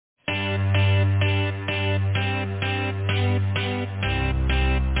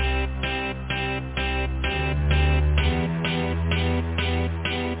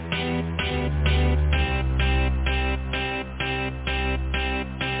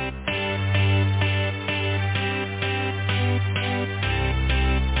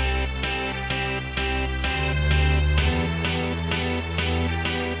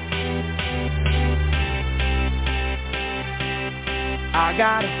I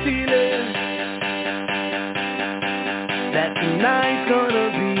got a feeling that tonight's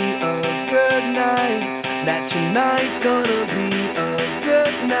gonna be a good night. That tonight's gonna be a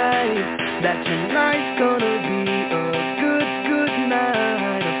good night. That tonight's gonna be a good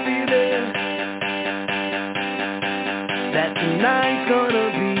night. A feeling that tonight's gonna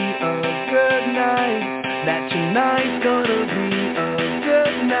be a good night. That tonight's gonna be a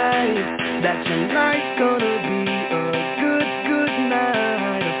good night. That tonight's gonna be a good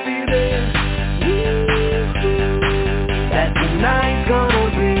night. A feeling that tonight's gonna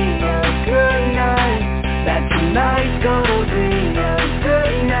be a good night. That tonight's gonna be a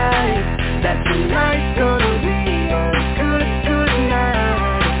good night. That tonight's gonna be a good night.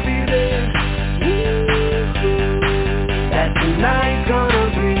 A feeling that tonight's gonna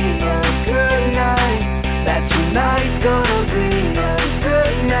be a good night. That tonight's gonna be a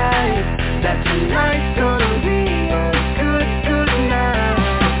good night. That tonight's gonna be a good night.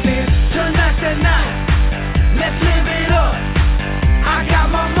 Tonight, let's live it up. I got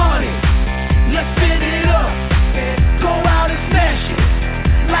my money, let's spin it up. Go out and smash it,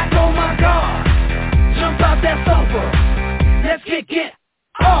 like oh my God. Jump out that sofa, let's kick it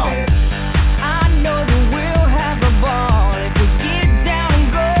off. I know that we'll have a ball if we get down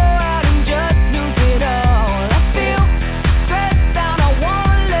and go out and just lose it all. I feel stressed out, I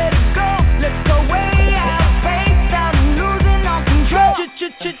wanna let it go. Let's go way out, face out and losing all control.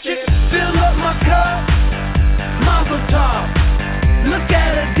 Fill up my cup, Mazel tov. Look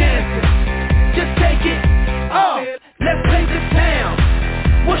at her dancing, just take it off. Let's paint the town,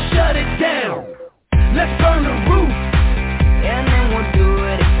 we'll shut it down. Let's burn the roof, and then we'll do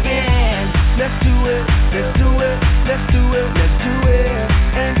it again. Let's do it, let's do it, let's do it, let's do it,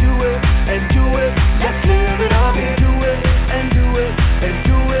 and do it, and do it. Let's live it up and do it, and do it, and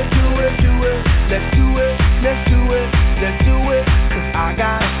do it, do it, do it. Let's do it, let's do it, let's do it. 'Cause I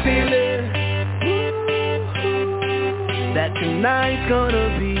got a feeling that tonight's gonna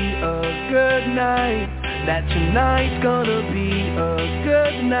be a good night. That tonight's gonna be a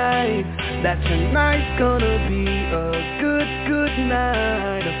good night. That tonight's gonna be a good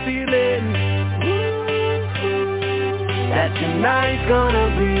night. A feeling that tonight's gonna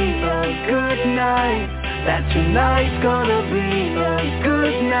be a good night. That tonight's gonna be a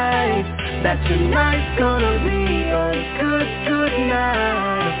good night. That tonight's gonna be a good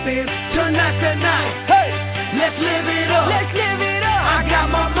night. A feeling tonight, hey, let's live it up. Let's live it up. I got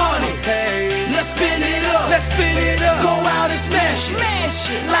my money, hey, let's spin it up. Let's spin it up. Go out and smash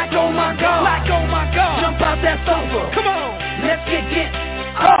it, like oh my God, like oh my God. Jump out that sofa, come on, let's kick it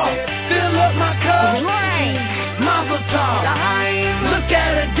off. Fill up my cup, Mazel tov. Look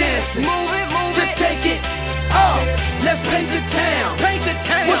at her dancing, move it, just take it off. Let's paint the town,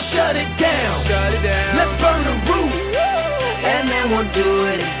 we'll shut it down. Let's burn the roof, and then we'll do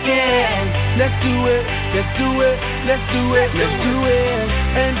it again. Let's do it, let's do it, let's do it, let's do it,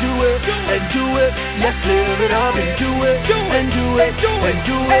 and do it, and do it. Let's live it up and do it, and do it, and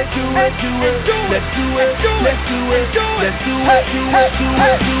do it, do it, do it. Let's do it, let's do it, let's do it, do it, do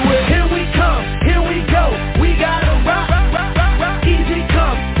it, do it. Here we come, here we go. We gotta rock, easy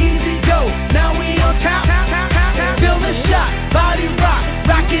come, easy go. Now we on top, feel the shot, body rock,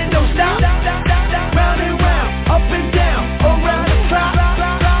 rock it, don't stop. Round and round, up and down, around the clock.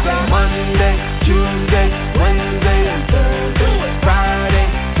 Monday, Tuesday, Wednesday, and Thursday, Friday,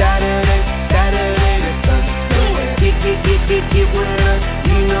 Saturday to Sunday. Get with us,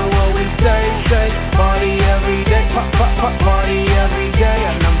 you know what we say. Party every day, party every day,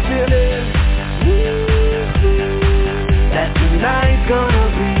 and I'm feeling that tonight's gonna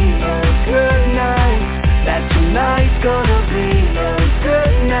be a good night. That tonight's gonna be a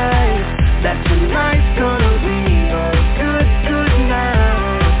good night. That tonight's gonna be a good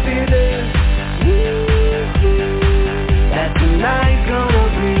night. Feeling that tonight's gonna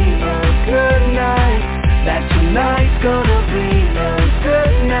be a good night. That tonight's gonna be a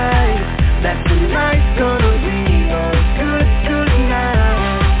good night. That tonight's gonna be a good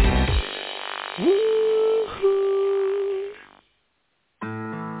night. Woo-hoo.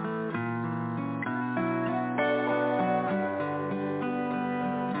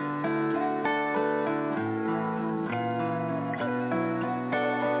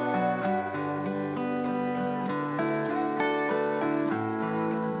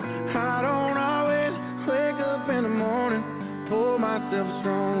 I don't always wake up in the morning, pull myself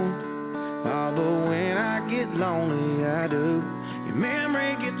strong. Although when I get lonely, I do. Your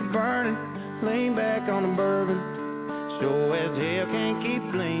memory gets burning, lean back on the bourbon. Sure as hell can't keep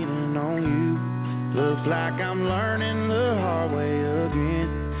leaning on you. Looks like I'm learning the hard way again.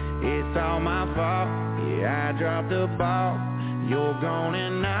 It's all my fault, yeah, I dropped the ball. You're gone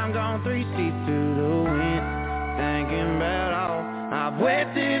and I'm gone, 3 feet through the wind, thinking about all I've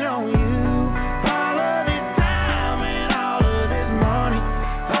wasted on you. All of this time and all of this money,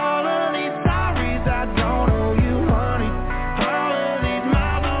 all of these stories I don't owe you, honey. All of these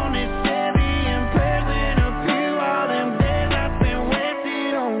miles on this Chevy and prayers a few, all them days I spent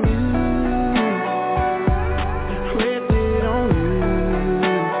wasted on you. Wasted on you.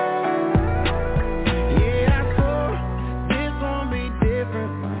 Yeah, I swore this won't be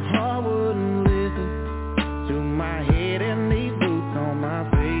different. My heart wouldn't listen to my head and these boots on my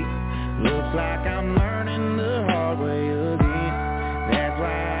feet. Looks like I'm learning the hard way again. That's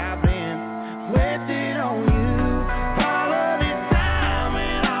why I've been wasted on you. All of this time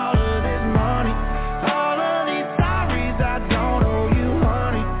and all of this money, all of these stories I don't owe you,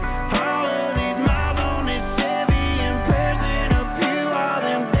 honey. All of these miles on this Chevy and prayers a few, all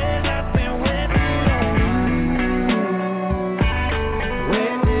them days I spent wasted on you.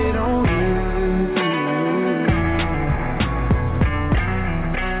 Wasted on you.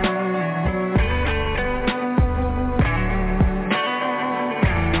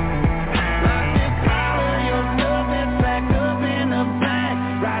 Like this collar, your stuff is packed up in the back,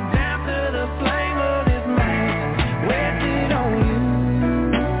 right down to the flame of this match. Wasted on you.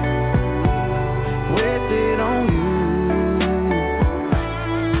 Wasted on you.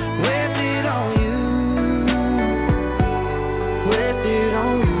 Wasted on you. Wasted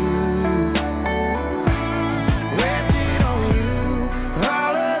on you. Wasted on you.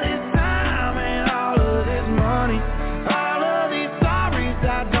 All of this time and all of this money, all of these stories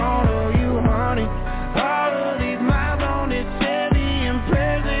I don't owe you, honey. All of these miles on this Chevy and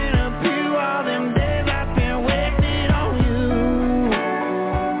prayers a few, all them days I spent wasted on you.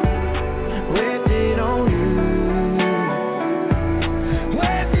 Wasted on you.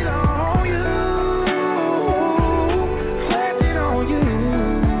 Wasted on you. Wasted on you.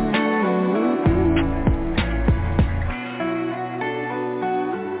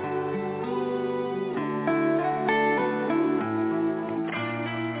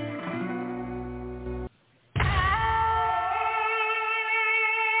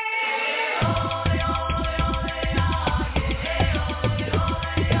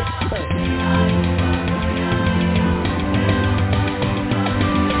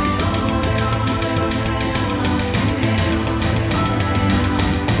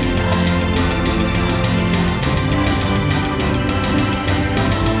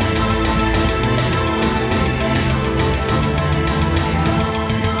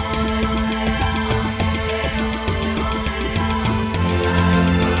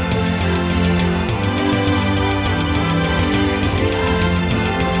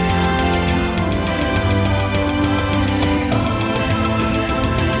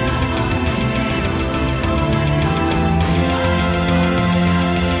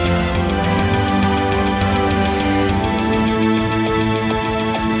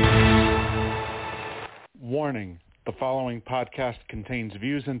 Warning, the following podcast contains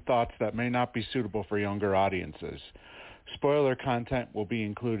views and thoughts that may not be suitable for younger audiences. Spoiler content will be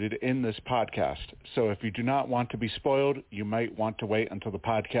included in this podcast, so if you do not want to be spoiled, you might want to wait until the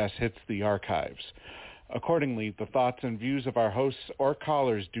podcast hits the archives. Accordingly, the thoughts and views of our hosts or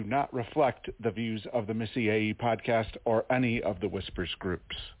callers do not reflect the views of the Missyae Podcast or any of the Whispers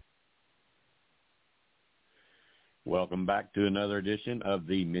groups. Welcome back to another edition of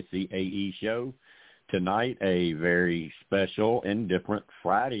the Missyae Show. Tonight, a very special and different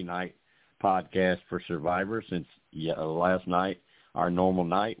Friday night podcast for Survivor, since last night, our normal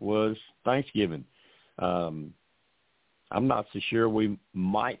night, was Thanksgiving. I'm not so sure. We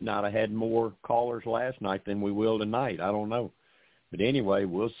might not have had more callers last night than we will tonight. I don't know. But anyway,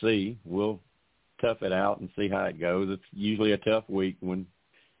 we'll see. We'll tough it out and see how it goes. It's usually a tough week when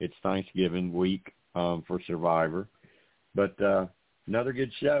it's Thanksgiving week for Survivor. But another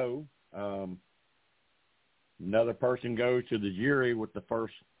good show. Another person goes to the jury with the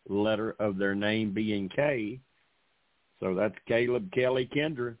first letter of their name being K. So that's Kaleb, Kellie,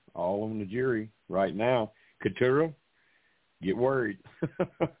 Kendra, all on the jury right now. Katura, get worried.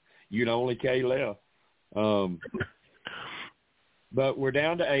 You'd only K left. But we're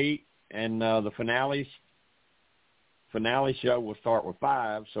down to 8, and the finale show will start with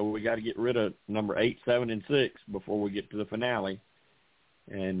 5, so we got to get rid of number 8, 7, and 6 before we get to the finale.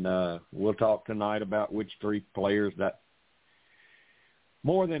 And we'll talk tonight about which 3 players that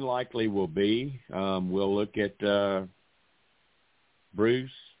more than likely will be. We'll look at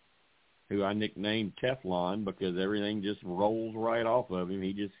Bruce, who I nicknamed Teflon because everything just rolls right off of him.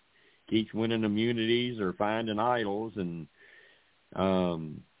 He just keeps winning immunities or finding idols and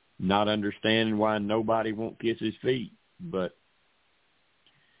not understanding why nobody won't kiss his feet. But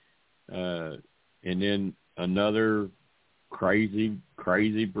And then another crazy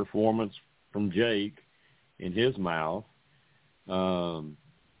performance from Jake in his mouth.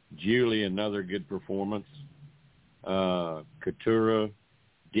 Julie, another good performance. Katurah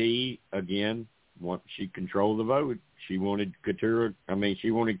D, again, she controlled the vote. She wanted Kendra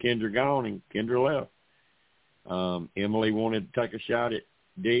gone, and Kendra left. Emily wanted to take a shot at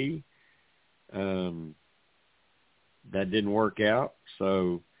D. That didn't work out,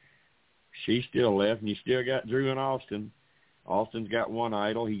 so she still left, and you still got Drew and Austin. Austin's got one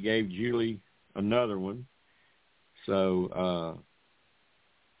idol. He gave Julie another one. So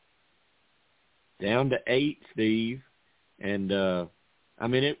down to 8, Steve. And,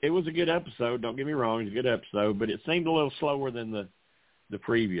 it was a good episode. Don't get me wrong. It was a good episode, but it seemed a little slower than the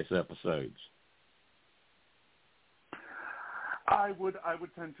previous episodes. I would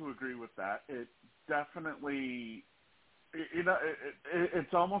tend to agree with that. It definitely,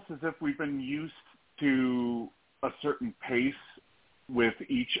 it's almost as if we've been used to a certain pace with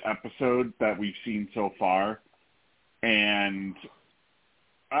each episode that we've seen so far. And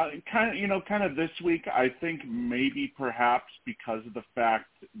kind of this week, I think maybe perhaps because of the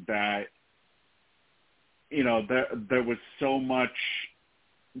fact that, there was so much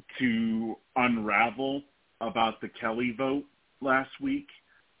to unravel about the Kellie vote last week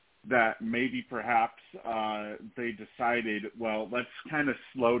that maybe perhaps they decided, well, let's kind of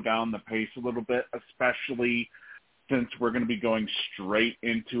slow down the pace a little bit, especially since we're going to be going straight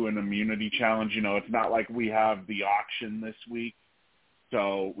into an immunity challenge. It's not like we have the auction this week,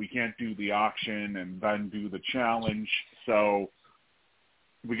 so we can't do the auction and then do the challenge. So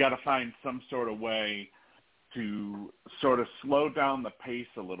we got to find some sort of way to sort of slow down the pace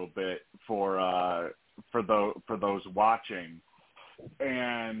a little bit for those watching.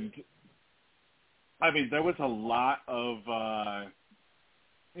 And there was a lot of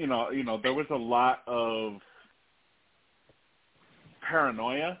there was a lot of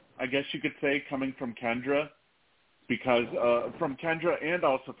paranoia, I guess you could say, coming from Kendra, because from Kendra and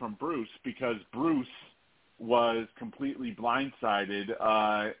also from Bruce, because Bruce was completely blindsided,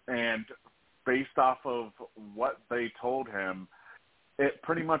 and based off of what they told him, it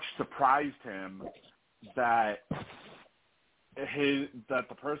pretty much surprised him that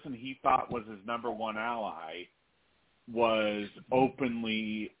the person he thought was his number one ally was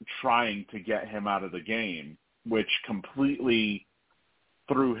openly trying to get him out of the game, which completely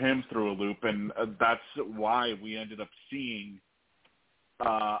threw him through a loop. And that's why we ended up seeing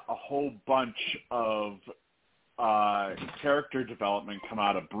a whole bunch of character development come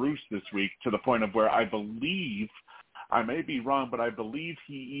out of Bruce this week, to the point of where I believe, I may be wrong, but I believe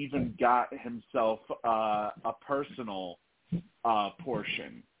he even got himself a personal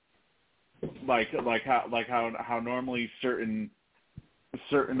portion, like how normally certain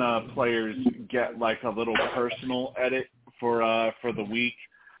players get like a little personal edit for the week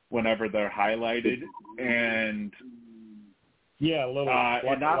whenever they're highlighted, and yeah, a little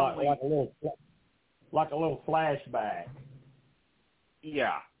like a little flashback.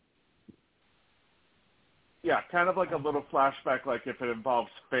 Yeah, kind of like a little flashback, like if it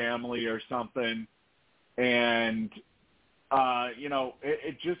involves family or something, and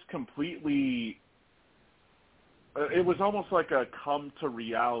it just completely, it was almost like a come to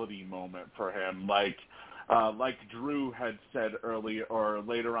reality moment for him. Like Drew had said earlier or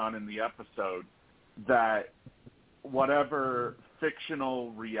later on in the episode, that whatever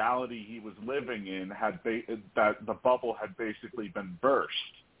fictional reality he was living in that the bubble had basically been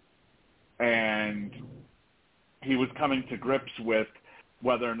burst, and he was coming to grips with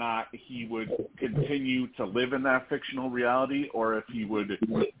whether or not he would continue to live in that fictional reality, or if he would,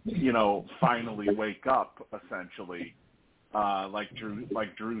 finally wake up, essentially, like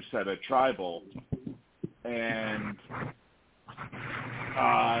Drew said at Tribal. And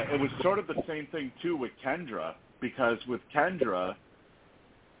it was sort of the same thing, too, with Kendra, because with Kendra,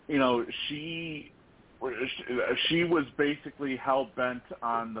 she was basically hell-bent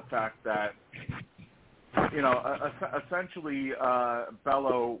on the fact that, essentially,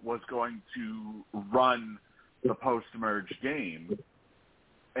 Bello was going to run the post-merge game,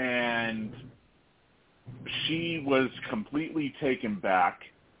 and she was completely taken back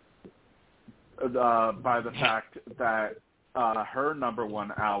by the fact that her number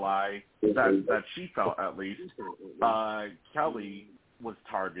one ally, that she felt at least, Kellie, was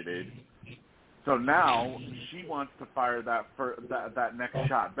targeted. So now she wants to fire that next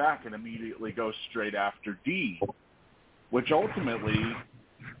shot back and immediately go straight after D, which ultimately,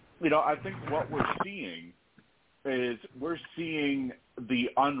 I think what we're seeing is the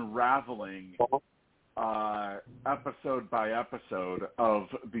unraveling episode by episode of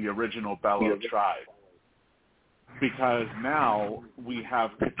the original Bello tribe. Because now we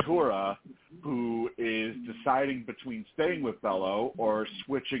have Katurah, who is deciding between staying with Bello or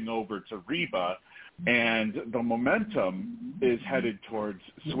switching over to Reba, and the momentum is headed towards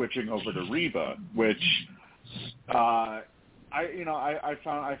switching over to Reba, which I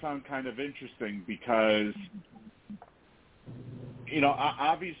found kind of interesting because,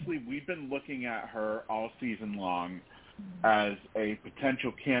 obviously we've been looking at her all season long as a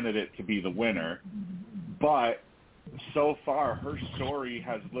potential candidate to be the winner, but so far her story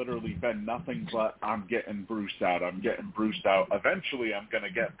has literally been nothing but I'm getting Bruce out. Eventually I'm going to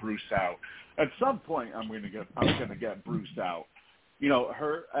get Bruce out. At some point I'm going to get Bruce out.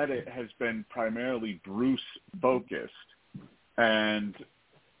 Her edit has been primarily Bruce focused. And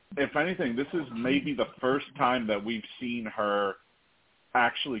if anything, this is maybe the first time that we've seen her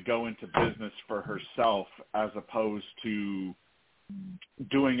actually go into business for herself as opposed to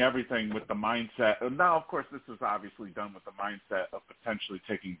doing everything with the mindset. Now, of course, this is obviously done with the mindset of potentially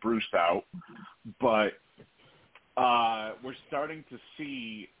taking Bruce out, but we're starting to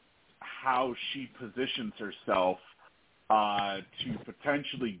see how she positions herself to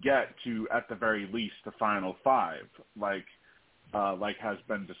potentially get to, at the very least, the final five, like has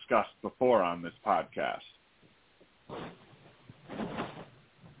been discussed before on this podcast.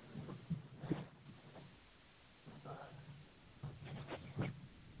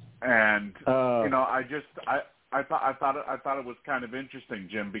 And I thought it was kind of interesting,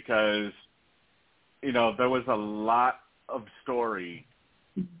 Jim, because there was a lot of story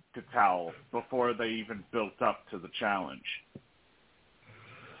to tell before they even built up to the challenge.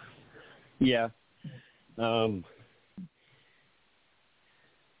 Yeah. I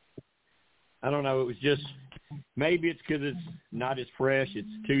don't know. It was just, maybe it's because it's not as fresh. It's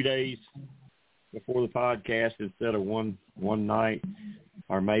 2 days before the podcast instead of one night.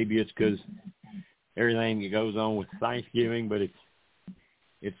 Or maybe it's because everything that goes on with Thanksgiving, but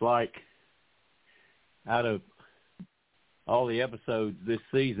it's like out of all the episodes this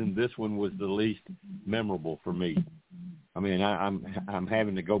season, this one was the least memorable for me. I mean, I'm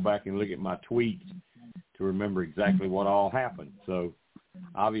having to go back and look at my tweets to remember exactly what all happened. So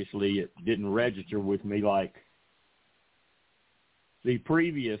obviously it didn't register with me like the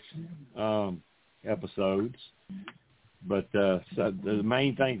previous episodes. But so the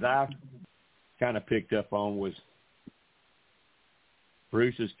main things I kind of picked up on was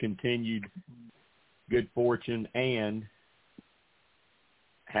Bruce's continued good fortune and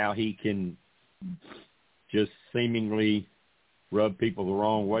how he can just seemingly rub people the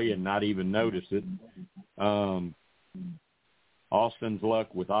wrong way and not even notice it. Austin's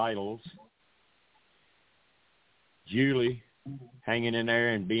luck with idols. Julie hanging in there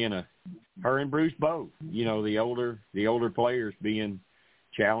and being her and Bruce both, the older players being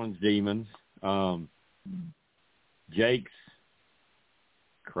challenge demons. Jake's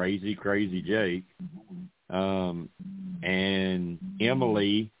crazy Jake. And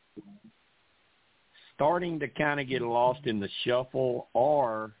Emily starting to kind of get lost in the shuffle,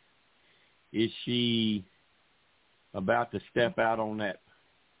 or is she about to step out on that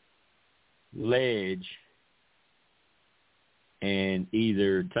ledge and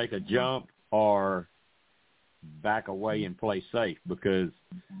either take a jump or back away and play safe? Because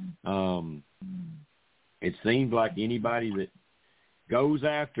it seems like anybody that goes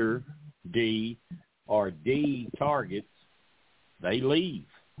after D or D targets, they leave.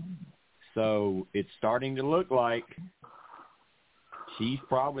 So it's starting to look like she's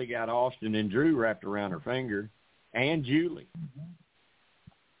probably got Austin and Drew wrapped around her finger, and Julie.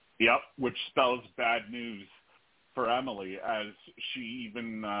 Yep, which spells bad news for Emily, as she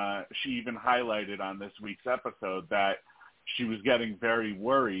even highlighted on this week's episode that she was getting very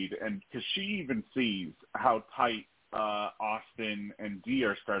worried, and because she even sees how tight Austin and Dee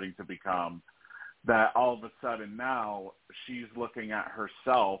are starting to become, that all of a sudden now she's looking at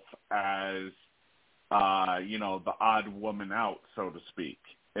herself as the odd woman out, so to speak,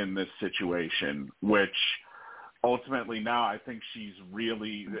 in this situation, which ultimately now I think she's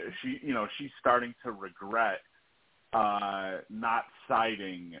starting to regret not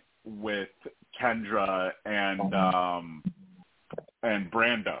siding with Kendra and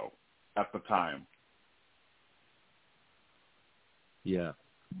Brando at the time. Yeah.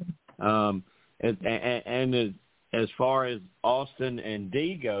 And as far as Austin and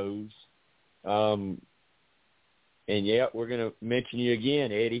Dee goes, and yeah, we're going to mention you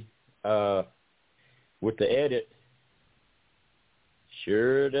again, Eddie, with the edit.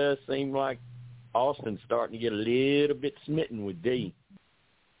 Sure does seem like Austin's starting to get a little bit smitten with Dee.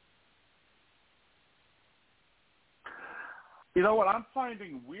 You know what I'm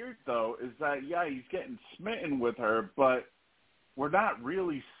finding weird, though, is that, yeah, he's getting smitten with her, but we're not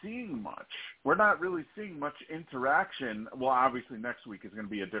really seeing much. We're not really seeing much interaction. Well, obviously next week is going to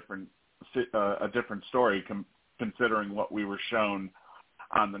be a different story considering what we were shown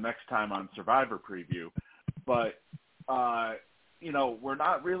on the next time on Survivor Preview. But, we're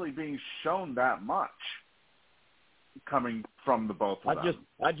not really being shown that much coming from the both of them.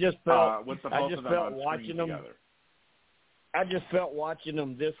 I just felt watching them together. I just felt watching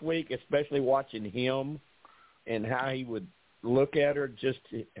them this week, especially watching him and how he would look at her, just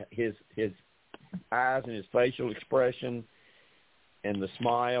his eyes and his facial expression and the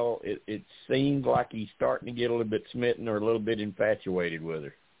smile. It seemed like he's starting to get a little bit smitten or a little bit infatuated with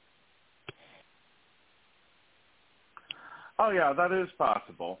her. Oh yeah, that is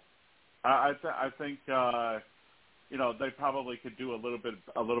possible. I think they probably could do a little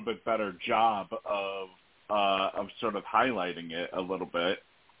bit better job of sort of highlighting it a little bit.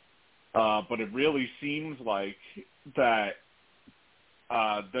 But it really seems like that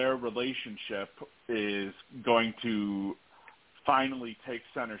their relationship is going to finally take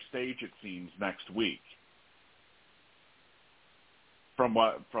center stage, it seems, next week. From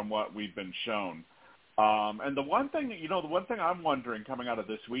what we've been shown. And the one thing I'm wondering coming out of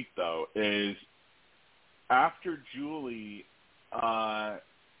this week, though, is after Julie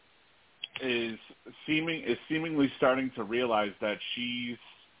is seemingly starting to realize that she's,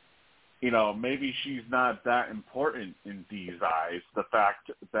 maybe she's not that important in Dee's eyes. The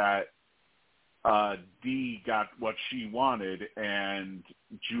fact that Dee got what she wanted and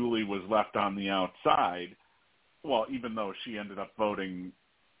Julie was left on the outside. Well, even though she ended up voting,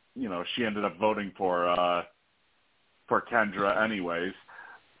 for Kendra anyways.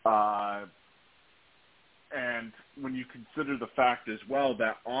 And when you consider the fact as well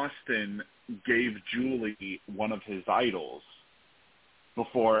that Austin gave Julie one of his idols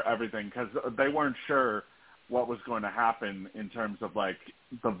before everything, because they weren't sure what was going to happen in terms of, like,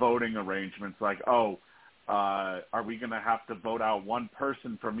 the voting arrangements. Like, are we going to have to vote out one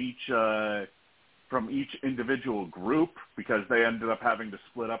person from each individual group, because they ended up having to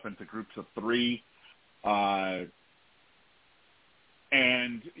split up into groups of 3.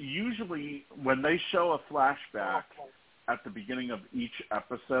 And usually when they show a flashback at the beginning of each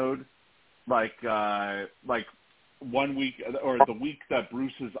episode, like 1 week or the week that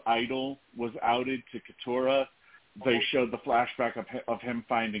Bruce's idol was outed to Keturah, they showed the flashback of him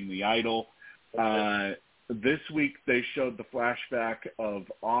finding the idol. This week they showed the flashback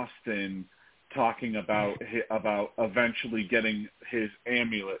of Austin talking about eventually getting his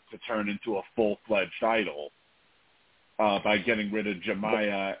amulet to turn into a full-fledged idol. By getting rid of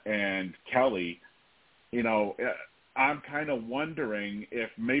Jemiah and Kellie. I'm kind of wondering if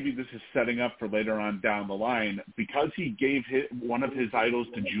maybe this is setting up for later on down the line, because he gave one of his idols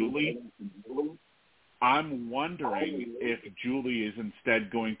to Julie. I'm wondering if Julie is instead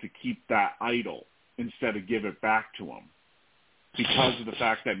going to keep that idol instead of give it back to him, because of the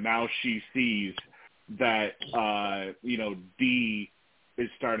fact that now she sees that Dee is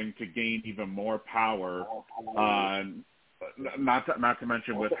starting to gain even more power. Not to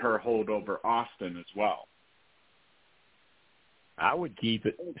mention with her hold over Austin as well. I would keep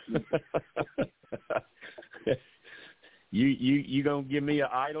it. You gonna give me an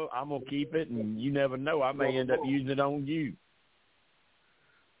idol? I'm gonna keep it, and you never know. I may end up using it on you.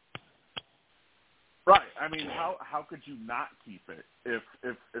 Right. I mean, how could you not keep it if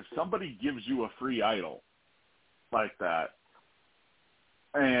somebody gives you a free idol like that?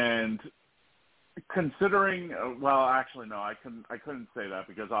 And considering, well, actually, no, I couldn't say that,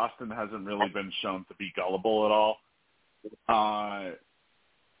 because Austin hasn't really been shown to be gullible at all. I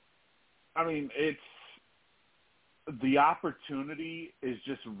mean, the opportunity is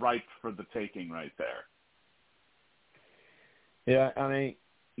just ripe for the taking right there. Yeah, I mean,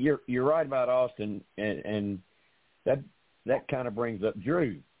 you're right about Austin, and that kind of brings up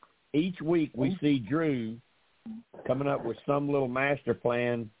Drew. Each week we see Drew coming up with some little master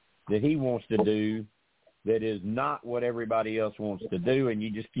plan that he wants to do that is not what everybody else wants to do, and you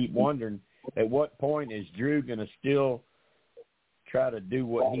just keep wondering, at what point is Drew going to still try to do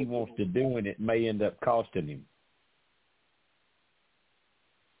what he wants to do, and it may end up costing him?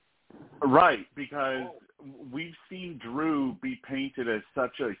 Right, because we've seen Drew be painted as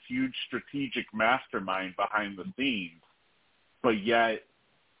such a huge strategic mastermind behind the scenes, but yet,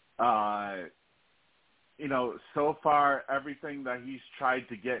 so far everything that he's tried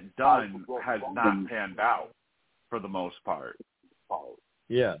to get done has not panned out for the most part.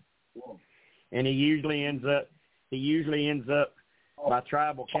 Yeah. And he usually ends up by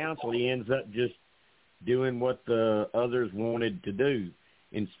tribal council, he ends up just doing what the others wanted to do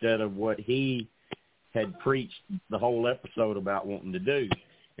instead of what he had preached the whole episode about wanting to do.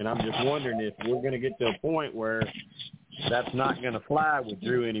 And I'm just wondering if we're going to get to a point where that's not going to fly with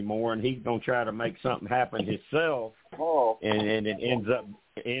Drew anymore, and he's going to try to make something happen himself, and it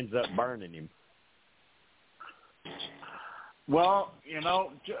ends up burning him. Well,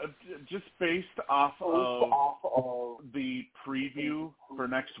 just based off of the preview for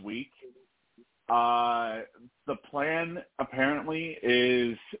next week, the plan apparently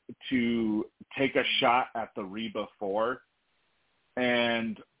is to take a shot at the Reba 4,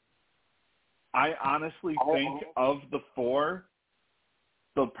 and I honestly think of the 4,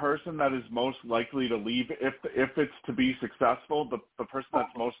 the person that is most likely to leave, if it's to be successful, the person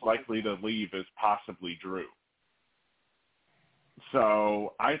that's most likely to leave is possibly Drew.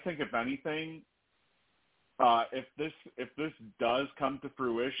 So I think, if anything, if this does come to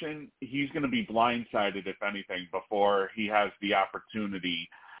fruition, he's going to be blindsided, if anything, before he has the opportunity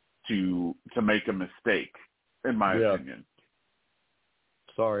to make a mistake, in my opinion.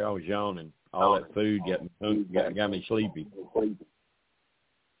 Sorry, I was yawning. All that food got me sleepy.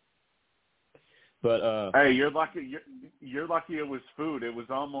 But hey, you're lucky. You're lucky it was food. It was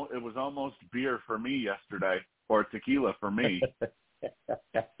almost beer for me yesterday, or tequila for me.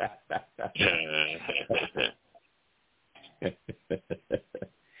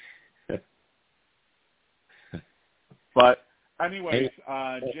 But anyways,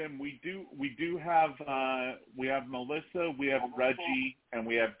 Jim, we do have Melissa, we have Reggie, and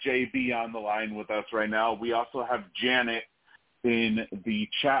we have JB on the line with us right now. We also have Janet in the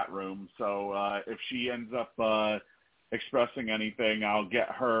chat room. So if she ends up expressing anything, I'll get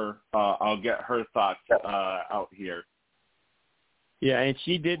her thoughts out here. Yeah, and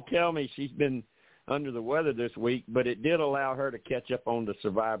she did tell me she's been under the weather this week, but it did allow her to catch up on the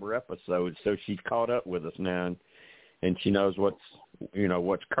Survivor episode, so she's caught up with us now, and she knows what's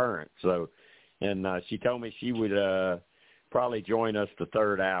current. So, and she told me she would probably join us the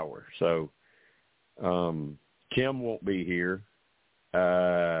third hour. So, Kim won't be here.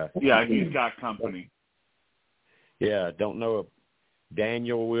 Yeah, he's got company. Yeah, don't know if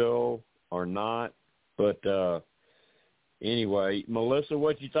Daniel will or not, but anyway, Melissa,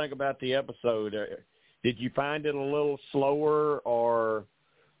 what did you think about the episode? Did you find it a little slower or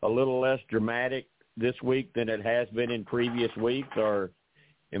a little less dramatic this week than it has been in previous weeks, or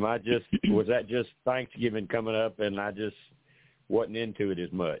was that just Thanksgiving coming up and I just wasn't into it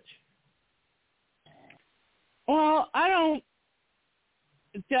as much? Well,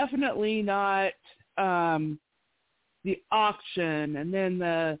 definitely not the auction and then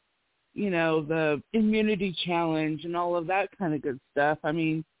the immunity challenge and all of that kind of good stuff. I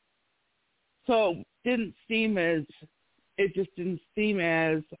mean, so it just didn't seem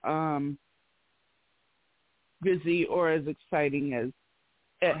as busy or as exciting as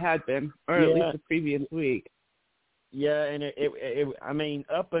it had been, or at least the previous week. Yeah, and I mean,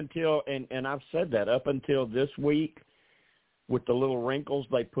 up until, and I've said that, up until this week, with the little wrinkles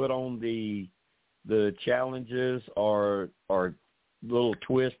they put on the challenges or little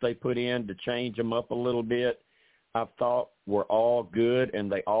twists they put in to change them up a little bit, I thought were all good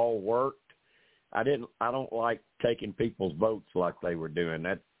and they all worked. I don't like taking people's votes like they were doing.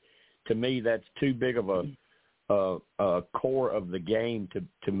 That, to me, that's too big of a core of the game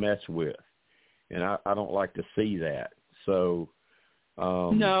to mess with, and I don't like to see that. So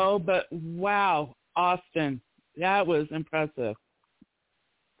no, but wow, Austin, that was impressive,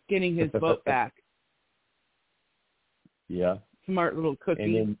 getting his vote back. Yeah, smart little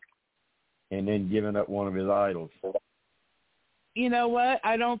cookie. And then giving up one of his idols. You know what?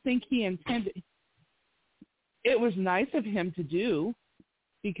 I don't think he intended. It was nice of him to do,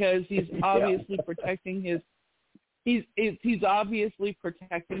 because he's obviously protecting his. He's obviously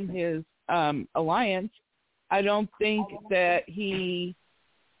protecting his alliance. I don't think that he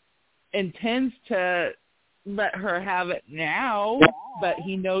intends to let her have it now, but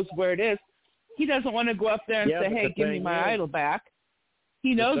he knows where it is. He doesn't want to go up there and say, "Hey, give me my idol back."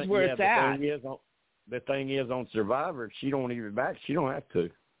 He knows where it's at. The thing is, on Survivor, if she don't give it back, she don't have to.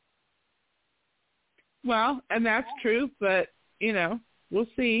 Well, and that's true, but, we'll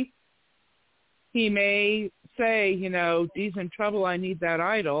see. He may say, Dee's in trouble, I need that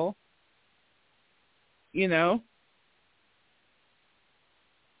idol. I don't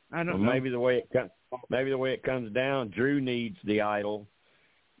know. Maybe the way it comes down, Drew needs the idol,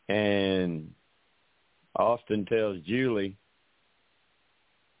 and Austin tells Julie,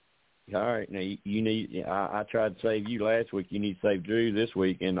 all right, now you need. I tried to save you last week. You need to save Drew this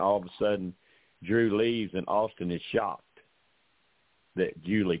week, and all of a sudden, Drew leaves, and Austin is shocked that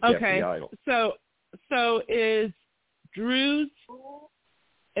Julie kept the idol. So So is Drew's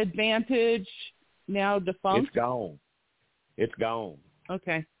advantage now defunct? It's gone.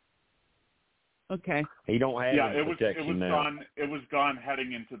 Okay. He don't have any protection now. It was gone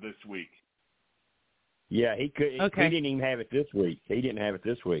heading into this week. Yeah, he could. Okay. He didn't even have it this week.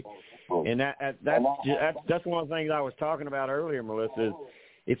 And that's one of the things I was talking about earlier, Melissa. Is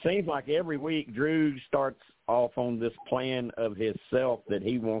it seems like every week Drew starts off on this plan of himself that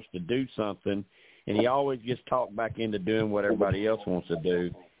he wants to do something, and he always gets talked back into doing what everybody else wants to do.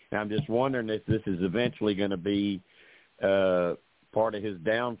 And I'm just wondering if this is eventually going to be part of his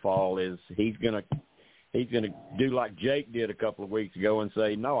downfall. Is he's going to do like Jake did a couple of weeks ago and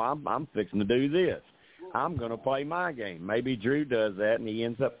say, no, I'm fixing to do this. I'm going to play my game. Maybe Drew does that, and he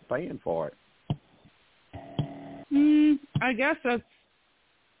ends up paying for it. I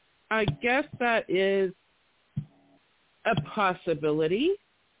guess that is a possibility,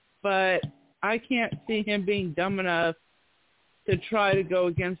 but I can't see him being dumb enough to try to go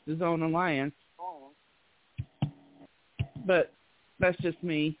against his own alliance. But that's just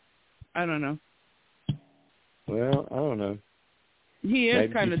me. I don't know. Well, I don't know. He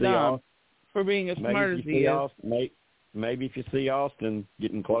is kind of dumb for being as smart as he is. Maybe if you see Austin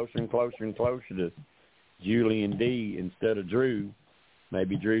getting closer and closer and closer to Julie and Dee instead of Drew,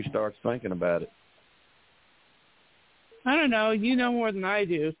 maybe Drew starts thinking about it. I don't know. You know more than I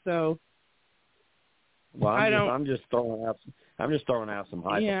do, so. Well, I'm just throwing out some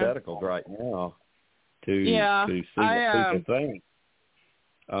hypotheticals right now to see what people think.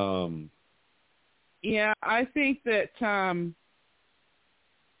 Yeah, I think that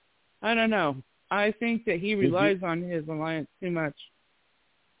I don't know. I think that he relies on his alliance too much.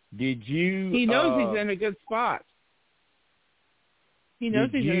 He knows he's in a good spot. He knows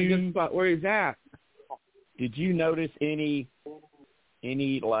he's in a good spot where he's at. Did you notice any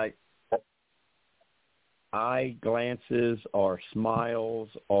like eye glances or smiles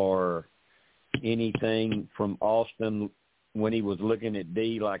or anything from Austin when he was looking at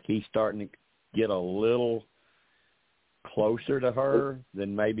Dee, like he's starting to get a little closer to her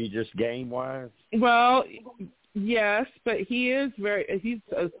than maybe just game-wise? Well, yes, but he's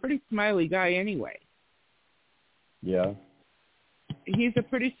a pretty smiley guy anyway. Yeah. He's a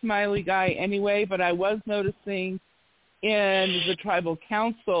pretty smiley guy anyway, but I was noticing in the tribal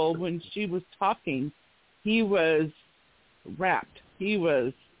council when she was talking, he was rapt. He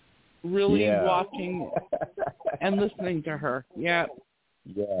was really watching and listening to her. Yeah.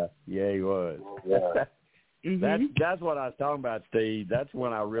 Yeah, he was. Yeah. Mm-hmm. That's what I was talking about, Steve. That's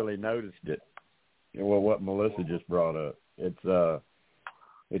when I really noticed it. Well, what Melissa just brought up. It's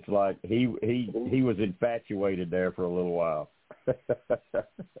like he was infatuated there for a little while.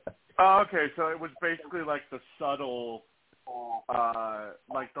 Oh, okay, so it was basically like the subtle,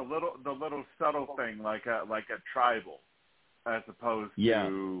 like the little subtle thing, like a tribal, as opposed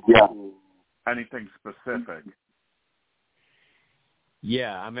to anything specific.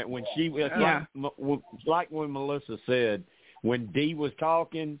 Yeah, I mean when she was like when Melissa said, when Dee was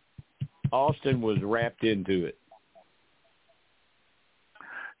talking, Austin was wrapped into it.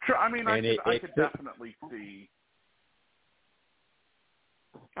 Sure, I mean I could definitely see.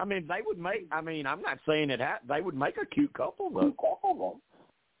 I mean, they would make. I mean, I'm not saying they would make a cute couple though.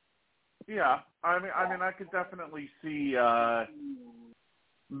 Yeah, I mean, I could definitely see.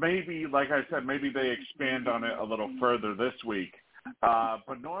 Maybe, like I said, maybe they expand on it a little further this week.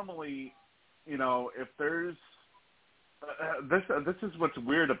 But normally, you know, if there's this is what's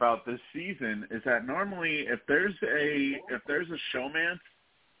weird about this season is that normally if there's a showman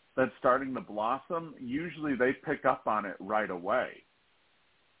that's starting to blossom, usually they pick up on it right away.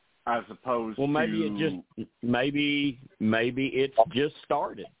 As opposed to maybe it's just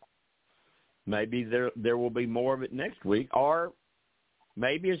started. Maybe there will be more of it next week, or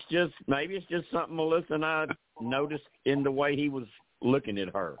maybe it's just something Melissa and I noticed in the way he was looking at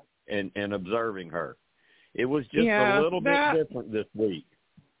her and observing her. It was just a little bit different this week.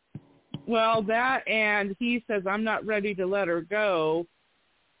 Well, that and he says, I'm not ready to let her go.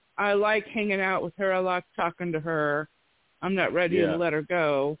 I like hanging out with her. I like talking to her. I'm not ready to let her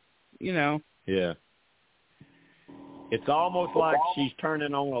go, you know. Yeah. It's almost like she's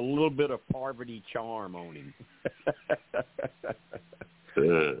turning on a little bit of Parvati charm on him.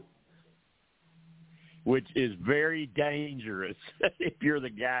 Which is very dangerous. If you're the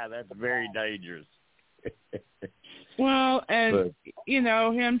guy, that's very dangerous. Well, and, you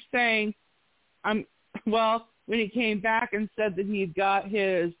know, him saying, when he came back and said that he'd got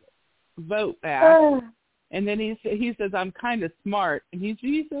his vote back, and then he says, I'm kind of smart. And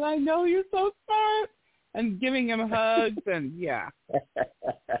he said, I know you're so smart. And giving him hugs and, yeah.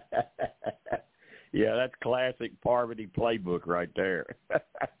 Yeah, that's classic Parvati playbook right there.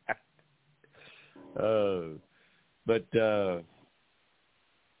 But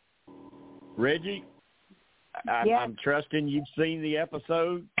Reggie, I'm trusting you've seen the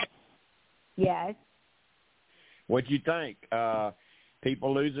episode. Yes. What'd you think?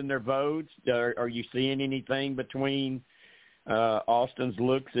 People losing their votes? Are you seeing anything between Austin's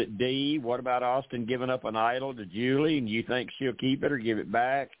looks at Dee? What about Austin giving up an idol to Julie? And do you think she'll keep it or give it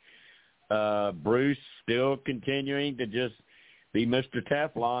back? Bruce still continuing to just be Mr.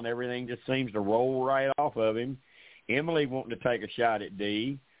 Teflon. Everything just seems to roll right off of him. Emily wanting to take a shot at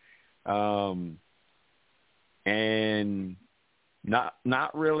Dee. And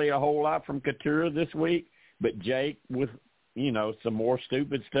not really a whole lot from Katura this week, but Jake with, some more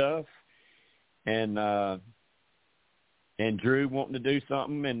stupid stuff. And Drew wanting to do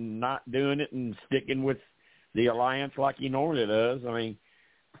something and not doing it and sticking with the alliance like he normally does. I mean,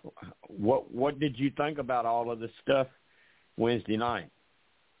 what did you think about all of this stuff Wednesday night?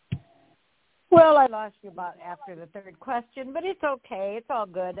 Well, I lost you about after the third question, but it's okay. It's all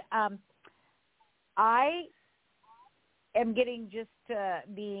good. I am getting just to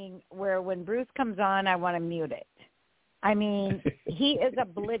being where when Bruce comes on, I want to mute it. I mean, he is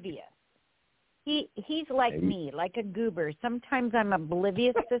oblivious. He's like me, like a goober. Sometimes I'm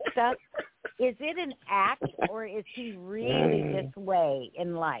oblivious to stuff. Is it an act or is he really this way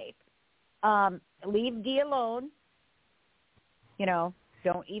in life? Leave Dee alone.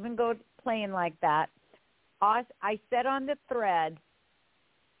 Don't even go playing like that. I said on the thread,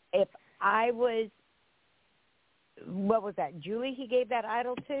 if I was, what was that, Julie he gave that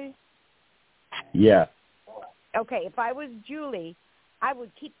idol to? Yeah. Okay, if I was Julie, I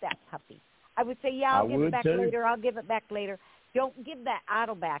would keep that puppy. I would say, I'll give it back later. I'll give it back later. Don't give that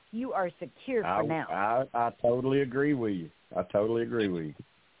idol back. You are secure for now. I totally agree with you.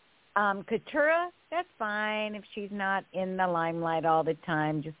 Katura, that's fine if she's not in the limelight all the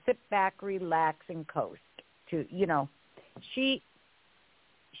time. Just sit back, relax, and coast. She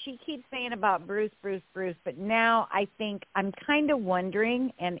keeps saying about Bruce, but now I think I'm kind of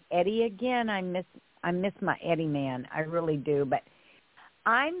wondering. And Eddie again, I miss my Eddie man, I really do. But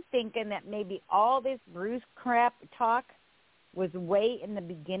I'm thinking that maybe all this Bruce crap talk was way in the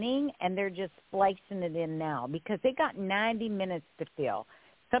beginning, and they're just splicing it in now because they got 90 minutes to fill.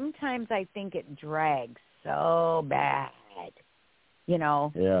 Sometimes I think it drags so bad,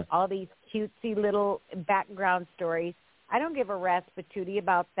 all these cutesy little background stories. I don't give a rat's patootie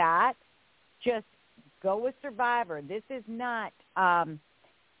about that. Just go with Survivor. This is not a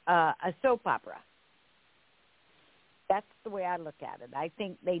soap opera. That's the way I look at it. I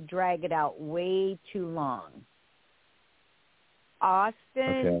think they drag it out way too long.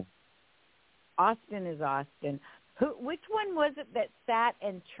 Austin is Austin. Which one was it that sat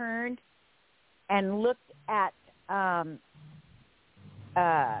and turned and looked at Kendra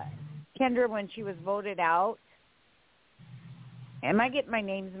when she was voted out? Am I getting my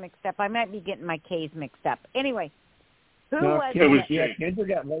names mixed up? I might be getting my K's mixed up. Anyway, Kendra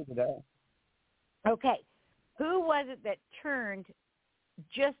got voted out. Okay. Who was it that turned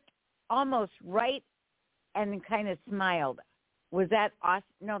just almost right and kind of smiled? Was that Austin?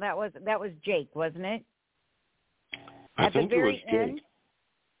 No, that was Jake, wasn't it? At the very end?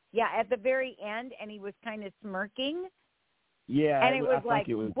 Yeah, at the very end, and he was kind of smirking. Yeah, and it was like,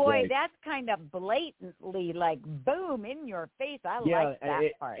 boy, Jake. That's kind of blatantly like, boom, in your face. I like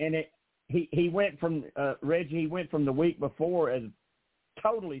that part. And he went from, Reggie, he went from the week before as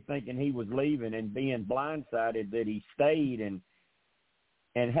totally thinking he was leaving and being blindsided that he stayed and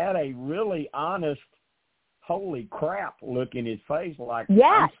had a really honest, holy crap look in his face like,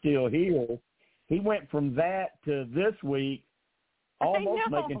 I'm still here. He went from that to this week almost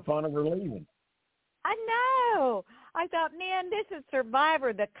making fun of her leaving. I know. I thought, man, this is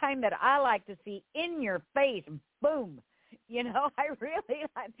Survivor, the kind that I like to see in your face. Boom. I really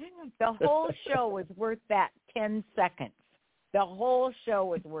like the whole show was worth that 10 seconds. The whole show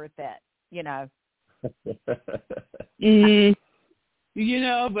was worth it,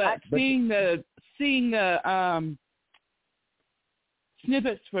 But seeing the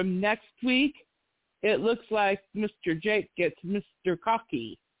snippets from next week, it looks like Mr. Jake gets Mr.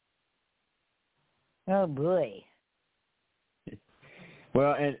 Cocky. Oh boy.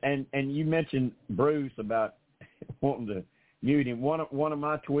 Well, and you mentioned Bruce about wanting to mute him. One of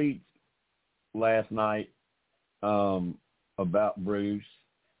my tweets last night about Bruce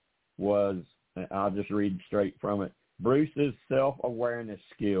was, I'll just read straight from it. Bruce's self-awareness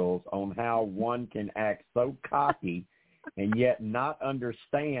skills on how one can act so cocky and yet not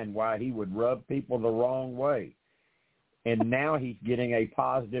understand why he would rub people the wrong way. And now he's getting a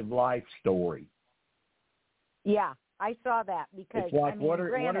positive life story. Yeah, I saw that because it's like, what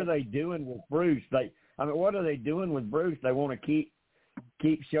are they doing with Bruce? What are they doing with Bruce? They want to keep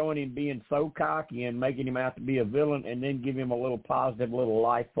showing him being so cocky and making him out to be a villain, and then give him a little positive little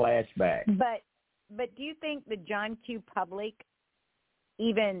life flashback. But do you think the John Q. public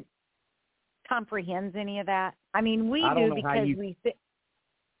even comprehends any of that? I mean, we do because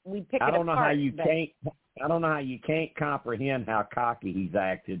we pick it apart. I don't know how you can't comprehend how cocky he's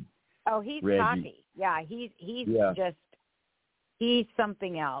acted. Oh, he's Reggie. cocky. Yeah, he's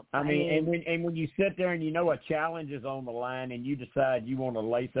something else. I mean, and when you sit there and you know a challenge is on the line and you decide you want to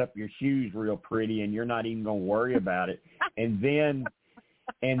lace up your shoes real pretty and you're not even going to worry about it, and then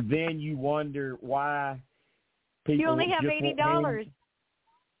you wonder why people you only have $80.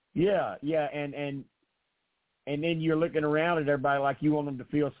 Yeah, and then you're looking around at everybody like you want them to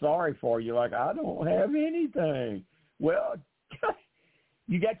feel sorry for you. Like, I don't have anything. Well,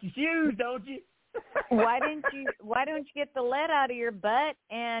 you got your shoes, don't you? Why don't you get the lead out of your butt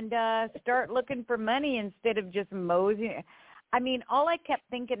and start looking for money instead of just moseying? I mean, all I kept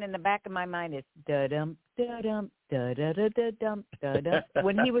thinking in the back of my mind is da-dum, da-dum, da-da-da-da-dum, da-dum.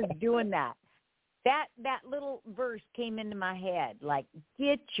 When he was doing that little verse came into my head, like,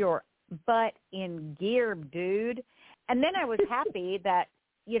 get your butt in gear, dude. And then I was happy that,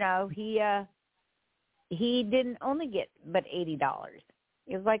 he didn't only get but $80.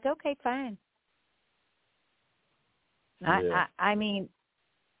 It was like, okay, fine. Yeah. I mean,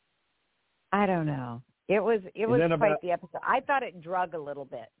 I don't know. It was quite the episode. I thought it drug a little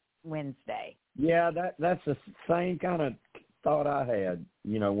bit Wednesday. Yeah, that's the same kind of thought I had,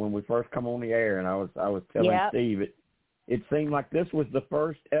 when we first come on the air, and I was telling Steve it seemed like this was the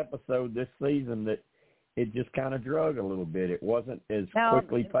first episode this season that it just kind of drug a little bit. It wasn't as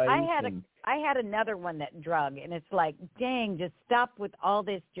quickly paced. I had another one that drug, and it's like, dang, just stop with all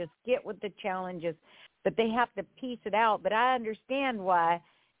this. Just get with the challenges. But they have to piece it out. But I understand why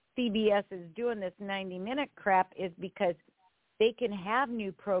CBS is doing this 90-minute crap is because they can have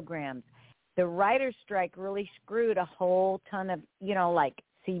new programs. The writer's strike really screwed a whole ton of, like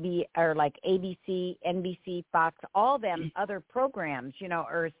ABC, NBC, Fox, all them other programs,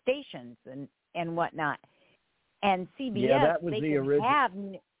 or stations and whatnot. And CBS, they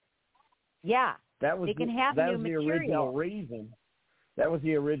can have new material. That was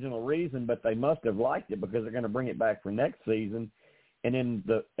the original reason, but they must have liked it because they're going to bring it back for next season. And then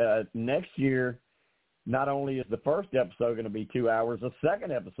the next year, not only is the first episode going to be 2 hours, the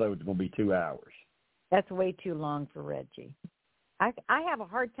second episode is going to be 2 hours. That's way too long for Reggie. I have a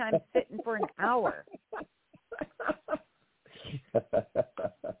hard time sitting for an hour.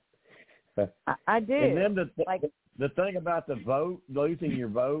 I do. And then the thing about the vote, losing your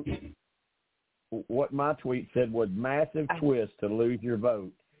vote, what my tweet said was massive twist to lose your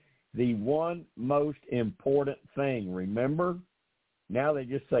vote. The one most important thing, remember? Now they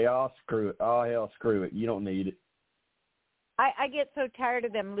just say, oh, screw it. Oh, hell, screw it. You don't need it. I get so tired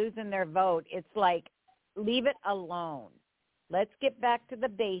of them losing their vote. It's like, leave it alone. Let's get back to the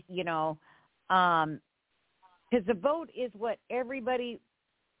base, because the vote is what everybody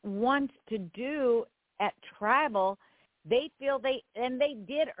wants to do at Tribal. They feel they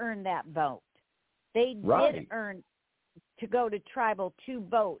did earn that vote. They did earn to go to Tribal to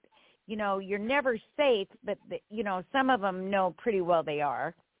vote. You're never safe, but, some of them know pretty well they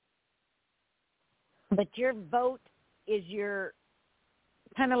are. But your vote is your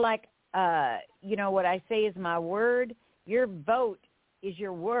kind of like, what I say is my word. Your vote is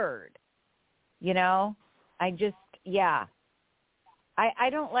your word. I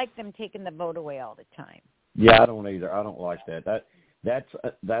don't like them taking the vote away all the time. Yeah, I don't either. I don't like that.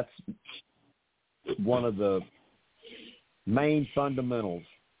 That's one of the main fundamentals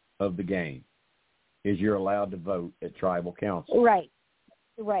of the game is you're allowed to vote at tribal council. Right.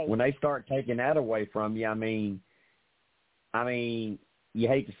 When they start taking that away from you, I mean, you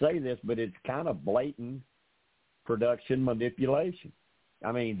hate to say this, but it's kind of blatant production manipulation.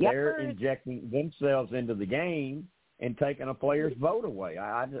 I mean, they're injecting themselves into the game and taking a player's vote away.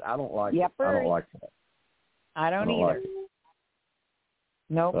 I don't like it. I don't like that. I don't either. Like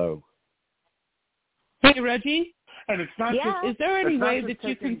nope. So. Hey, Reggie. And it's not just. Is there any way that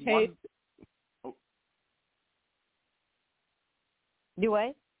you can take? Do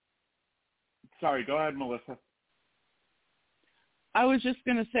what? Sorry, go ahead, Melissa. I was just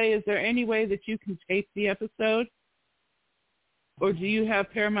going to say, is there any way that you can tape the episode? Or do you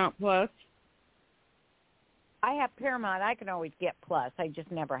have Paramount Plus? I have Paramount. I can always get Plus. I just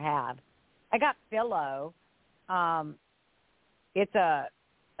never have. I got Philo. It's a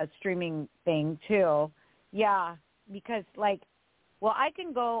streaming thing, too. Yeah, because, Well, I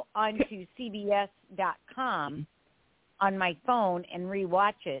can go onto CBS.com on my phone and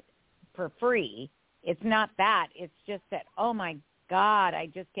rewatch it for free. It's not that. It's just that, oh, my God, I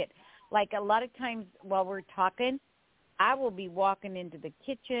just get, like a lot of times while we're talking, I will be walking into the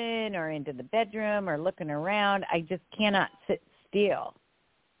kitchen or into the bedroom or looking around. I just cannot sit still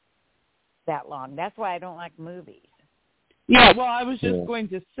that long. That's why I don't like movies. Yeah, well, I was just going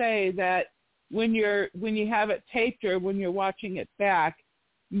to say that when you have it taped or when you're watching it back,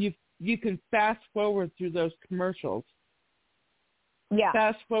 you can fast forward through those commercials. Yeah.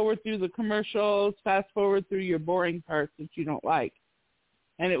 Fast forward through the commercials, fast forward through your boring parts that you don't like.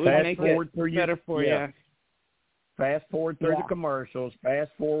 And it would make it better for you. Fast forward through the commercials.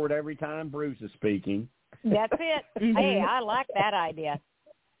 Fast forward every time Bruce is speaking. That's it. Hey, I like that idea.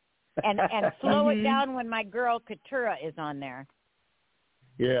 And slow it down when my girl Katura is on there.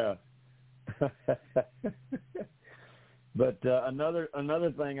 Yeah. But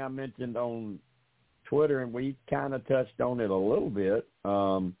another thing I mentioned on Twitter, and we kind of touched on it a little bit.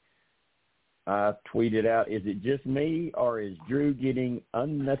 I tweeted out, is it just me or is Drew getting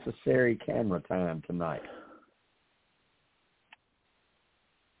unnecessary camera time tonight?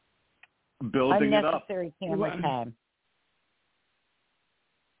 Building it up. Unnecessary camera time.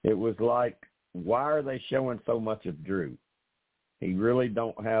 It was like, why are they showing so much of Drew? He really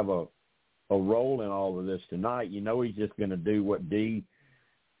don't have a role in all of this tonight. You know he's just going to do what Dee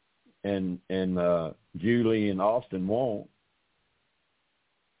and Julie and Austin want.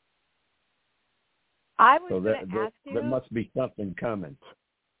 I was going to ask you. There must be something coming.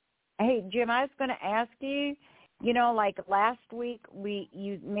 Hey, Jim, I was going to ask you, you know, like last week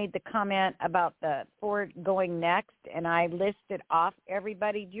you made the comment about the Ford going next, and I listed off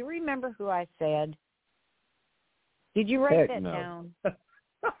everybody. Do you remember who I said? Did you write that down?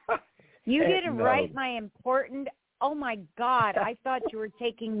 You didn't write my important. Oh, my God. I thought you were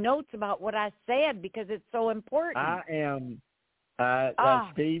taking notes about what I said because it's so important. I am.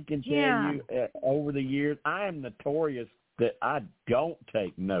 Steve can tell you over the years, I am notorious that I don't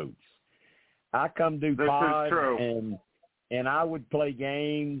take notes. I come do pods and I would play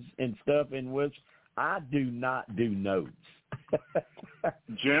games and stuff in which I do not do notes.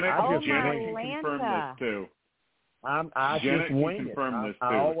 Janet can confirm this too. I just wing it.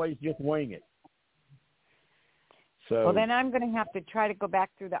 I always just wing it. So well, then I'm going to have to try to go back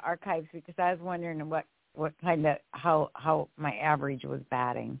through the archives because I was wondering what kind of how my average was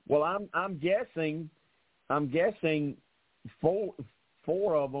batting. Well, I'm guessing four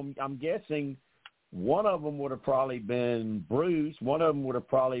of them. I'm guessing one of them would have probably been Bruce. One of them would have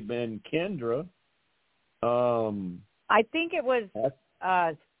probably been Kendra. I think it was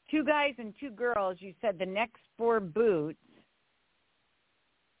 2 guys and 2 girls. You said the next 4 boots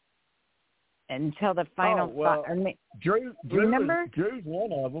until the final. Drew, remember? Drew's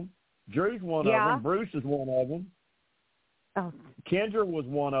one of them. Drew's one of them. Bruce is one of them. Oh. Kendra was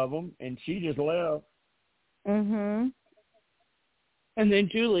one of them, and she just left. Mm-hmm. And then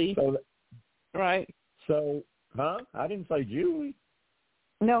Julie. Right. So, I didn't say Julie.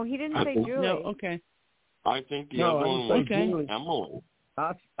 No, he didn't say Julie. No, okay. I think the other one was Julie. Emily.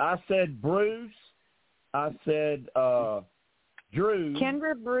 I said Bruce. I said Drew.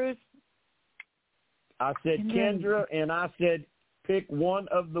 Kendra, Bruce. I said Kendra, and I said pick one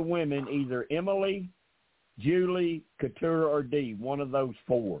of the women, either Emily, Julie, Katura, or Dee. One of those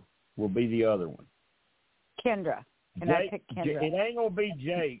 4 will be the other one. Kendra. And I picked Kendra. It ain't going to be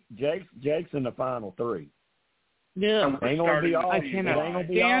Jake. Jake's in the final 3. Yeah. Ain't going to be Austin. I cannot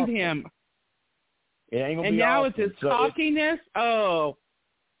stand him. It ain't going to be And now Austin. with his cockiness,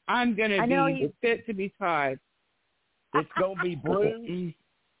 I'm going to be fit to be tied. It's going to be Bruce.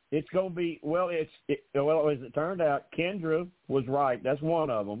 It's going to be, as it turned out, Kendra was right. That's one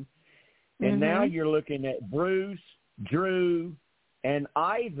of them. And now you're looking at Bruce, Drew, and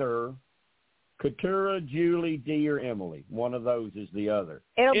either Katura, Julie, Dee, or Emily. One of those is the other.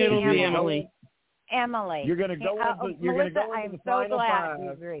 It'll be Emily. Emily. You're going to go into the final 5.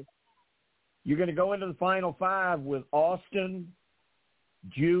 You agree. You're going to go into the final 5 with Austin,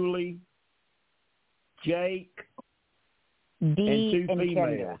 Julie, Jake, Dee, and 2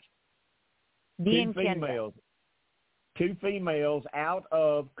 females. Dee and Kendra. 2 females out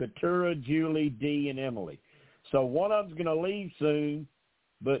of Katura, Julie, Dee, and Emily. So one of them's going to leave soon,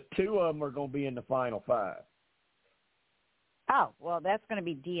 but 2 of them are going to be in the final 5. Oh, well, that's going to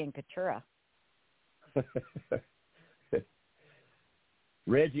be Dee and Katura.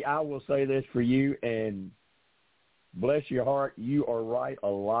 Reggie, I will say this for you, and bless your heart, you are right a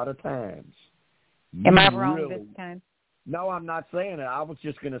lot of times. Am I wrong this time? No, I'm not saying it. I was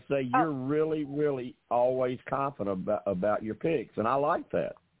just going to say you're really, really always confident about your picks, and I like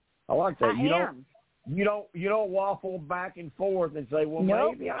that. I like that. You don't waffle back and forth and say, well,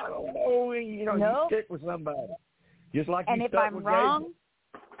 maybe I don't know. You stick with somebody. Just like you stuck with Gabriel.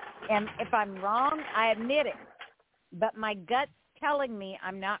 And if I'm wrong, I admit it. But my gut's telling me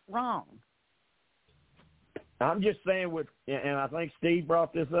I'm not wrong. I'm just saying and I think Steve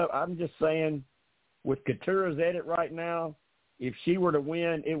brought this up, I'm just saying with Katura's edit right now, if she were to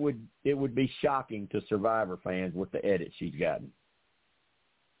win, it would be shocking to Survivor fans with the edit she's gotten.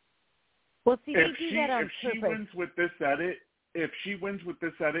 Well, see, if she wins with this edit,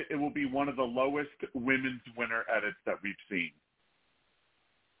 it will be one of the lowest women's winner edits that we've seen.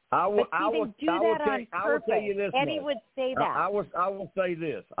 I will tell you this. Eddie would say that. I will say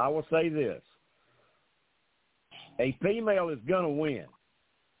this. A female is going to win.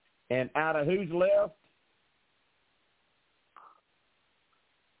 And out of who's left,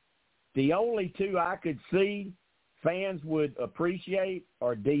 the only two I could see fans would appreciate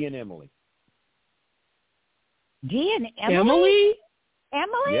are Dee and Emily. Dee and Emily?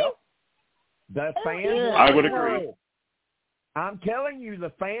 Emily? Yep. The fans I would agree. I'm telling you,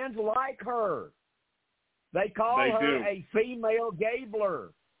 the fans like her. They call her a female Gabler.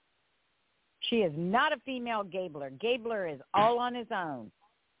 She is not a female Gabler. Gabler is all on his own.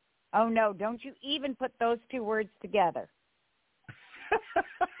 Oh, no, don't you even put those two words together.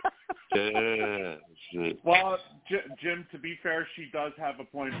 Well, Jim, to be fair, she does have a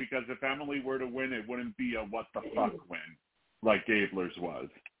point, because if Emily were to win, it wouldn't be a what the fuck win like Gabler's was.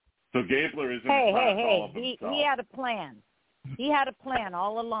 So Gabler is in a class all of himself. He had a plan. He had a plan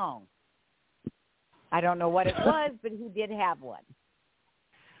all along. I don't know what it was, but he did have one.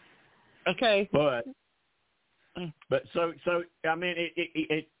 Okay. But so I mean,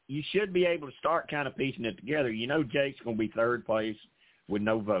 you should be able to start kind of piecing it together. You know, Jake's going to be third place with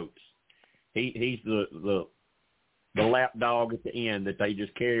no votes. He's the lap dog at the end that they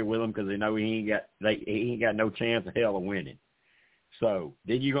just carry with them because they know he ain't got no chance of hell of winning. So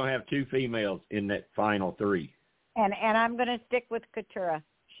then you're gonna have two females in that final three. And I'm gonna stick with Katura.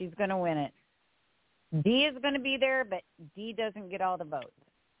 She's gonna win it. Dee is gonna be there, but Dee doesn't get all the votes.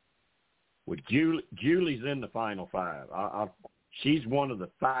 Well, Julie's in the final five. She's one of the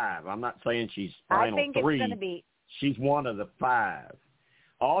five. I'm not saying she's final three. I think it's going to be. She's one of the five.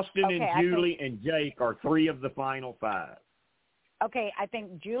 Austin and Julie and Jake are three of the final five. Okay, I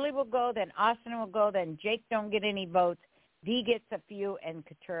think Julie will go, then Austin will go, then Jake don't get any votes. Dee gets a few, and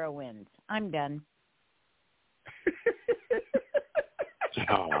Katura wins. I'm done.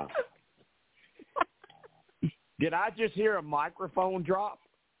 Did I just hear a microphone drop?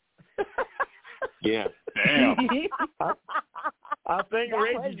 Yeah. Damn. I think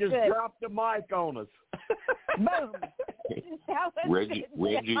Reggie just dropped the mic on us. Boom. Reggie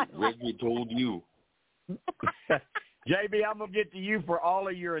told you. JB, I'm going to get to you for all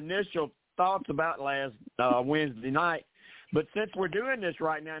of your initial thoughts about last Wednesday night. But since we're doing this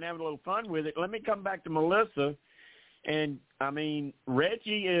right now and having a little fun with it, let me come back to Melissa. And, I mean,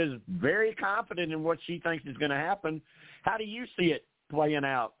 Reggie is very confident in what she thinks is going to happen. How do you see it playing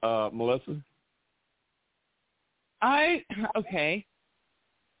out, Melissa? I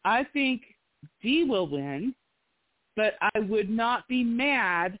think Dee will win, but I would not be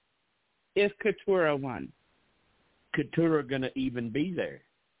mad if Katura won. Katura going to even be there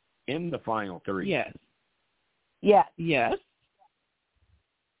in the final three? Yes. Yeah. Yes.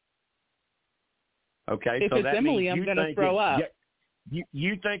 Okay. If so it's that Emily, means I'm going to throw up.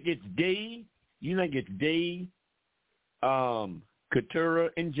 You think it's Dee? You think it's Dee, Katura,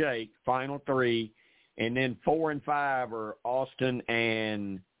 and Jake, final three, and then 4 and 5 are Austin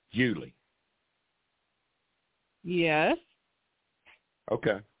and Julie? Yes.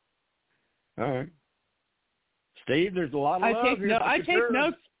 Okay. All right. Steve, there's a lot of love here. I take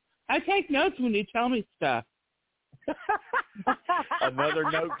notes. I take notes when you tell me stuff. Another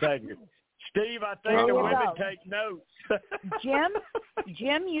note taker. Steve, I think the women take notes.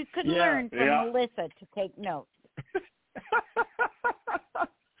 Jim, you could learn from Melissa to take notes.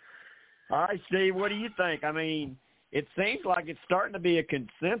 All right, Steve, what do you think? I mean, it seems like it's starting to be a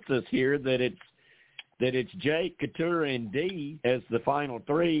consensus here that it's Jake, Katura, and Dee as the final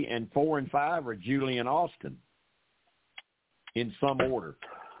three, and 4 and 5 are Julie and Austin in some order.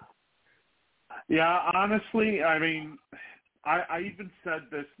 Yeah, honestly, I mean, I even said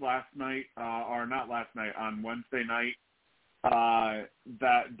this last night, or not last night, on Wednesday night,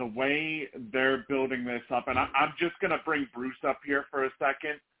 that the way they're building this up, and I'm just going to bring Bruce up here for a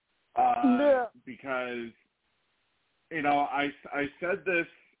second, because, you know, I said this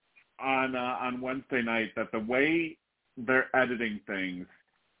on Wednesday night, that the way they're editing things.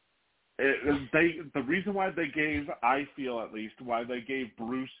 The reason why they gave, I feel at least, why they gave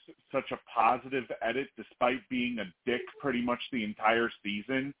Bruce such a positive edit despite being a dick pretty much the entire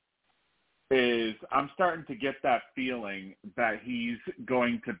season is I'm starting to get that feeling that he's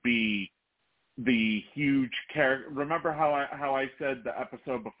going to be the huge character. Remember how I said the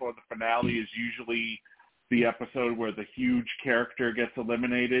episode before the finale is usually the episode where the huge character gets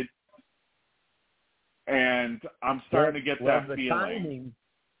eliminated? And I'm starting to get that feeling.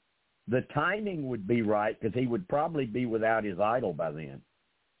 The timing would be right because he would probably be without his idol by then.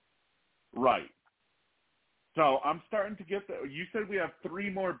 Right. So I'm starting to get that. You said we have 3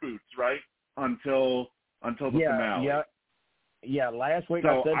 more boots, right? Until the finale. Yeah. Last week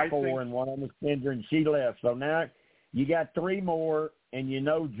I said 4, and one of them was Kendra, and she left. So now you got 3 more, and you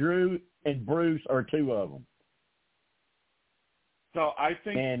know Drew and Bruce are 2 of them. So I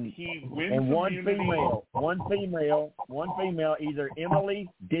think he wins and one immunity. one female, either Emily,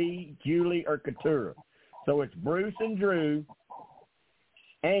 Dee, Julie, or Katurah. So it's Bruce and Drew,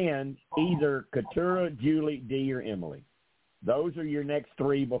 and either Katurah, Julie, Dee, or Emily. Those are your next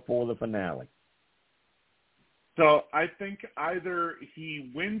 3 before the finale. So I think either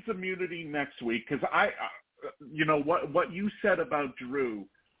he wins immunity next week, because what you said about Drew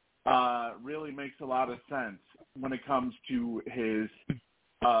really makes a lot of sense when it comes to his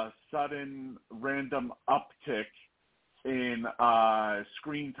sudden random uptick in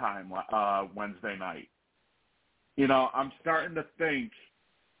screen time Wednesday night. I'm starting to think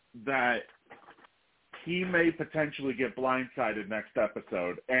that he may potentially get blindsided next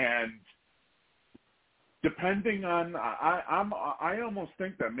episode, and depending on, I almost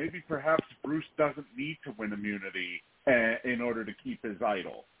think that maybe perhaps Bruce doesn't need to win immunity in order to keep his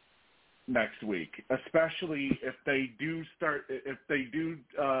idol next week, especially if they do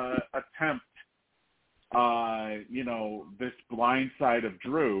attempt, this blind side of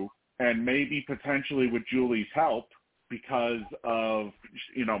Drew, and maybe potentially with Julie's help, because of,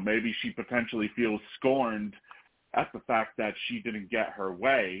 maybe she potentially feels scorned at the fact that she didn't get her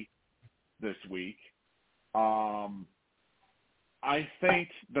way this week. I think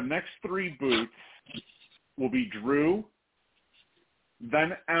the next 3 boots will be Drew,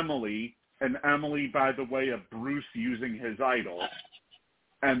 then Emily, and Emily by the way of Bruce using his idol,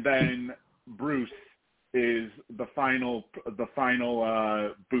 and then Bruce is the final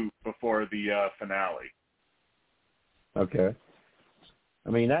boot before the finale. Okay. I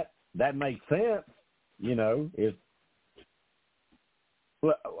mean that makes sense. If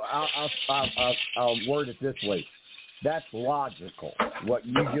I'll word it this way. That's logical. What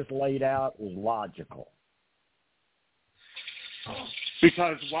you just laid out is logical.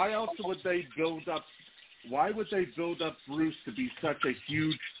 Because why else would they build up? Why would they build up Bruce to be such a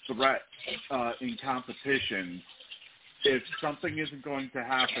huge threat in competition if something isn't going to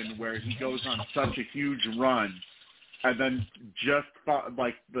happen where he goes on such a huge run, and then just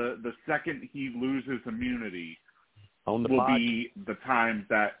like the second he loses immunity will be the time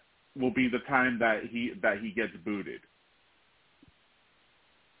that he gets booted.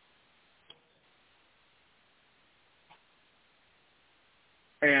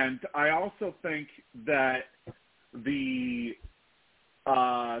 And I also think that the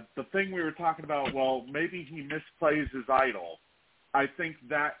thing we were talking about, well, maybe he misplays his idol. I think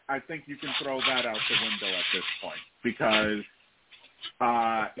you can throw that out the window at this point, because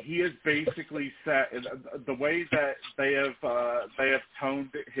he has basically set the way that they have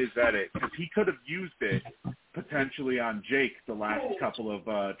toned his edit, because he could have used it potentially on Jake the last couple of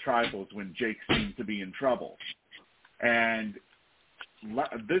tribals when Jake seemed to be in trouble, and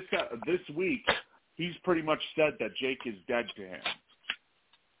this week he's pretty much said that Jake is dead to him.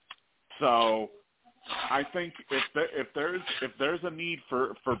 So I think if there's a need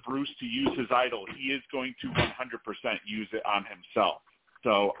for Bruce to use his idol, he is going to 100% use it on himself.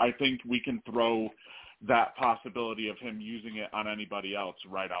 So I think we can throw that possibility of him using it on anybody else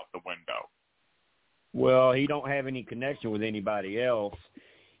right out the window. Well, he don't have any connection with anybody else,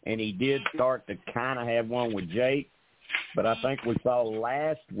 and he did start to kind of have one with Jake. But I think we saw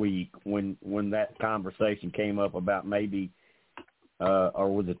last week when that conversation came up about maybe, or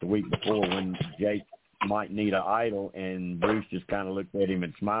was it the week before, when Jake might need an idol, and Bruce just kind of looked at him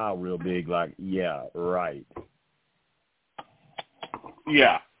and smiled real big like, yeah, right.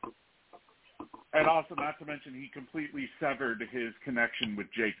 Yeah. And also, not to mention, he completely severed his connection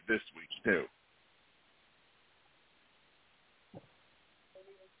with Jake this week, too.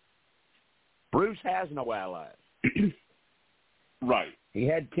 Bruce has no allies. Right. He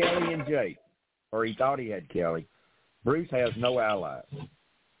had Kelly and Jake, or he thought he had Kelly. Bruce has no allies.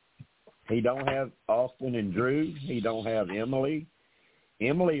 He don't have Austin and Drew. He don't have Emily.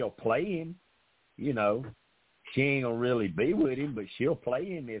 Emily will play him. You know, she ain't gonna really be with him, but she'll play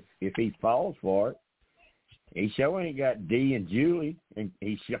him if he falls for it. He sure ain't got Dee and Julie, and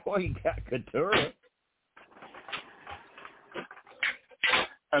he sure ain't got Katura.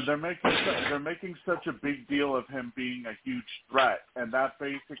 And they're making such a big deal of him being a huge threat, and that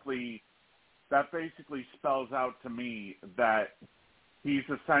basically spells out to me that he's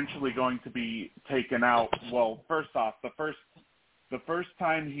essentially going to be taken out. Well, first off, the first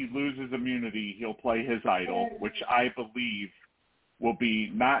time he loses immunity, he'll play his idol, which I believe will be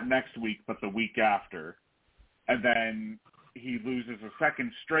not next week but the week after. And then he loses a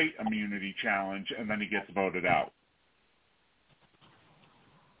second straight immunity challenge, and then he gets voted out.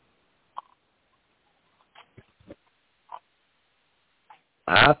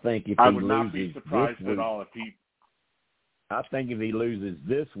 I think if I he would loses not be surprised this week, at all if he. I think if he loses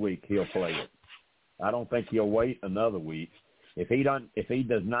this week, he'll play it. I don't think he'll wait another week. If he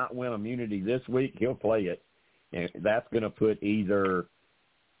does not win immunity this week, he'll play it, and that's going to put either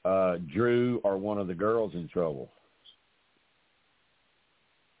Drew or one of the girls in trouble.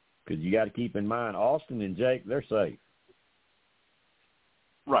 Because you got to keep in mind, Austin and Jake, they're safe.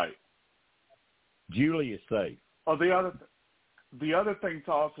 Right. Julie is safe. Oh, the other thing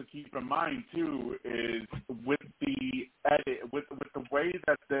to also keep in mind too is with the edit, with the way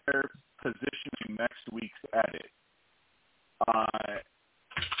that they're positioning next week's edit,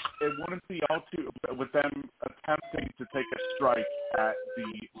 it wouldn't be all too with them attempting to take a strike at the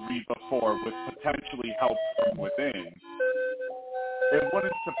week before with potentially help from within. It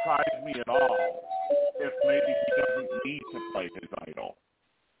wouldn't surprise me at all if maybe he doesn't need to play his idol.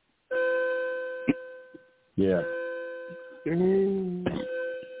 Yeah.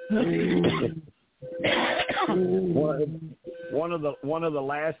 One of the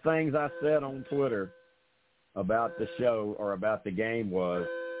last things I said on Twitter about the show or about the game was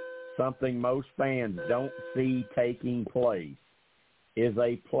something most fans don't see taking place is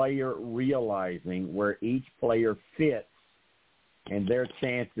a player realizing where each player fits and their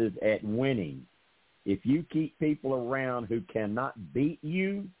chances at winning. If you keep people around who cannot beat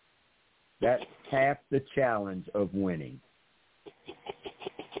you, that's half the challenge of winning.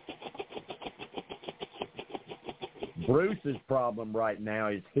 Bruce's problem right now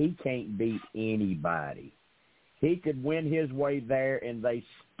is he can't beat anybody. He could win his way there, and they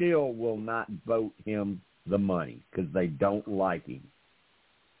still will not vote him the money because they don't like him.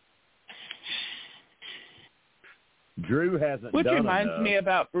 Drew hasn't Which done reminds enough. me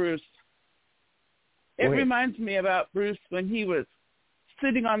about Bruce. It reminds me about Bruce when he was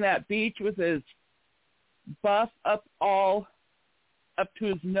sitting on that beach with his buff up to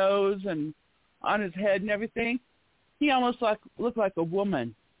his nose and on his head and everything. He almost looked like a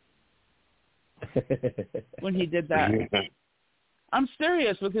woman when he did that. I'm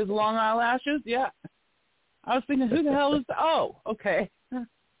serious, with his long eyelashes. Yeah. I was thinking, who the hell is that? Oh, okay. I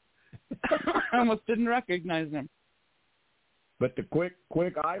almost didn't recognize him. But the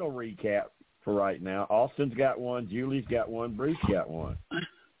quick idol recap for right now, Austin's got one, Julie's got one, Bruce got one.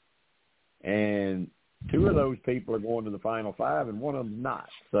 And two of those people are going to the Final Five, and one of them's not.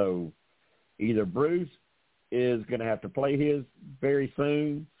 So either Bruce is going to have to play his very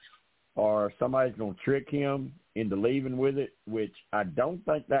soon, or somebody's going to trick him into leaving with it, which I don't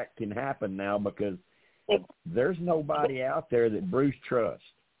think that can happen now because there's nobody out there that Bruce trusts.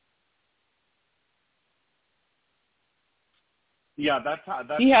 Yeah, that's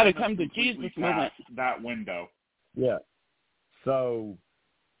he had to come to Jesus moment. That window. Yeah. So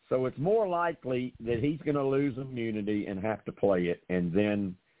it's more likely that he's going to lose immunity and have to play it, and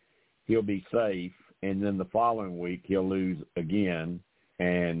then he'll be safe, and then the following week he'll lose again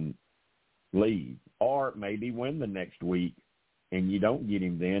and leave, or maybe win the next week, and you don't get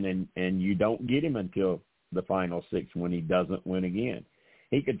him then, and you don't get him until the final six when he doesn't win again.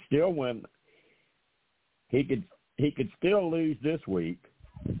 He could still win. He could still lose this week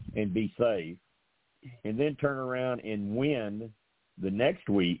and be safe, and then turn around and win the next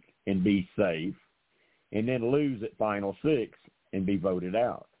week and be safe, and then lose at final six and be voted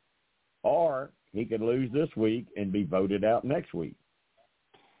out. Or he could lose this week and be voted out next week.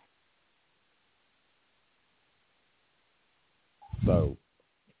 So,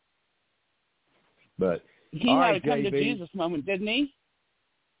 but he had a come to Jesus moment, didn't he?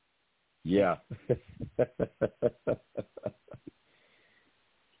 Yeah.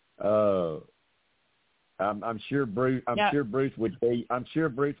 I'm sure Bruce. Sure Bruce would tell you. I'm sure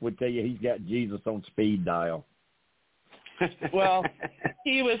Bruce would tell you he's got Jesus on speed dial. Well,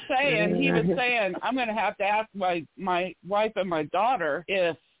 he was saying, I'm going to have to ask my wife and my daughter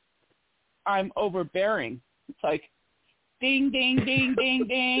if I'm overbearing. It's like, ding, ding, ding, ding,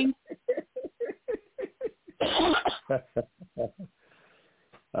 ding.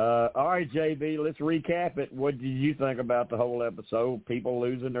 All right, JB, let's recap it. What did you think about the whole episode? People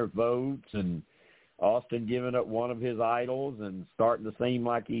losing their votes and Austin giving up one of his idols and starting to seem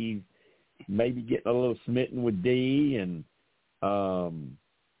like he's maybe getting a little smitten with Dee, and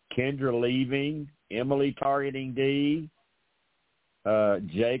Kendra leaving, Emily targeting Dee,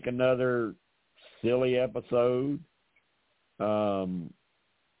 Jake another silly episode.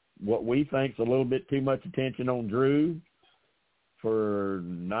 What we think's a little bit too much attention on Drew for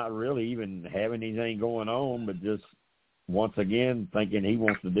not really even having anything going on, but just once again thinking he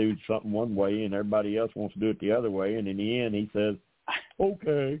wants to do something one way and everybody else wants to do it the other way, and in the end he says,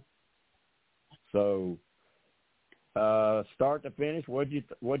 okay. So start to finish, what did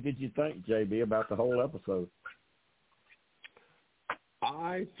you think, JB, about the whole episode?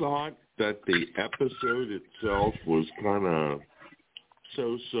 I thought that the episode itself was kind of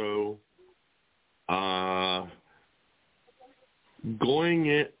so-so. Going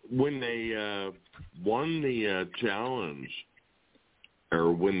it when they won the challenge,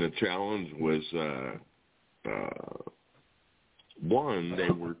 or when the challenge was won,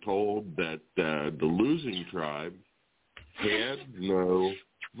 they were told that the losing tribe had no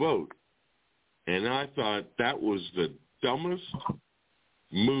vote. And I thought that was the dumbest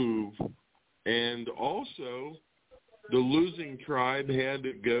move. And also, the losing tribe had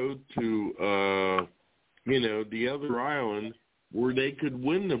to go to, the other island where they could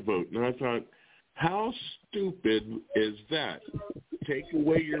win the vote. And I thought, how stupid is that? Take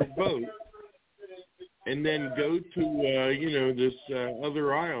away your vote and then go to, this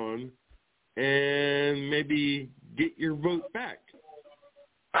other island and maybe get your vote back.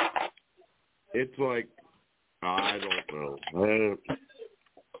 It's like, I don't know.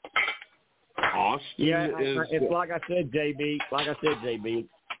 Austin it's like I said, JB.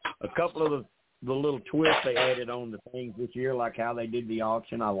 A couple of the little twists they added on the things this year, like how they did the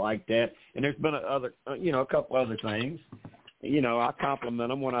auction, I like that. And there's been a couple other things. I compliment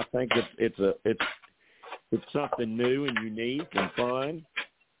them when I think it's something new and unique and fun.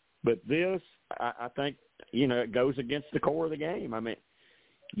 But this, I think, it goes against the core of the game. I mean,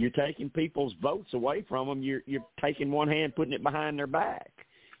 you're taking people's votes away from them. You're taking one hand, putting it behind their back.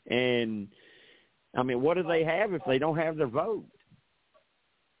 And, I mean, what do they have if they don't have their vote?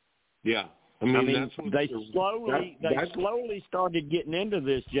 Yeah. They slowly started getting into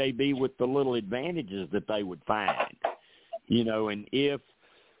this, JB, with the little advantages that they would find. And if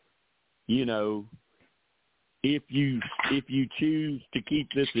you choose to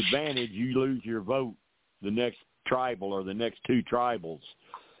keep this advantage, you lose your vote the next tribal or the next two tribals.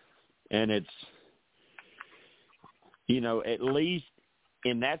 And it's, at least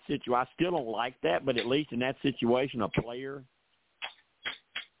in that situation, I still don't like that, but at least in that situation, a player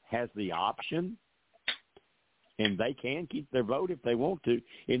has the option, and they can keep their vote if they want to.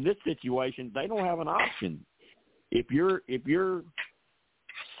 In this situation, they don't have an option. If your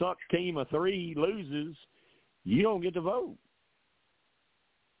suck team of three loses, you don't get to vote.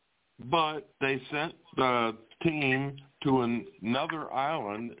 But they sent the team to another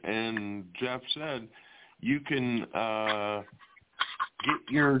island, and Jeff said you can get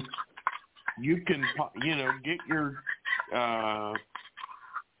your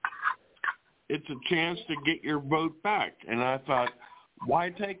it's a chance to get your vote back. And I thought, why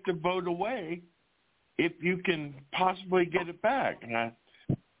take the vote away if you can possibly get it back? And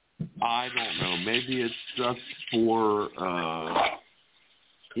I don't know. Maybe it's just for,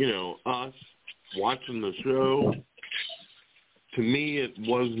 us watching the show. To me, it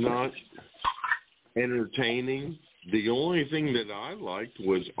was not entertaining. The only thing that I liked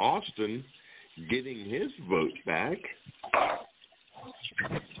was Austin getting his vote back.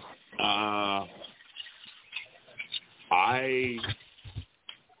 I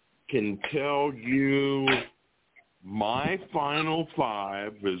can tell you my final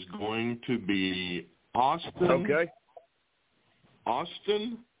five is going to be Austin. Okay.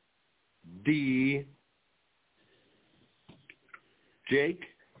 Austin, Dee, Jake,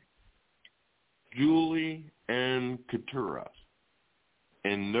 Julie, and Keturah.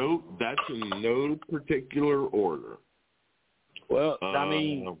 And that's in no particular order. Well,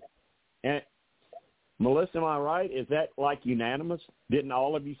 Melissa, am I right? Is that like unanimous? Didn't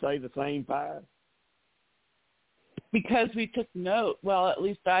all of you say the same five? Because we took note. Well, at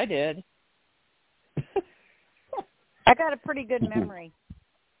least I did. I got a pretty good memory.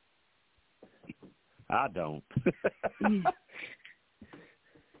 I don't.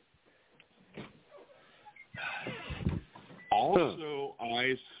 Also,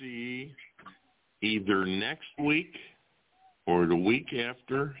 I see either next week or the week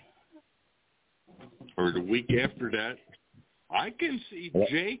after or the week after that, I can see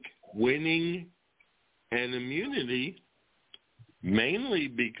Jake winning an immunity mainly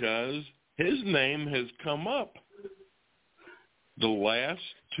because his name has come up the last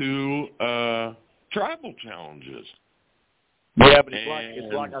two tribal challenges. Yeah, but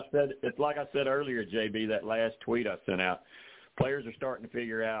it's like I said earlier, JB, that last tweet I sent out. Players are starting to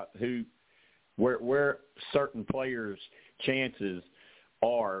figure out where certain players' chances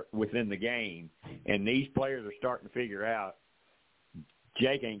are within the game, and these players are starting to figure out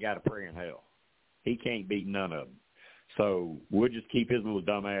Jake ain't got a prayer in hell. He can't beat none of them. So we'll just keep his little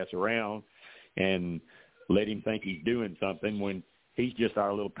dumb ass around and let him think he's doing something when he's just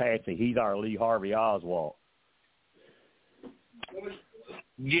our little patsy. He's our Lee Harvey Oswald.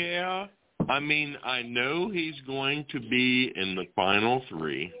 Yeah, I mean, I know he's going to be in the final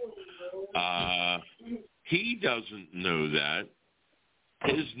three. He doesn't know that.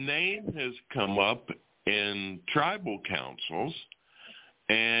 His name has come up in tribal councils,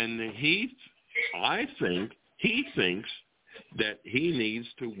 and I think he thinks that he needs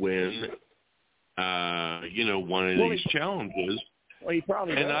to win, one of these challenges. Well, he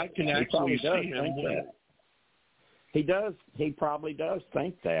probably does. And I can actually see him win. He does. He probably does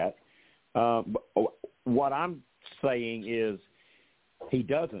think that. But what I'm saying is he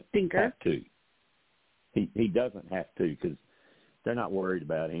doesn't have to. He doesn't have to because they're not worried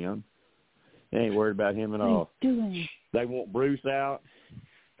about him. They ain't worried about him at all. They want Bruce out.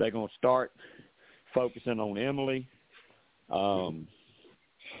 They're going to start focusing on Emily.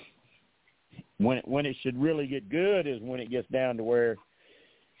 When it should really get good is when it gets down to where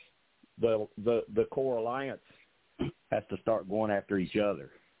the core alliance has to start going after each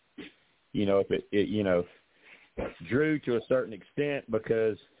other. If Drew to a certain extent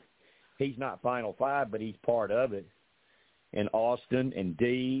because he's not Final Five, but he's part of it. And Austin and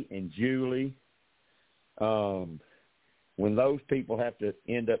Dee and Julie, when those people have to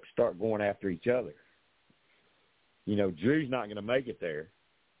end up start going after each other. Drew's not going to make it there.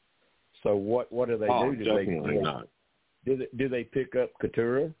 So what do they do? Definitely not. Do they pick up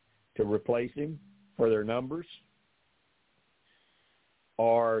Couture to replace him for their numbers?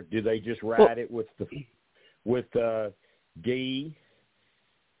 Or do they just ride it with Dee,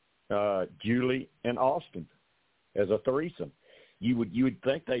 Julie, and Austin as a threesome? You would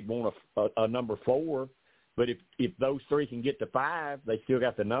think they'd want a number 4, but if those three can get to 5, they still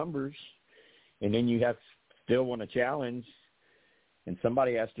got the numbers, and then you still want a challenge, and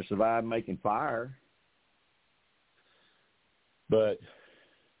somebody has to survive making fire. But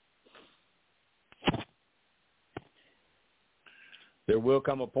there will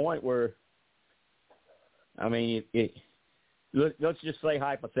come a point where, let's just say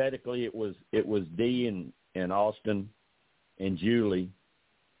hypothetically it was Dee and Austin and Julie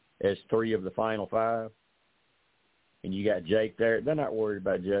as 3 of the Final 5, and you got Jake there. They're not worried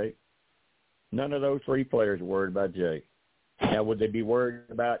about Jake. None of those 3 players are worried about Jake. Now, would they be worried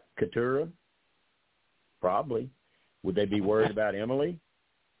about Couture? Probably. Would they be worried about Emily?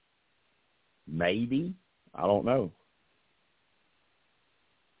 Maybe. I don't know.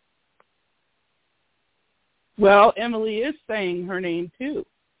 Well, Emily is saying her name too.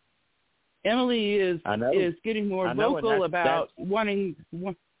 Emily is getting more vocal about wanting.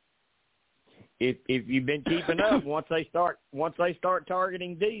 If you've been keeping up, once they start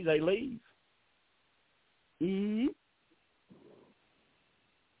targeting Dee, they leave. Mm-hmm.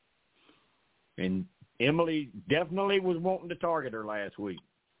 And Emily definitely was wanting to target her last week.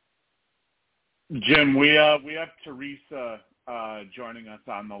 Jim, we have Teresa joining us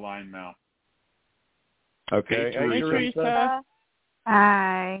on the line now. Okay. Hey, Teresa.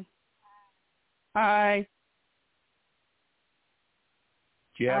 Hi. Hi.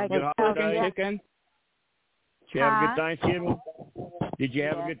 Did you have a good holiday? Chicken. Did you have a good Thanksgiving? Did you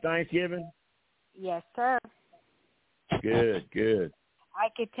have a good Thanksgiving? Yes, sir. Good. I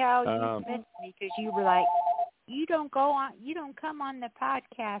could tell you missed me because you were like, you don't come on the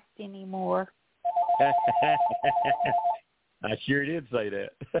podcast anymore. I sure did say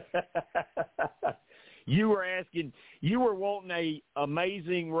that. You were wanting a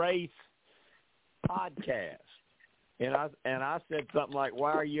Amazing Race podcast. And I said something like,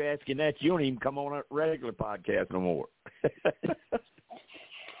 why are you asking that? You don't even come on a regular podcast no more.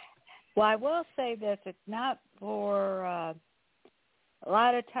 Well, I will say this. It's not for a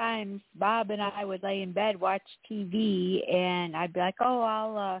lot of times Bob and I would lay in bed, watch TV, and I'd be like,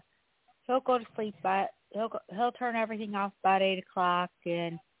 he'll go to sleep, but he'll turn everything off about 8 o'clock,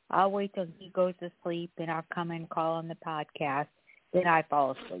 and I'll wait till he goes to sleep, and I'll come and call on the podcast. Then I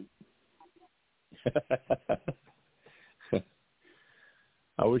fall asleep.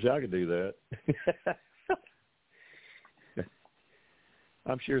 I wish I could do that.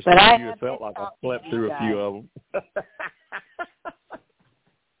 I'm sure some of you have felt like I slept through a few of them.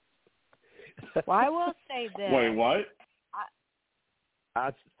 Well, I will say this. Wait, what?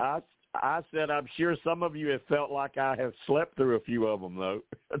 I said I'm sure some of you have felt like I have slept through a few of them, though,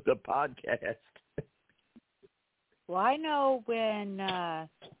 the podcast. Well, I know when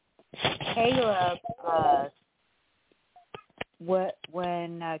Caleb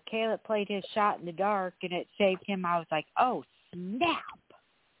Caleb played his shot in the dark and it saved him, I was like, oh, snap.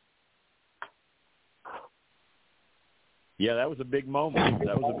 Yeah, that was a big moment.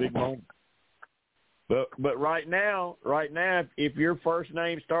 But right now, if your first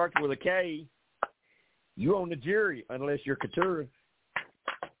name starts with a K, you on the jury unless you're Keturah.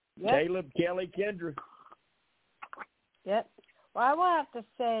 Yep. Kaleb, Kellie, Kendra. Yep. Well, I will have to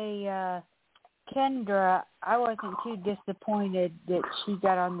say, Kendra, I wasn't too disappointed that she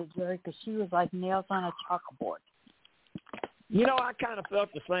got on the jury because she was like nails on a chalkboard. You know, I kind of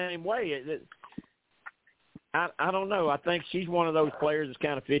felt the same way. I don't know. I think she's one of those players that's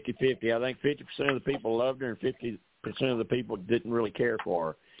kind of 50-50. I think 50% of the people loved her and 50% of the people didn't really care for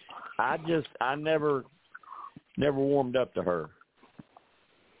her. I never warmed up to her.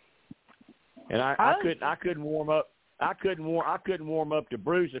 And I couldn't warm up. I couldn't warm up to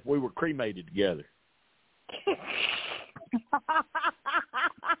Bruce if we were cremated together.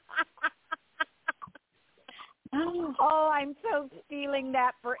 Oh, I'm so stealing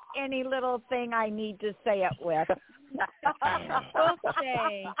that for any little thing I need to say it with.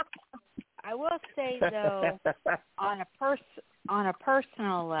 I will say though, on a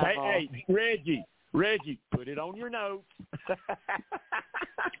personal level. Hey, Reggie, put it on your notes.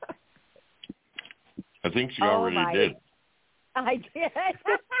 I think she already did. I did.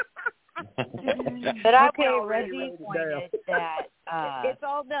 But okay, Reggie pointed that it's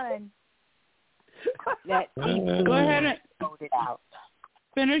all done. That go ahead and voted out.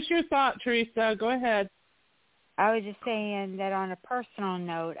 Finish your thought, Teresa. Go ahead. I was just saying that on a personal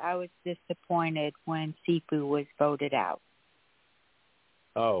note, I was disappointed when Sifu was voted out.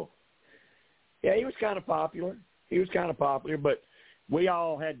 Oh. Yeah, he was kind of popular. But we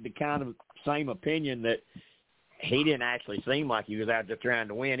all had the kind of same opinion that he didn't actually seem like he was out there trying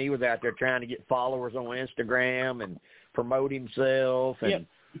to win. He was out there trying to get followers on Instagram and promote himself and, yep.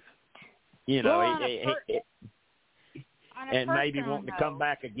 You know, and maybe wanting to come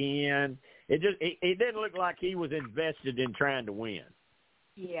back again. It didn't look like he was invested in trying to win.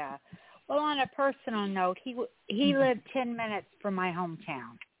 Yeah. Well, on a personal note, he lived 10 minutes from my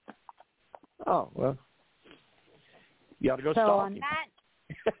hometown. Oh, well. You ought to go stalk him.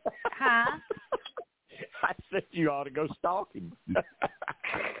 That, huh? I said you ought to go stalk him.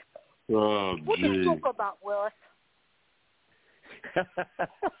 Oh, what do you talk about, Willis?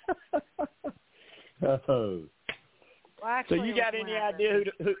 Oh. Well, actually, so you got any idea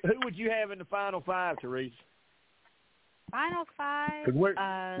who would you have in the final five, Teresa? Final five? We're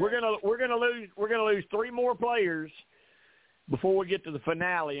gonna lose three more players before we get to the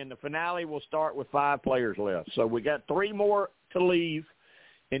finale, and the finale will start with 5 players left. So we got 3 more to leave,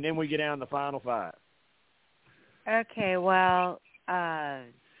 and then we get down to the final 5. Okay. Well, I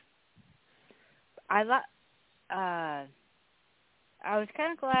was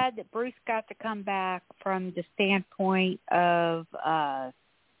kind of glad that Bruce got to come back from the standpoint of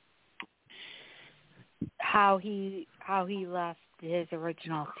how he left his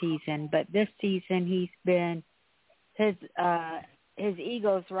original season. But this season, he's been his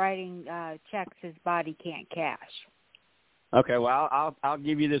ego's writing checks his body can't cash. Okay, well I'll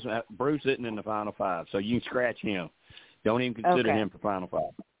give you this. Bruce isn't in the final 5, so you can scratch him. Don't even consider him for final 5.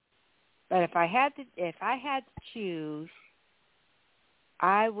 But if I had to choose,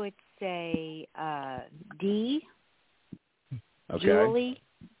 I would say Dee, okay. Julie,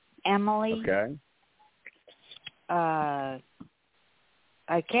 Emily. Okay.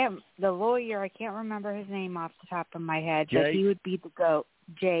 The lawyer, I can't remember his name off the top of my head, Jake. but he would be the goat.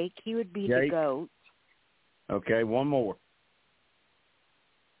 Jake, he would be the goat. Okay, one more.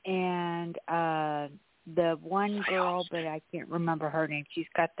 And the one girl, but I can't remember her name. She's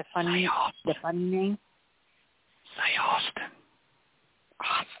got the funny name. Say Austin.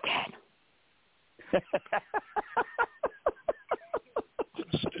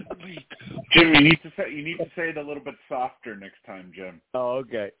 Jim, you need to say it a little bit softer next time, Jim. Oh,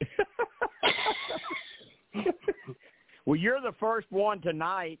 okay. Well, you're the first one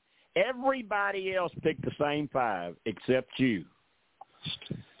tonight. Everybody else picked the same 5 except you.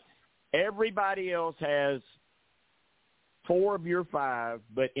 Everybody else has 4 of your 5,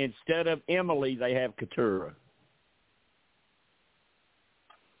 but instead of Emily, they have Keturah.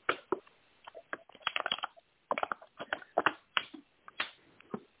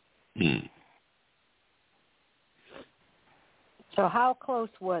 So how close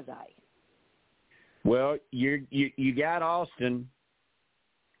was I? Well, you got Austin,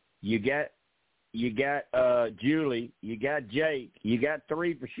 you got Julie, you got Jake, you got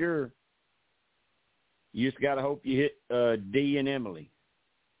 3 for sure. You just got to hope you hit D and Emily.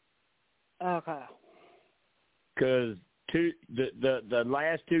 Okay. Because the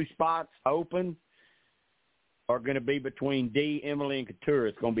last 2 spots open are going to be between D, Emily, and Keturah.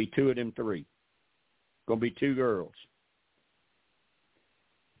 It's going to be 2 of them 3. It's going to be 2 girls.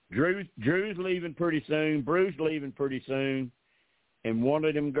 Drew's leaving pretty soon. Bruce's leaving pretty soon. And one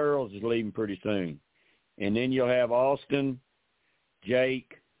of them girls is leaving pretty soon. And then you'll have Austin,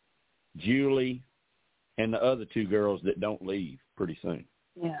 Jake, Julie, and the other 2 girls that don't leave pretty soon.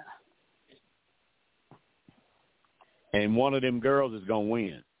 Yeah. And one of them girls is going to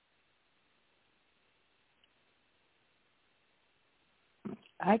win.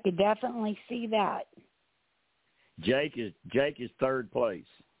 I could definitely see that. Jake is 3rd place.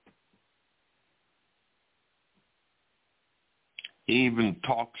 He even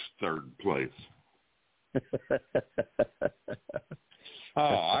talks 3rd place. Oh,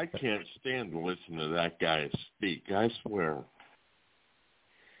 I can't stand to listen to that guy speak. I swear.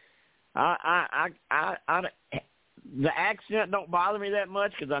 The accent don't bother me that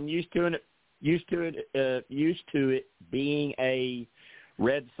much because I'm used to it being a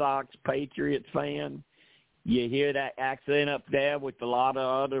Red Sox Patriots fan. You hear that accent up there with a lot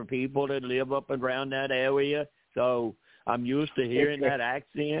of other people that live up and around that area, so I'm used to hearing that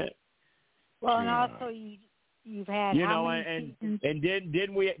accent. Well, and also you've had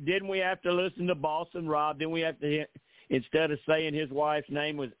didn't we have to listen to Boston Rob? Didn't we have to hear, instead of saying his wife's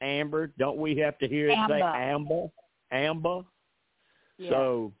name was Amber, don't we have to hear it say Amber? Yeah.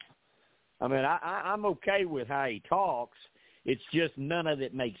 So, I mean, I'm okay with how he talks. It's just none of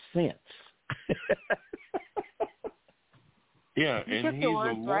it makes sense. Yeah, and he's a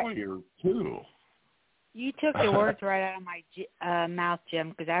lawyer, too. You took the words right out of my mouth, Jim,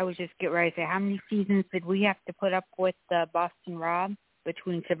 because I was just getting ready to say, how many seasons did we have to put up with Boston Rob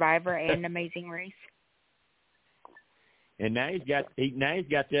between Survivor and Amazing Race? And now he's got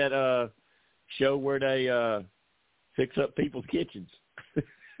that show where they fix up people's kitchens.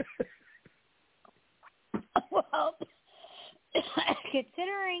 Well,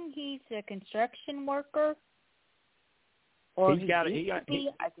 considering he's a construction worker, or I could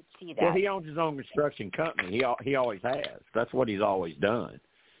see that. Well, he owns his own construction company. He always has. That's what he's always done,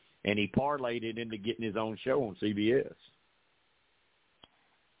 and he parlayed it into getting his own show on CBS.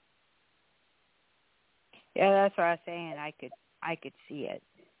 Yeah, that's what I was saying. I could see it.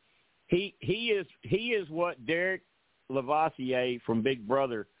 He is what Derek Lavoisier from Big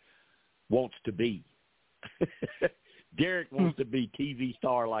Brother wants to be. Derek wants to be TV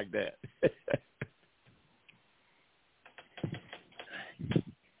star like that.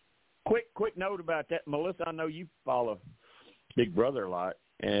 Quick note about that, Melissa. I know you follow Big Brother a lot,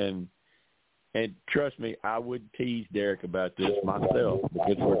 and trust me, I would tease Derek about this myself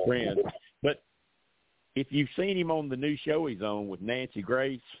because we're friends. But if you've seen him on the new show he's on with Nancy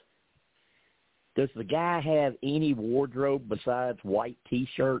Grace, does the guy have any wardrobe besides white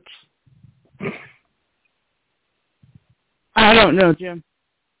T-shirts? I don't know, Jim.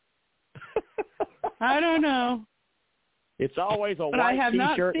 I don't know. It's always a white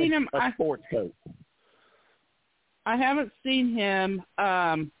T-shirt and a sports coat. I haven't seen him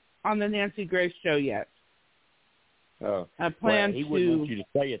on the Nancy Grace show yet. Oh, I plan he wouldn't want you to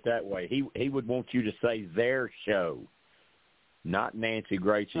say it that way. He would want you to say their show, not Nancy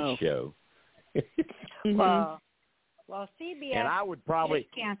Grace's show. Well, CBS. And I would probably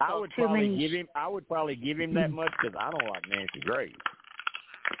give him that much because I don't like Nancy Grace.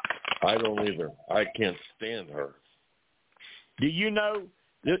 I don't either. I can't stand her. Do you know?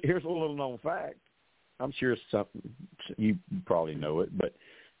 Here's a little known fact. I'm sure it's something you probably know it, but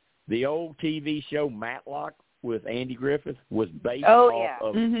the old TV show Matlock with Andy Griffith was based off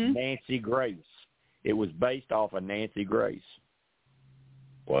of Nancy Grace. It was based off of Nancy Grace.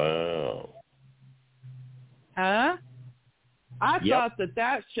 Wow. Huh? I thought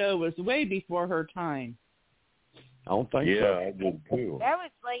that show was way before her time. I don't think so. Yeah, I did too. That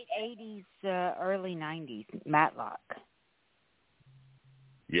was late 80s, early 90s, Matlock.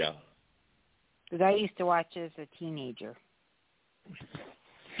 Yeah. Because I used to watch as a teenager.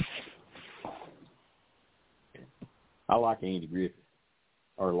 I like Andy Griffith,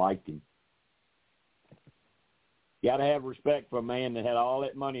 or liked him. You got to have respect for a man that had all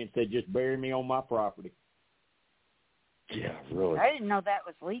that money and said, just bury me on my property. Yeah, really. I didn't know that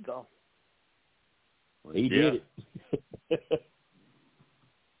was legal. Well, he did it.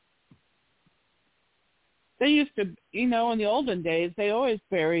 They used to, in the olden days, they always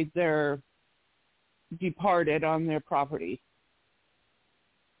buried their departed on their property.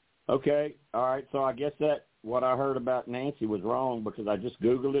 Okay, all right. So I guess that what I heard about Nancy was wrong because I just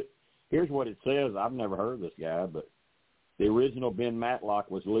Googled it. Here's what it says. I've never heard of this guy, but the original Ben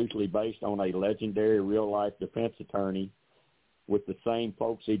Matlock was loosely based on a legendary real-life defense attorney with the same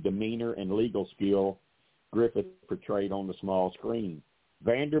folksy demeanor and legal skill Griffith portrayed on the small screen.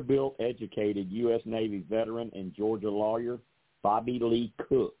 Vanderbilt-educated U.S. Navy veteran and Georgia lawyer Bobby Lee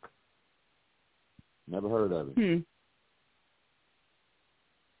Cook. Never heard of him.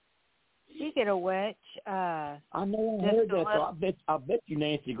 Speaking of which, I know I heard that. So I bet you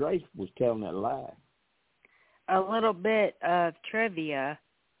Nancy Grace was telling that lie. A little bit of trivia.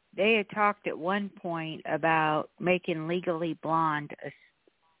 They had talked at one point about making Legally Blonde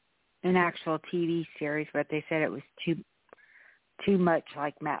an actual TV series, but they said it was too much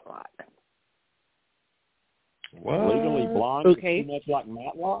like Matlock. What? Legally Blonde okay. Too much like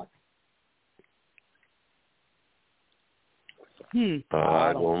Matlock? I don't know.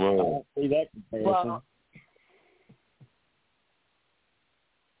 I don't see that comparison. Well,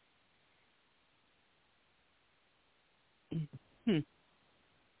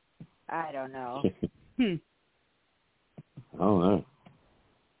 I don't know. I don't know.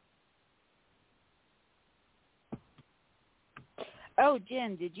 Oh,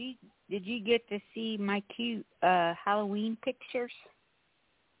 Jen, did you get to see my cute Halloween pictures?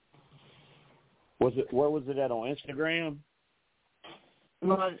 Where was it at on Instagram?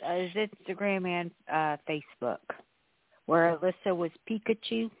 Well, it's Instagram and Facebook, where Alyssa was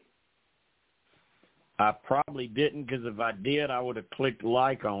Pikachu. I probably didn't because if I did, I would have clicked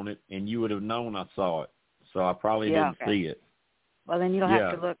like on it, and you would have known I saw it. So I probably didn't see it. Well, then you'll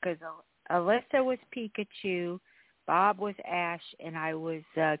have to look because Alyssa was Pikachu, Bob was Ash, and I was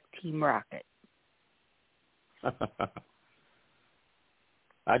Team Rocket.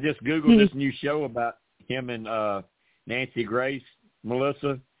 I just Googled this new show about him and Nancy Grace,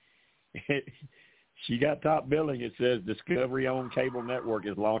 Melissa. She got top billing. It says Discovery-owned cable network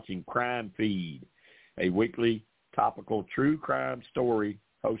is launching Crime Feed, a weekly topical true crime story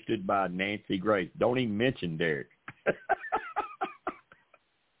hosted by Nancy Grace. Don't even mention Derek.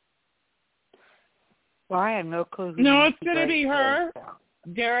 Well, I have no clue who No, Nancy it's going to be Grace her,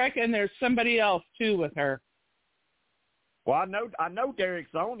 is. Derek, and there's somebody else, too, with her. Well, I know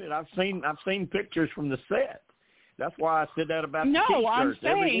Derek's on it. I've seen pictures from the set. That's why I said that about the T-shirts. No, I'm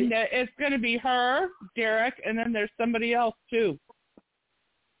saying that it's going to be her, Derek, and then there's somebody else, too.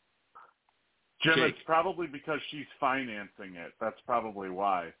 Jim, it's probably because she's financing it. That's probably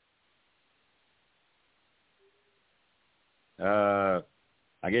why. I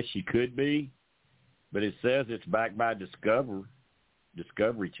guess she could be, but it says it's backed by Discovery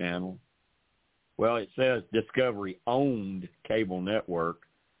Channel. Well, it says Discovery-owned cable network.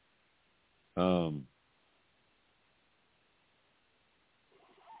 I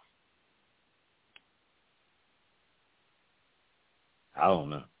don't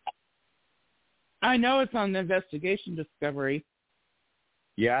know. I know it's on the Investigation Discovery.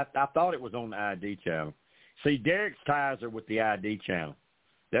 Yeah, I thought it was on the ID channel. See, Derek's ties are with the ID channel.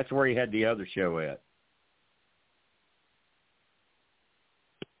 That's where he had the other show at.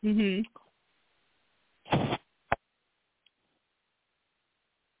 Mm-hmm.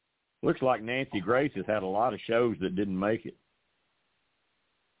 Looks like Nancy Grace has had a lot of shows that didn't make it.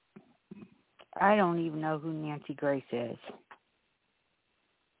 I don't even know who Nancy Grace is.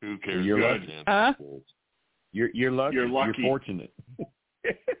 Who cares? You're God, lucky. Nancy. You're lucky. You're lucky. You're fortunate.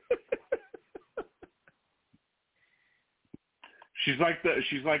 She's like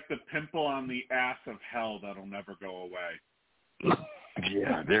the pimple on the ass of hell that'll never go away.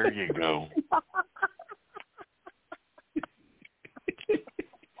 Yeah, there you go.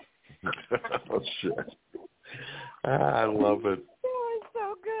 Oh, shit. I love it. That was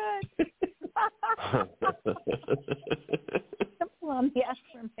so good. Pimple on the ass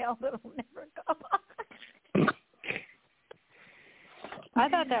from hell that'll never go. I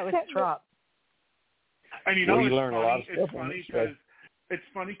thought that was Trump. And you Well, know, you learn a lot of stuff it's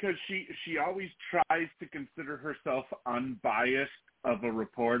funny because she always tries to consider herself unbiased of a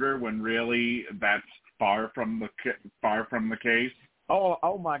reporter when really that's far from the case.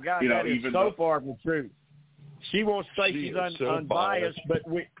 Oh my God, that is so far from the truth. She wants to say she's unbiased, but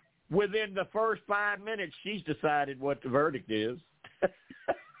within the first 5 minutes, she's decided what the verdict is.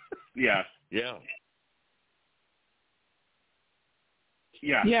 Yeah. Yeah.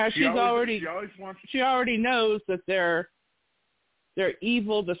 Yeah, she already knows that they're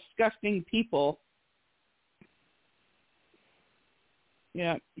evil, disgusting people.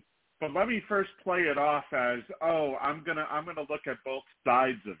 Yeah. But let me first play it off as, I'm gonna look at both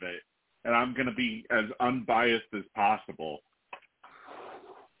sides of it, and I'm gonna be as unbiased as possible.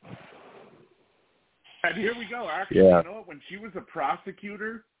 And here we go. Actually, you know what? When she was a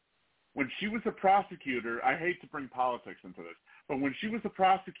prosecutor, I hate to bring politics into this, but when she was a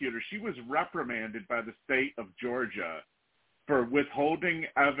prosecutor, she was reprimanded by the state of Georgia for withholding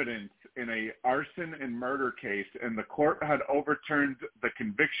evidence in a arson and murder case, and the court had overturned the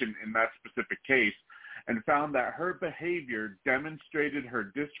conviction in that specific case and found that her behavior demonstrated her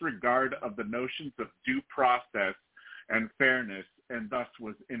disregard of the notions of due process and fairness, and thus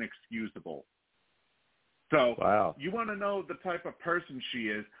was inexcusable. So You want to know the type of person she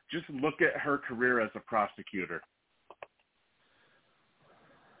is, just look at her career as a prosecutor.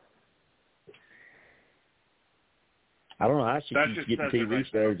 I don't know how she keeps getting TV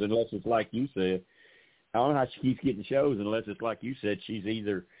shows unless it's like you said. I don't know how she keeps getting shows unless it's like you said. She's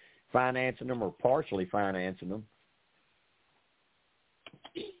either financing them or partially financing them.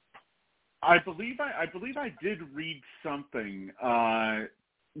 I believe I did read something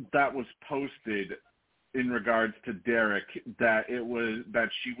that was posted in regards to Derek that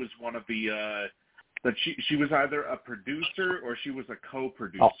she was one of the that she was either a producer or she was a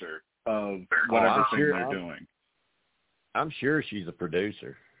co-producer of whatever thing they're doing. I'm sure she's a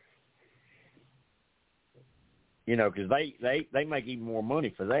producer. You know, because they make even more money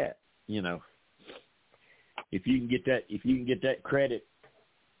for that. You know, if you can get that credit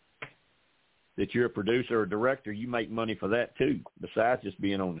that you're a producer or director, you make money for that too. Besides just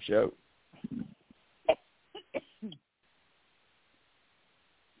being on the show.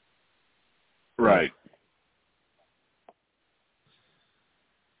 Right.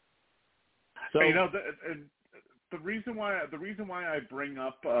 So you know, the reason why I bring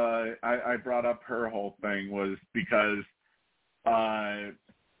up I brought up her whole thing was because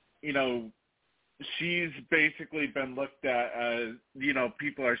you know, she's basically been looked at as, you know,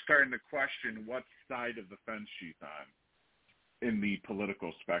 people are starting to question what side of the fence she's on in the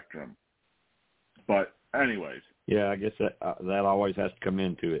political spectrum. But anyways, yeah, I guess that always has to come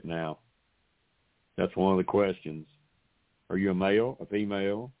into it now. That's one of the questions. Are you a male, a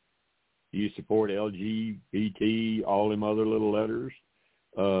female? Do you support LGBT, all them other little letters?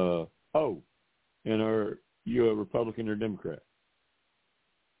 And are you a Republican or Democrat?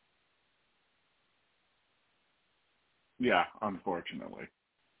 Yeah, unfortunately.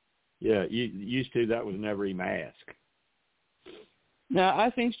 Yeah, used to that was never even asked. No,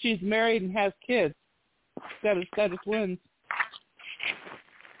 I think she's married and has kids. Got a twins.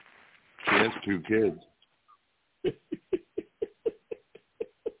 She has 2 kids.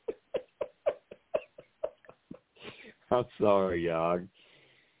 I'm sorry, y'all.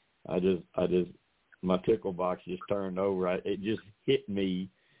 I just my tickle box just turned over. It just hit me.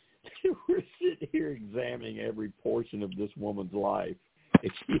 We're sitting here examining every portion of this woman's life,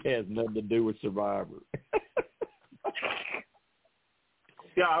 and she has nothing to do with Survivor.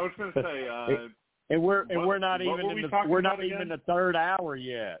 Yeah, I was going to say. And we're not even in the third hour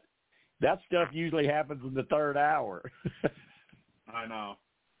yet. That stuff usually happens in the third hour. I know.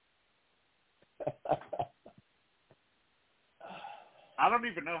 I don't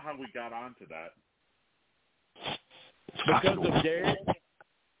even know how we got onto that. Because of Derek.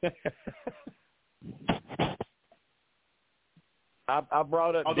 I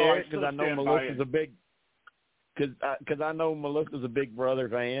brought up Derek because I know Melissa's a big. Because I know Melissa's a Big Brother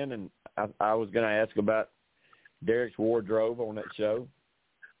fan, and I was going to ask about Derek's wardrobe on that show.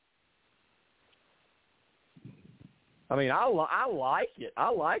 I mean, I like it. I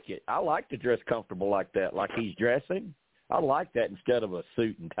like it. I like to dress comfortable like that, like he's dressing. I like that instead of a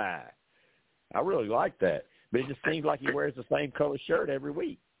suit and tie. I really like that. But it just seems like he wears the same color shirt every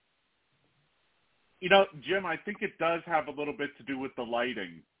week. You know, Jim, I think it does have a little bit to do with the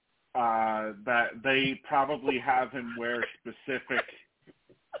lighting. That they probably have him wear specific.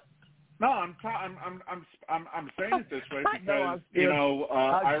 No, I'm saying it this way because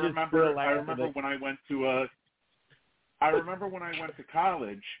I remember when I went to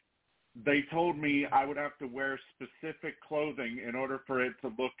college, they told me I would have to wear specific clothing in order for it to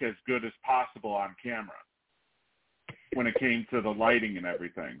look as good as possible on camera when it came to the lighting and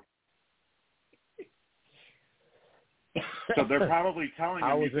everything. So they're probably telling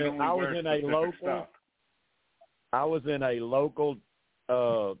him you can only wear specific stuff. I was in a local,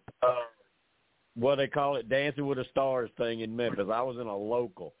 what they call it, Dancing with the Stars thing in Memphis. I was in a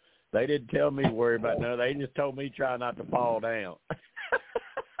local. They didn't tell me to worry about none. They just told me try not to fall down.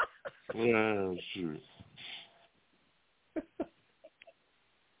 Yeah, sure.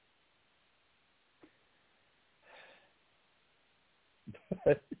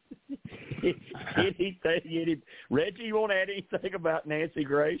 Anything, Reggie, you want to add anything about Nancy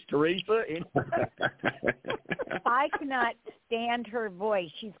Grace? Teresa? I cannot stand her voice.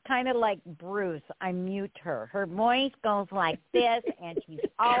 She's kind of like Bruce. I mute her. Her voice goes like this, and she's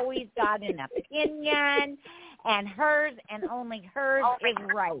always got an opinion, and hers and only hers is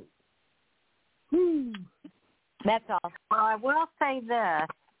right. That's all. Well, I will say this.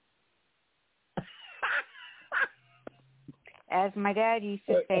 As my dad used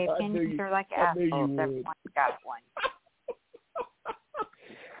to say, opinions are like apples. Everyone's got one.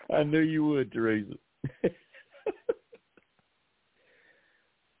 I knew you would, Teresa.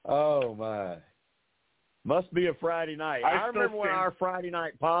 Oh, my. Must be a Friday night. I remember when our Friday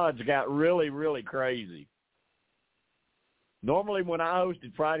night pods got really, really crazy. Normally when I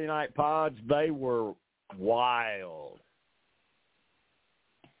hosted Friday night pods, they were wild.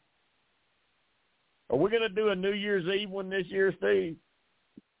 Are we going to do a New Year's Eve one this year, Steve?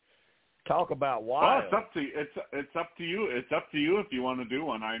 Talk about wild. Well, it's up to you. It's up to you. It's up to you if you want to do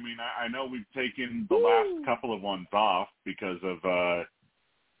one. I mean, I know we've taken the last couple of ones off because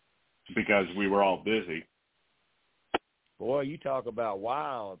we were all busy. Boy, you talk about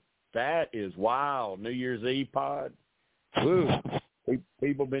wild. That is wild. New Year's Eve pod. Woo.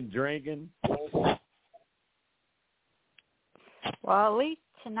 People been drinking. Well, at least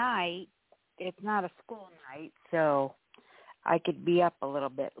tonight it's not a school night, so I could be up a little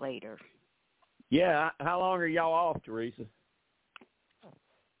bit later. Yeah. How long are y'all off, Teresa?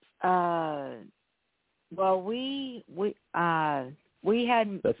 Well, we had.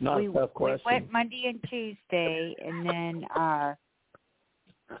 That's not a tough question. We went Monday and Tuesday, and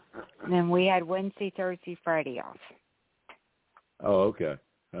then we had Wednesday, Thursday, Friday off. Oh, okay.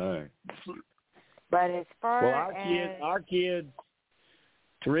 All right. But as far our kids,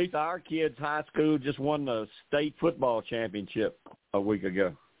 Teresa, our kids' high school just won the state football championship a week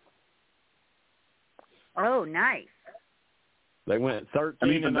ago. Oh, nice. They went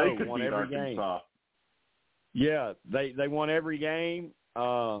 13-0, won every Arkansas. game. Yeah, they won every game.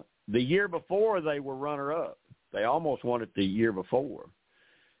 The year before, they were runner-up. They almost won it the year before.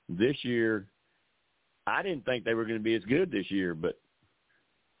 This year, I didn't think they were going to be as good this year, but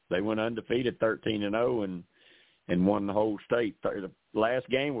they went undefeated 13-0 and won the whole state. The last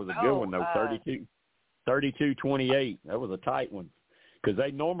game was a good one, though, 32-28. That was a tight one because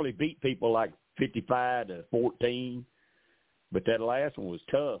they normally beat people like 55-14, but that last one was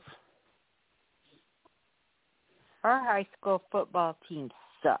tough. Our high school football team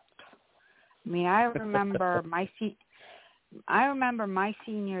sucked. I mean, I remember my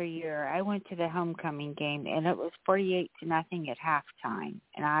senior year, I went to the homecoming game, and it was 48-0 at halftime.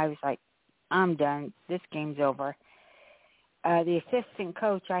 And I was like, I'm done. This game's over. The assistant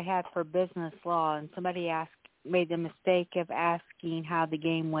coach I had for business law, and somebody made the mistake of asking how the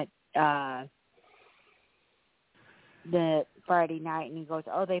game went the Friday night, and he goes,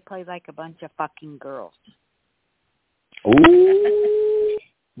 oh, they played like a bunch of fucking girls. Ooh.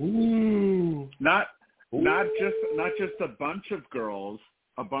 Not just a bunch of girls,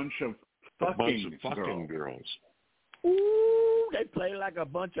 a bunch of fucking girls. Ooh, they play like a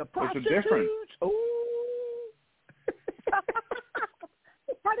bunch of prostitutes. There's a difference. Ooh.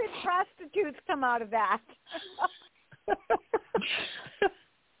 How did prostitutes come out of that?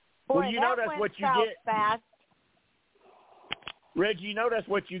 Boy, well, you know that's what you get. Fast. Reggie, you know that's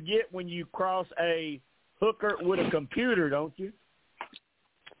what you get when you cross a hooker with a computer, don't you?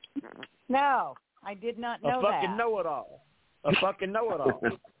 No, I did not know that. A fucking know-it-all. A fucking know-it-all.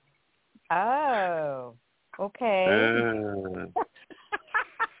 Oh, okay.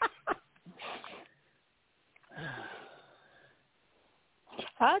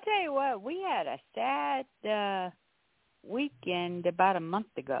 I'll tell you what, we had a sad weekend about a month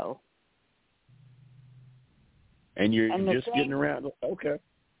ago. And you're just getting around. Okay.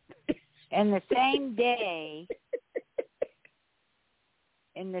 And the same day,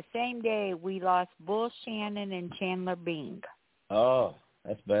 we lost Bull Shannon and Chandler Bing. Oh,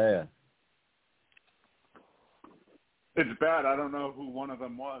 that's bad. It's bad. I don't know who one of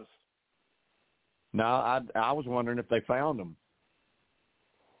them was. No, I was wondering if they found them.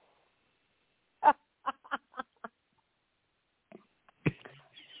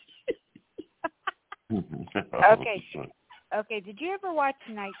 Okay. Did you ever watch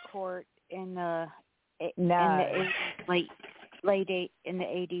Night Court in the No. late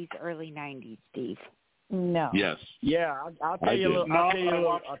 80s, early 90s, Steve? No. Yes. Yeah, I'll tell you a little. I'll tell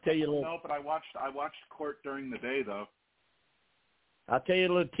you a little. No, but I watched Court during the day though. I'll tell you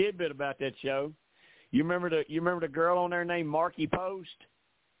a little tidbit about that show. You remember the girl on there named Marky Post?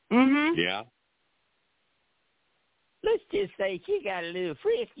 Mhm. Yeah. Let's just say she got a little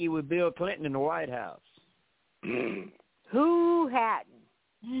frisky with Bill Clinton in the White House. Who hadn't?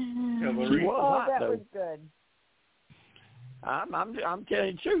 She was hot, that though. was good. I'm telling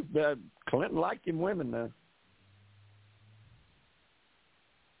you the truth. Clinton liked them women, though.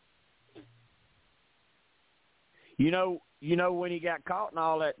 You know when he got caught in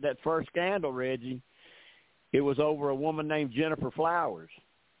all that first scandal, Reggie, it was over a woman named Jennifer Flowers.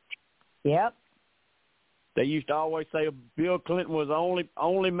 Yep. They used to always say Bill Clinton was the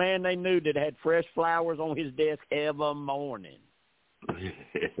only man they knew that had fresh flowers on his desk every morning.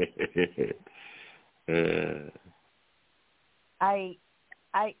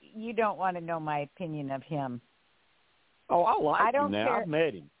 You don't want to know my opinion of him. Oh, I like him now. care. I've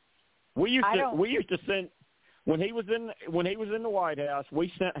met him. We used to send when he was in the White House.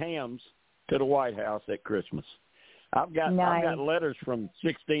 We sent hams to the White House at Christmas. I've got letters from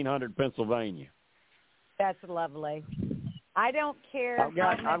 1600 Pennsylvania. That's lovely. I don't care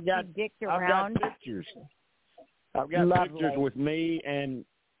I've got dicked around. I've got pictures. I've got pictures with me and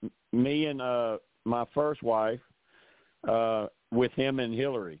my first wife with him and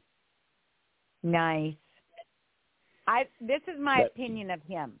Hillary. Nice. This is my opinion of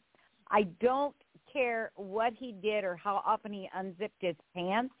him. I don't care what he did or how often he unzipped his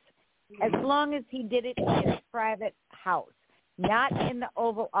pants, as long as he did it in his private house, not in the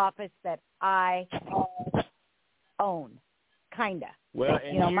Oval Office that I own, kinda. Well,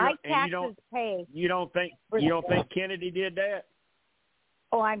 and my taxes pay. You don't think Kennedy did that?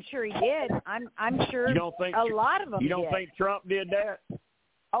 Oh, I'm sure he did. I'm sure a lot of them did. You don't think Trump did that?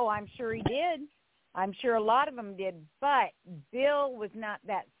 Oh, I'm sure he did. I'm sure a lot of them did, but Bill was not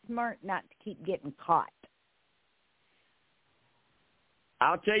that smart not to keep getting caught.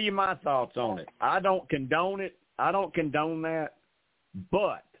 I'll tell you my thoughts on it. I don't condone it. I don't condone that.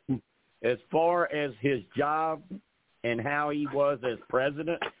 But as far as his job and how he was as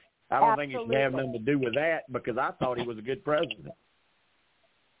president, I don't think it should have nothing to do with that, because I thought he was a good president.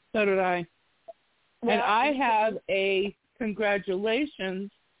 So did I. Well, and I have a congratulations.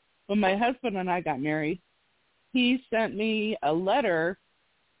 When my husband and I got married, he sent me a letter,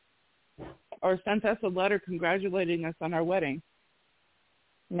 or sent us a letter congratulating us on our wedding.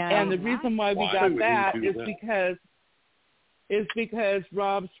 No. And the reason why we got that is because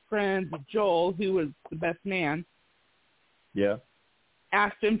Rob's friend Joel, who was the best man,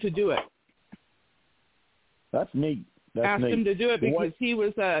 asked him to do it. That's neat. Asked him to do it because he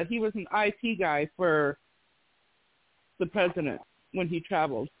was an IT guy for the president when he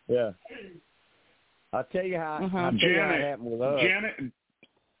traveled. Yeah. I'll tell you how, how it happened with us.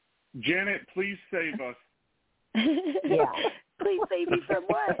 Janet, please save us. Yeah. Please save me from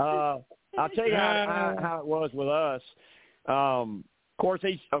what? I'll tell you how it was with us. Of course,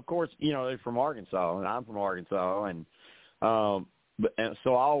 they're from Arkansas, and I'm from Arkansas, and so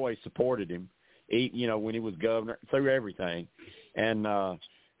I always supported him. When he was governor, through everything, and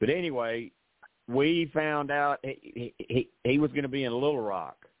but anyway, we found out he was going to be in Little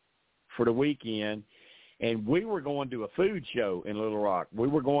Rock for the weekend, and we were going to a food show in Little Rock. We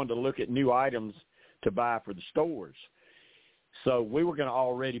were going to look at new items to buy for the stores. So we were going to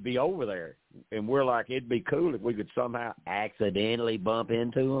already be over there, and we're like, it'd be cool if we could somehow accidentally bump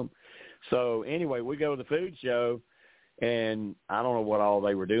into them. So anyway, we go to the food show, and I don't know what all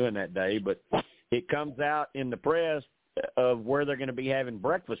they were doing that day, but it comes out in the press of where they're going to be having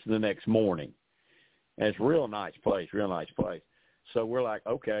breakfast the next morning. And it's a real nice place. So we're like,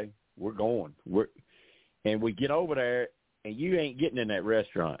 okay, we're going. And we get over there, and you ain't getting in that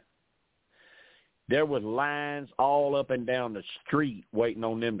restaurant. There was lines all up and down the street waiting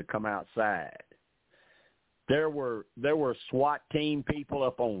on them to come outside. There were SWAT team people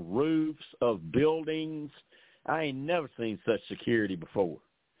up on roofs of buildings. I ain't never seen such security before.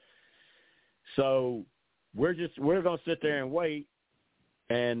 So we're going to sit there and wait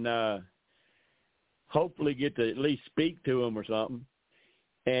and hopefully get to at least speak to them or something.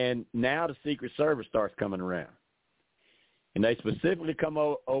 And now the Secret Service starts coming around. And they specifically come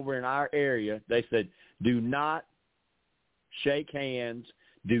over in our area. They said, do not shake hands.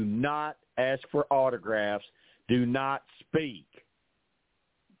 Do not ask for autographs. Do not speak.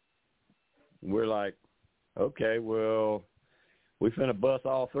 And we're like, okay, well, we finna bust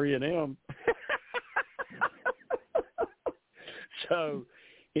all three of them. So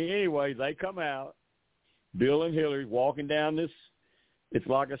anyway, they come out. Bill and Hillary walking down this, it's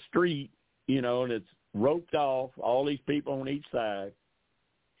like a street, and it's roped off, all these people on each side.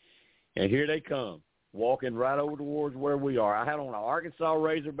 And here they come. walking right over towards where we are. I had on an Arkansas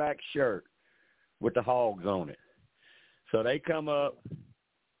Razorback shirt with the hogs on it. So they come up,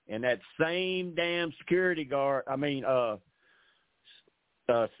 and that same damn security guard,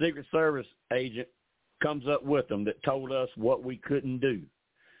 Secret Service agent comes up with them that told us what we couldn't do.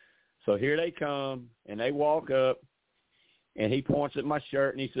 So here they come, and they walk up, and he points at my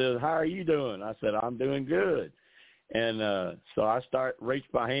shirt, and he says, "How are you doing?" I said, "I'm doing good." And so I reach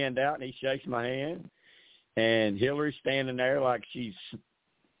my hand out, and he shakes my hand, and Hillary's standing there like she's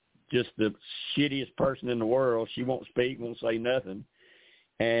just the shittiest person in the world. She won't speak, won't say nothing.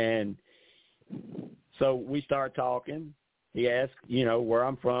 And so we start talking. He asked, where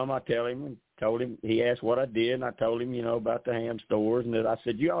I'm from. I told him. He asked what I did, and I told him, about the ham stores. And I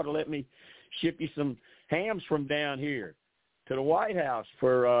said, you ought to let me ship you some hams from down here to the White House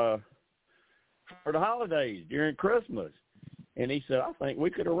for the holidays during Christmas. And he said, I think we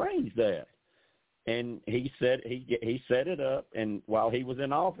could arrange that. And he said he set it up, and while he was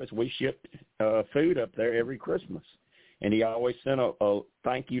in office, we shipped food up there every Christmas. And he always sent a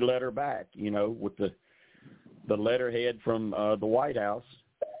thank you letter back, with the letterhead from the White House,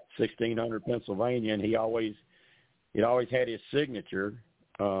 1600 Pennsylvania, and it always had his signature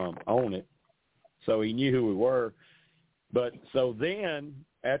on it, so he knew who we were. But so then,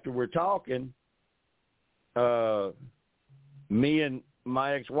 after we're talking, me and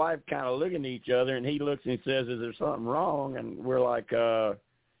my ex-wife kind of looking at each other, and he looks and says, "Is there something wrong?" And we're like,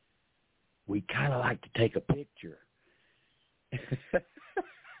 "We kind of like to take a picture."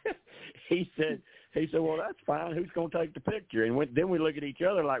 He said, well, that's fine. Who's going to take the picture? And then we look at each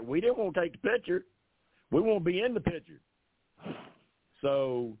other like, we didn't want to take the picture. We want to be in the picture.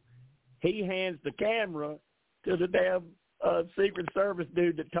 So he hands the camera to the damn Secret Service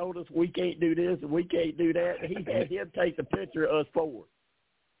dude that told us we can't do this and we can't do that. He had him take the picture of us four.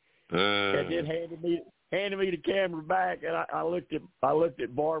 And then handed me the camera back, and I looked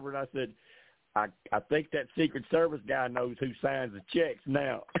at Barbara, and I said, I think that Secret Service guy knows who signs the checks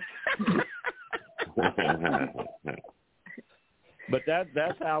now. But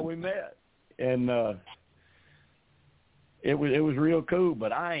that's how we met, and it was real cool.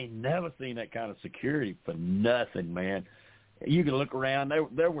 But I ain't never seen that kind of security for nothing, man. You can look around.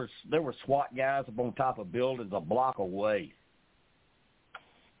 There were SWAT guys up on top of buildings a block away.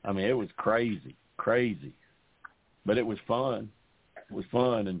 I mean, it was crazy, but it was fun. It was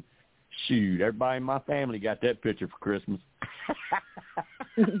fun, and shoot, everybody in my family got that picture for Christmas.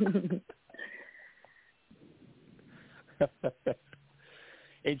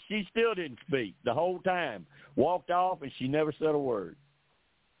 And she still didn't speak the whole time. Walked off, and she never said a word.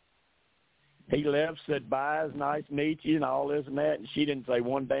 He left, said bye, it's nice to meet you, and all this and that, and she didn't say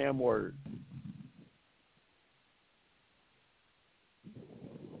one damn word.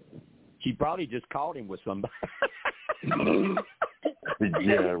 She probably just caught him with somebody.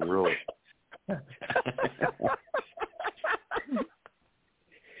 Yeah, really.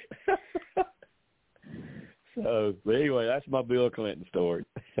 So, but anyway, that's my Bill Clinton story.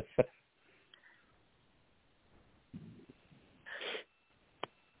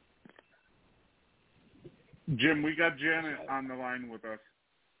 Jim, we got Janet on the line with us.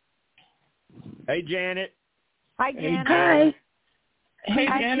 Hey, Janet. Hi, Janet. Hi. Hey,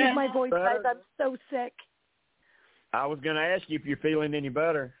 Janet. I my voice, guys. I'm so sick. I was going to ask you if you're feeling any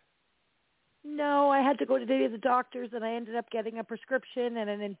better. No, I had to go today to the doctor's, and I ended up getting a prescription and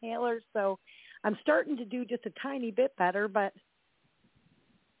an inhaler, so I'm starting to do just a tiny bit better, but...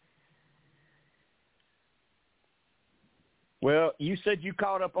 Well, you said you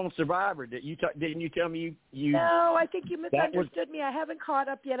caught up on Survivor. Didn't you tell me you... No, I think you misunderstood me. I haven't caught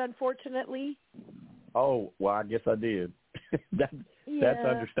up yet, unfortunately. Oh, well, I guess I did. That's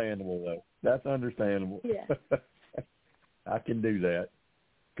understandable, though. That's understandable. Yeah. I can do that.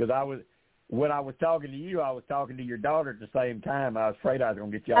 Because when I was talking to you, I was talking to your daughter at the same time. I was afraid I was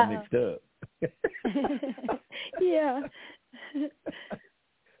going to get y'all mixed up. Yeah.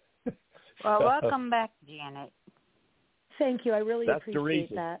 Well, welcome back, Janet. Thank you. I really That's appreciate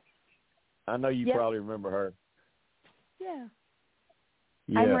Teresa. that. I know you probably remember her. Yeah.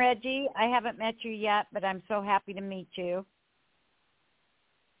 I'm Reggie. I haven't met you yet, but I'm so happy to meet you.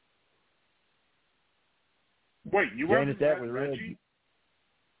 Wait, you Janet, were that was Reggie?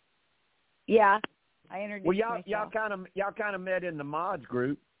 Yeah, I introduced myself. myself. Y'all kind of met in the mods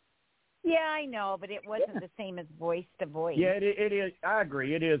group. Yeah, I know, but it wasn't the same as voice to voice. Yeah, it is. I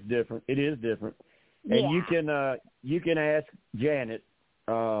agree. It is different. And you can ask Janet.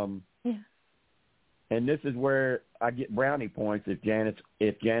 And this is where I get brownie points if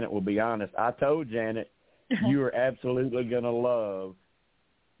Janet will be honest. I told Janet you are absolutely going to love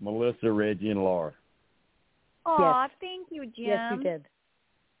Melissa, Reggie, and Laura. Aw, Yes. thank you, Jim. Yes, you did.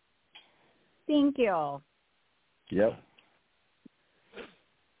 Thank you. Yep.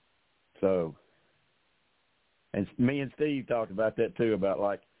 So, and me and Steve talked about that too, about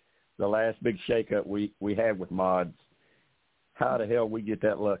like the last big shakeup we had with mods. How the hell we get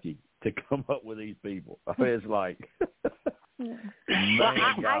that lucky to come up with these people? I mean, it's like, man,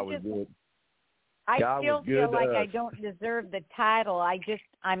 God was good. I God still was good feel like to I us. don't deserve the title.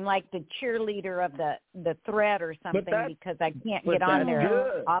 I'm like the cheerleader of the thread or something because I can't get on there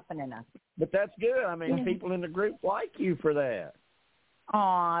good. often enough. But that's good. I mean, people in the group like you for that.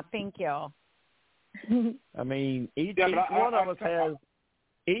 Aw, thank you. I mean, each one of us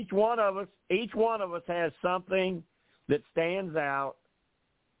has something that stands out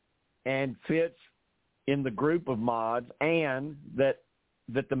and fits in the group of mods and that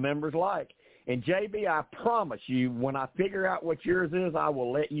the members like. And JB, I promise you, when I figure out what yours is, I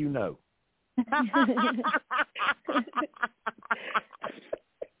will let you know.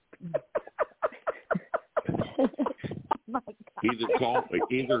 Either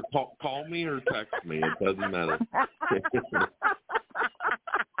call me or text me. It doesn't matter.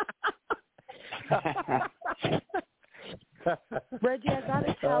 Reggie, I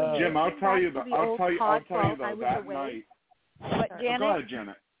gotta tell you, Jim, I'll tell you though. I was That away. night. What, Janet? Go ahead,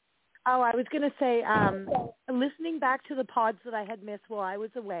 Janet. Oh, I was going to say, listening back to the pods that I had missed while I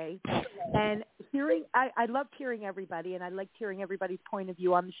was away, and I loved hearing everybody, and I liked hearing everybody's point of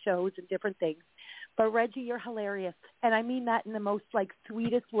view on the shows and different things. But Reggie, you're hilarious, and I mean that in the most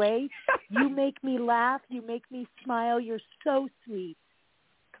sweetest way. You make me laugh, you make me smile. You're so sweet.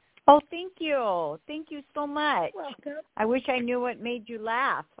 Oh, thank you. Thank you so much. Welcome. I wish I knew what made you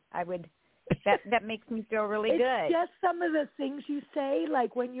laugh. That makes me feel really good. It's just some of the things you say,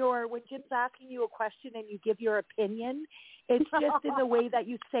 like when Jim's asking you a question and you give your opinion. It's just in the way that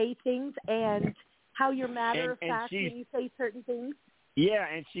you say things and how you're matter of fact when you say certain things. Yeah,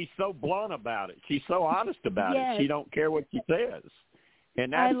 and she's so blunt about it. She's so honest about it. She don't care what she says.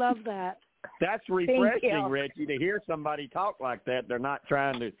 And I love that. That's refreshing, Reggie, to hear somebody talk like that. They're not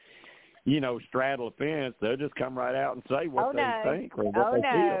trying to, straddle a fence. They'll just come right out and say what they think or what they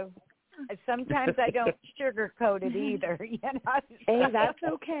feel. Sometimes I don't sugarcoat it either. Hey, that's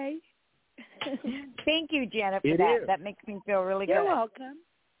okay. Thank you, Janet, for that. That makes me feel really good. You're welcome.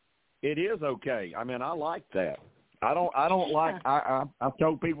 It is okay. I mean, I like that. I don't like. I've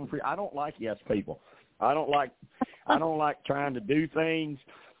told people I don't like yes people. I don't like trying to do things,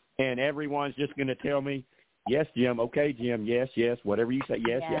 and everyone's just going to tell me, yes, Jim. Okay, Jim. Yes, yes. Whatever you say,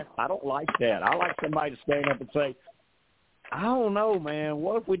 yes, yes. I don't like that. I like somebody to stand up and say, I don't know, man.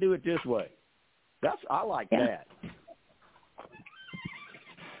 What if we do it this way? I like that.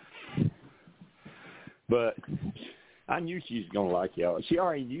 But I knew she was going to like y'all. She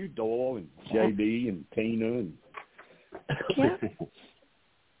already knew Doyle and JB and Tina. And,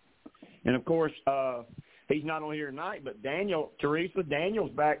 and of course, he's not on here tonight, but Daniel's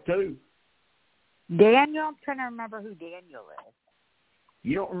back too. Daniel? I'm trying to remember who Daniel is.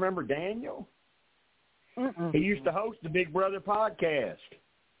 You don't remember Daniel? Mm-mm. He used to host the Big Brother podcast.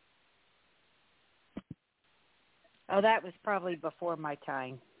 Oh, that was probably before my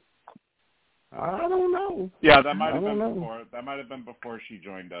time. I don't know. Yeah, that might have been before. That might have been before she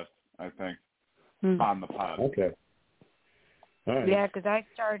joined us, I think, on the pod. Okay. All right. Yeah, because I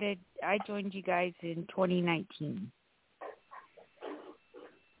joined you guys in 2019.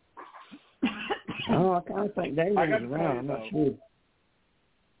 Oh, I kind of think Daniel was around. I'm not sure.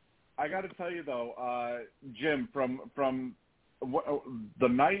 I got to tell you though, Jim, from the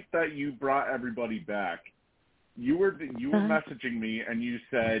night that you brought everybody back, you were messaging me and you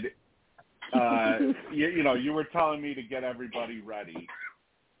said, you were telling me to get everybody ready,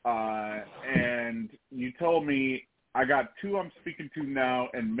 and you told me I got 2 I'm speaking to now,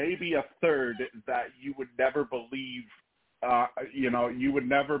 and maybe a third that you would never believe. You would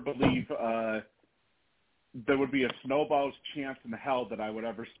never believe. There would be a snowball's chance in hell that I would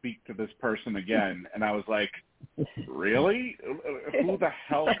ever speak to this person again. And I was like, really? Who the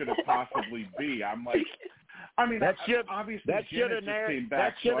hell could it possibly be? I'm like, I mean, obviously that should have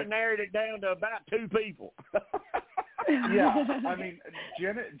narrowed it down to about 2 people. Yeah, I mean,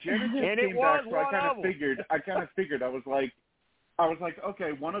 Janet just came back, so I kind of figured. I was like,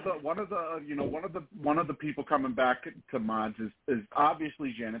 okay, one of the people coming back to mods is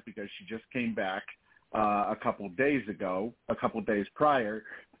obviously Janet because she just came back a couple days prior.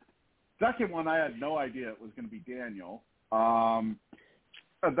 Second one, I had no idea it was going to be Daniel. And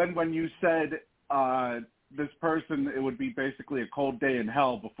then when you said this person, it would be basically a cold day in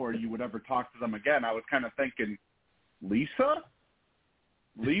hell before you would ever talk to them again, I was kind of thinking, Lisa?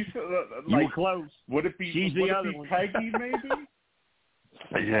 Lisa, You were close. Would it be? She's the other one. Peggy, maybe?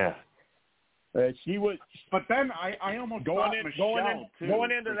 Yeah. She was. But then I almost thought Michelle too.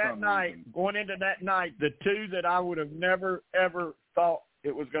 Going into that night, the two that I would have never ever thought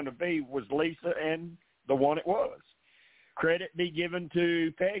it was going to be was Lisa and the one it was. Credit be given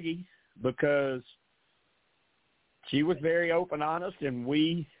to Peggy because she was very open, honest, and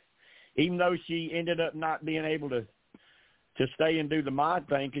we, even though she ended up not being able to stay and do the mod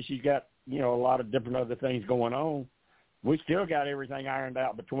thing because she's got, a lot of different other things going on, we still got everything ironed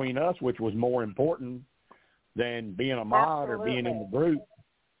out between us, which was more important than being a mod or being in the group.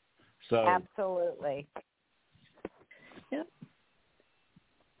 So absolutely. Yep.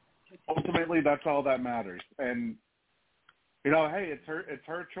 Ultimately, that's all that matters. And, hey, it's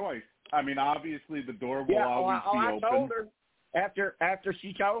her choice. I mean, obviously the door will always be open. I told her after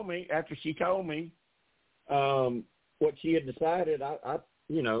she told me what she had decided, I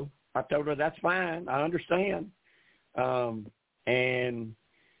told her that's fine. I understand. And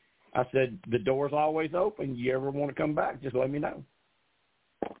I said, the door's always open. You ever want to come back, just let me know.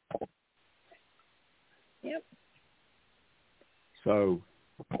 Yep. So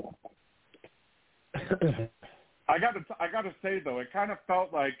I gotta say though, it kind of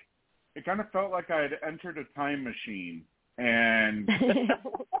felt like I had entered a time machine and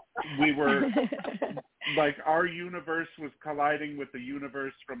we were like our universe was colliding with the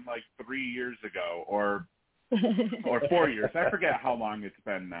universe from like 3 years ago or 4 years. I forget how long it's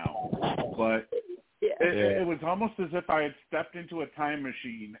been now, but it was almost as if I had stepped into a time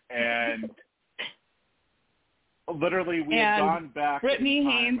machine and literally we had gone back Brittany in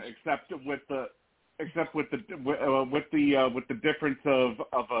time, Haynes, except with the difference of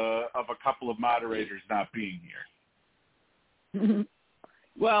a couple of moderators not being here.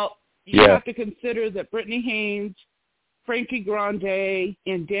 Well, you have to consider that Brittany Haynes, Frankie Grande,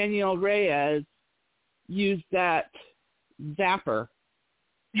 and Danielle Reyes used that zapper.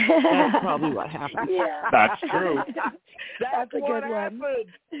 That's probably what happened. Yeah. That's true. That's a good one.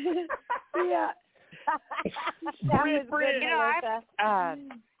 Yeah. That was good,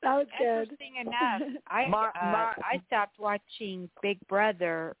 that was good. Interesting enough, I stopped watching Big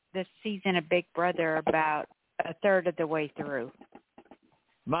Brother, this season of Big Brother, about a third of the way through.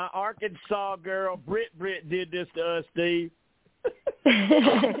 My Arkansas girl, Britt did this to us, Steve.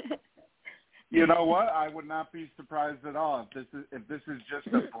 You know what? I would not be surprised at all if this is just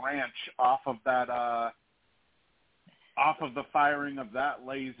a branch off of that off of the firing of that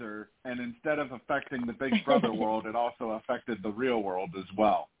laser, and instead of affecting the Big Brother world, it also affected the real world as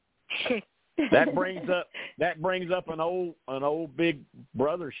well. That brings up an old Big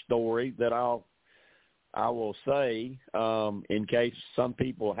Brother story that I will say, in case some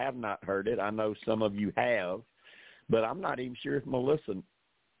people have not heard it. I know some of you have, but I'm not even sure if Melissa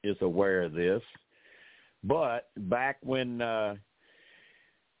is aware of this. But back when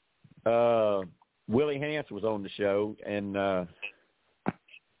Willie Hance was on the show, and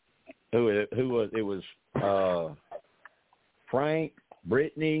who was it? Was Frank,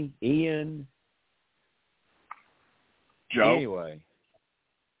 Brittany, Ian, Joe. Anyway,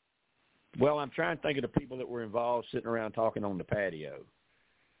 well, I'm trying to think of the people that were involved, sitting around talking on the patio,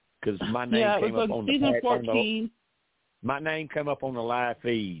 because my name came up on season 14. My name came up on the live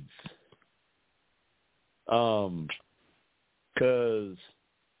feeds, because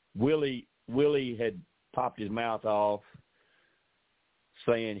Willie had popped his mouth off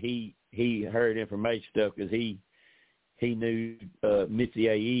saying he heard information stuff because he knew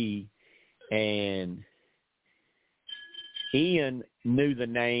Missyae, and Ian knew the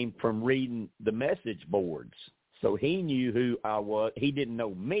name from reading the message boards. So he knew who I was. He didn't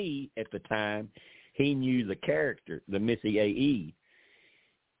know me at the time. He knew the character, the Missyae,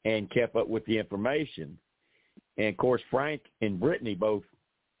 and kept up with the information. And, of course, Frank and Brittany both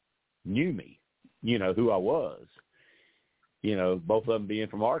knew me, who I was, both of them being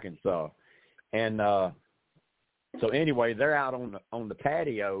from Arkansas. And so anyway, they're out on the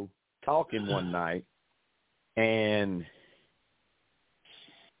patio talking one night, and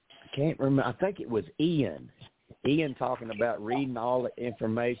I can't remember. I think it was Ian talking about reading all the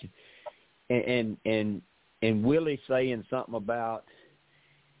information, and Willie saying something about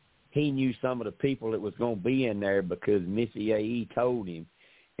he knew some of the people that was going to be in there because Missyae told him.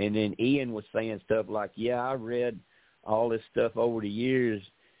 And then Ian was saying stuff like, yeah, I read all this stuff over the years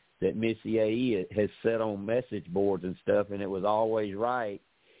that Missyae has said on message boards and stuff, and it was always right.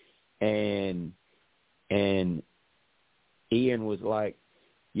 And Ian was like,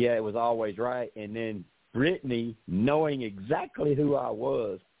 yeah, it was always right. And then Brittany, knowing exactly who I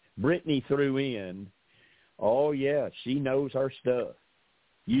was, Brittany threw in, oh, yeah, she knows her stuff.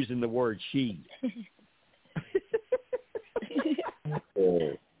 using the word she.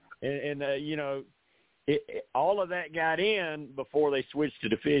 And you know, all of that got in before they switched to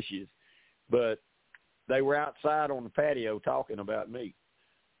the fishes, but they were outside on the patio talking about me.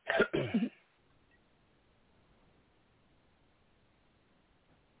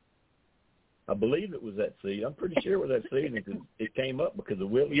 I believe it was that seed. I'm pretty sure it was that seed. It came up because of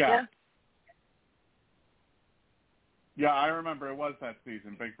Willie. Yeah. Yeah, I remember it was that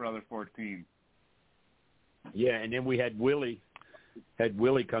season, Big Brother 14. Yeah, and then we had Willie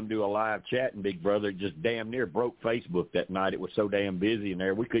come do a live chat in Big Brother. It just damn near broke Facebook that night. It was so damn busy in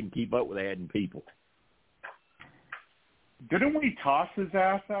there. We couldn't keep up with adding people. Didn't we toss his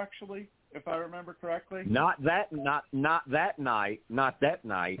ass, actually, if I remember correctly? Not that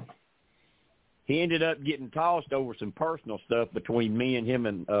night. He ended up getting tossed over some personal stuff between me and him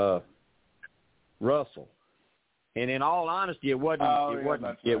and Russell. And in all honesty, it wasn't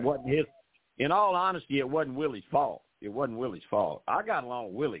his. In all honesty, it wasn't Willie's fault. It wasn't Willie's fault. I got along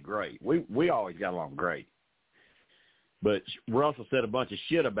with Willie great. We always got along great. But Russell said a bunch of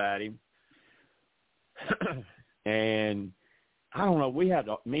shit about him. And I don't know,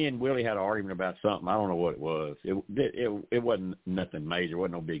 me and Willie had an argument about something. I don't know what it was. It wasn't nothing major. It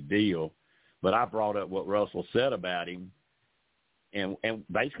wasn't no big deal. But I brought up what Russell said about him. And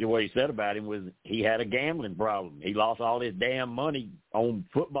basically what he said about him was he had a gambling problem. He lost all his damn money on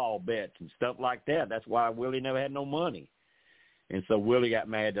football bets and stuff like that. That's why Willie never had no money. And so Willie got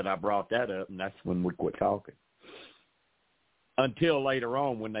mad that I brought that up, and that's when we quit talking. Until later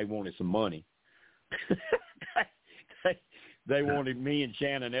on when they wanted some money. They wanted me and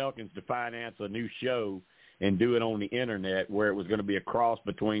Shannon Elkins to finance a new show and do it on the internet where it was going to be a cross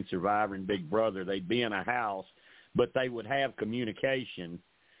between Survivor and Big Brother. They'd be in a house, but they would have communication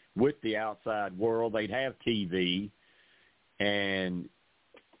with the outside world. They'd have TV, and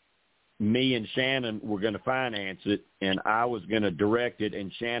me and Shannon were going to finance it, and I was going to direct it,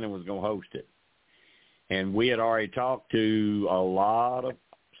 and Shannon was going to host it. And we had already talked to a lot of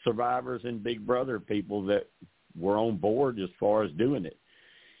Survivors and Big Brother people that were on board as far as doing it.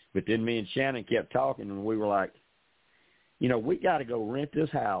 But then me and Shannon kept talking, and we were like, you know, we got to go rent this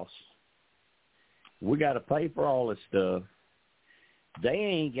house. We got to pay for all this stuff. They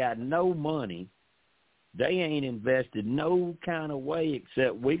ain't got no money. They ain't invested no kind of way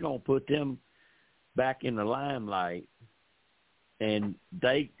except we going to put them back in the limelight, and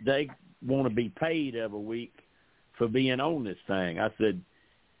they want to be paid every week for being on this thing. I said,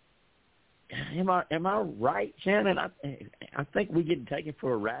 am I right, Shannon? I think we getting taken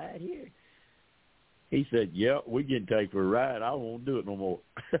for a ride here. He said, yep, we getting taken for a ride. I won't do it no more.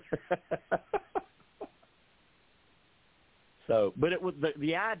 So, but it was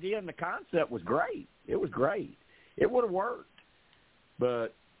the idea and the concept was great. It was great. It would have worked,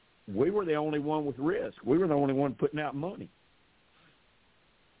 but we were the only one with risk. We were the only one putting out money.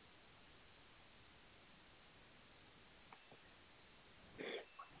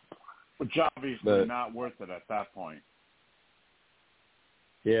 Which obviously not worth it at that point.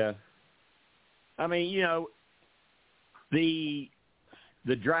 Yeah. I mean, you know, the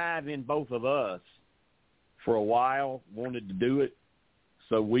drive in both of us for a while wanted to do it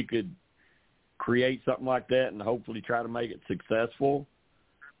so we could create something like that and hopefully try to make it successful.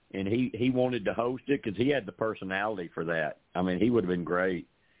 And he wanted to host it because he had the personality for that. I mean, he would have been great.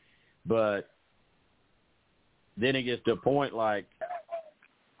 But then it gets to a point like,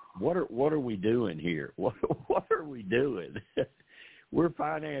 what are we doing here? What are we doing? We're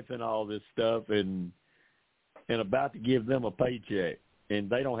financing all this stuff and about to give them a paycheck, and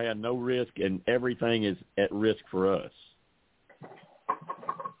they don't have no risk, and everything is at risk for us.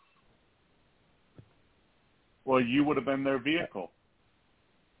 Well, you would have been their vehicle.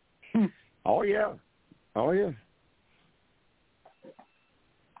 Oh yeah.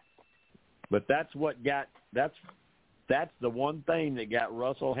 But that's the one thing that got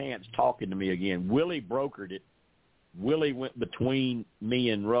Russell Hantz talking to me again. Willie brokered it. Willie went between me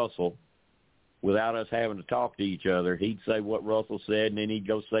and Russell without us having to talk to each other. He'd say what Russell said, and then he'd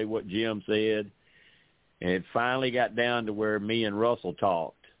go say what Jim said. And it finally got down to where me and Russell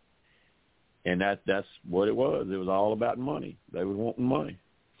talked. And that's what it was. It was all about money. They were wanting money.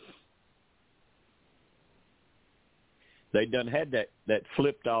 They done had that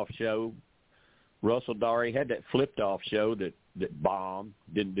flipped-off show. Russell Darry had that flipped-off show that bombed,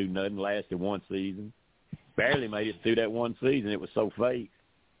 didn't do nothing, lasted one season. Barely made it through that one season. It was so fake.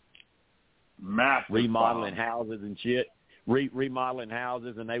 Massive remodeling bomb. Houses and shit. Remodeling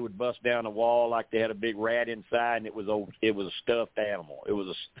houses, and they would bust down a wall like they had a big rat inside, and it was a stuffed animal. It was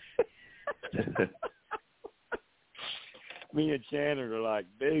a me and Shannon are like,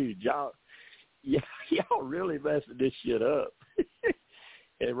 dude, y'all really messing this shit up.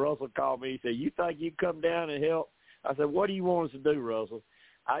 And Russell called me. He said, you think you come down and help? I said, what do you want us to do, Russell?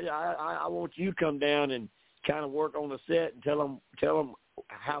 I want you to come down and kind of work on the set and tell them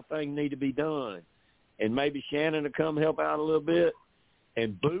how things need to be done. And maybe Shannon will come help out a little bit.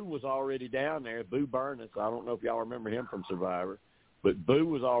 And Boo was already down there. Boo Burness. I don't know if y'all remember him from Survivor. But Boo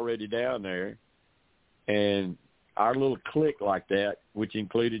was already down there. And our little clique like that, which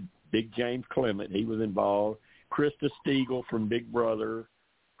included Big James Clement, he was involved, Krista Stiegel from Big Brother,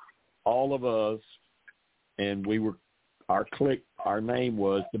 all of us, and we were, our clique, our name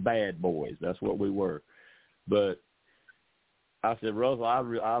was the Bad Boys. That's what we were. But I said, Russell, I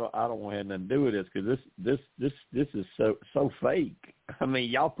don't want to have nothing to do with this because this is so fake. I mean,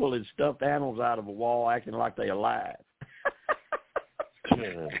 y'all pulling stuffed animals out of a wall acting like they alive.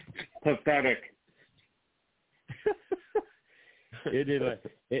 Pathetic. But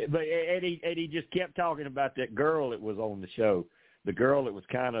Eddie just kept talking about that girl that was on the show, the girl that was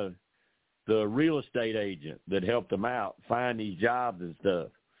kind of the real estate agent that helped them out find these jobs and stuff.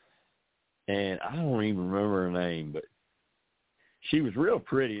 And I don't even remember her name, but she was real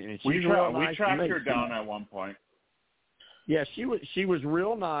pretty, and we tracked her down at one point. Yeah, she was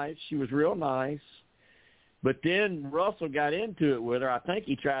real nice. She was real nice. But then Russell got into it with her. I think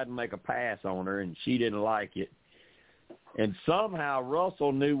he tried to make a pass on her, and she didn't like it. And somehow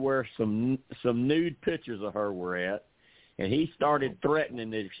Russell knew where some nude pictures of her were at, and he started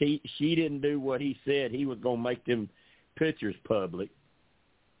threatening that if she didn't do what he said, he was going to make them pictures public.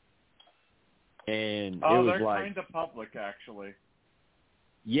 And it was they're like, kind of public, actually.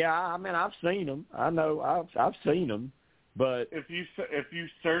 Yeah, I mean, I've seen them. I know I've seen them. But if you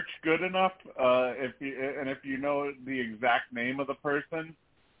search good enough, if you know the exact name of the person,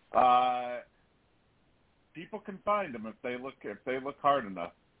 people can find them if they look hard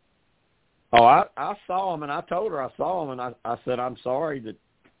enough. Oh, I saw him, and I told her I saw him, and I said, I'm sorry that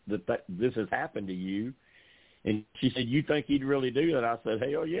this has happened to you. And she said, you think he'd really do that? I said,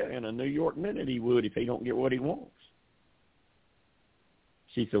 hell yeah, in a New York minute he would if he don't get what he wants.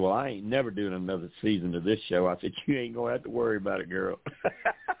 She said, well, I ain't never doing another season of this show. I said, you ain't going to have to worry about it, girl.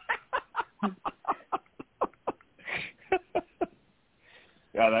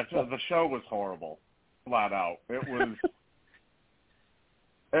 Yeah, the show was horrible, flat out. It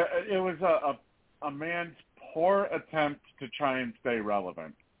was a man's poor attempt to try and stay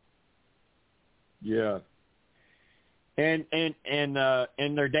relevant. Yeah. And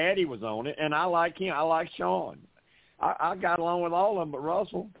their daddy was on it, and I like him. I like Sean. I got along with all of them, but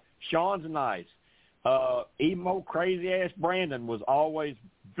Russell, Sean's nice. Emo crazy ass Brandon was always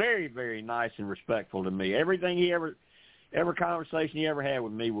very, very nice and respectful to me. Everything every conversation he ever had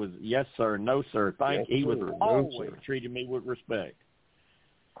with me was yes sir, no sir, thank you. He was always treating me with respect.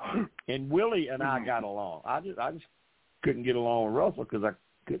 And Willie and I got along. I just couldn't get along with Russell because I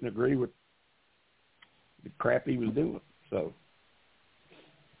couldn't agree with the crap he was doing. So,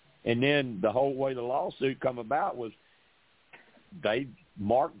 and then the whole way the lawsuit come about was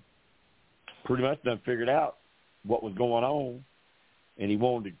Mark pretty much done figured out what was going on, and he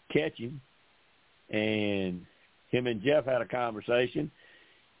wanted to catch him. And him and Jeff had a conversation,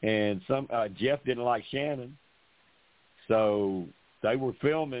 and Jeff didn't like Shannon, so they were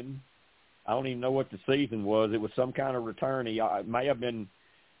filming. I don't even know what the season was. It was some kind of returnee. It may have been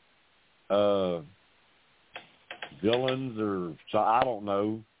villains or so, I don't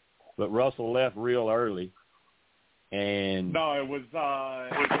know. But Russell left real early, and no, it was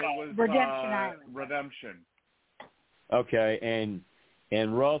Redemption Island. Redemption. Okay,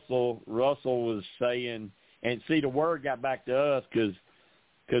 and Russell was saying, and see, the word got back to us because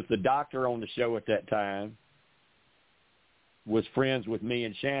the doctor on the show at that time was friends with me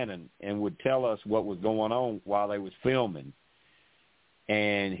and Shannon and would tell us what was going on while they was filming.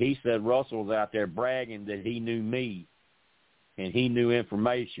 And he said Russell was out there bragging that he knew me and he knew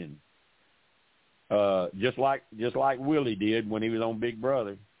information, just like Willie did when he was on Big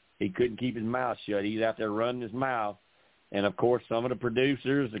Brother. He couldn't keep his mouth shut. He's out there running his mouth. And, of course, some of the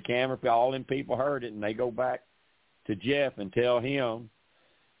producers, the camera, all them people heard it, and they go back to Jeff and tell him.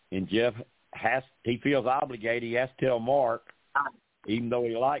 And Jeff he feels obligated. He has to tell Mark, even though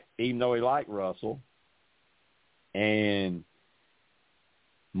he liked Russell. And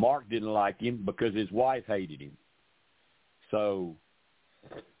Mark didn't like him because his wife hated him. So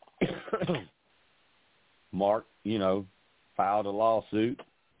Mark, filed a lawsuit,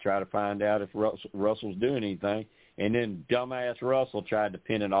 try to find out if Russell's doing anything. And then dumbass Russell tried to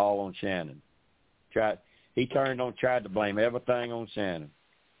pin it all on Shannon. Tried to blame everything on Shannon.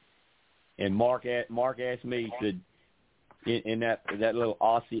 And Mark asked me, he said, in that little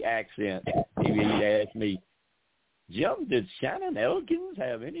Aussie accent. He'd ask me, Jim, did Shannon Elkins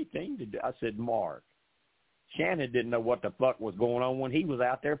have anything to do? I said, Mark, Shannon didn't know what the fuck was going on when he was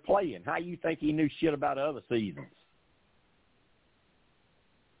out there playing. How you think he knew shit about other seasons?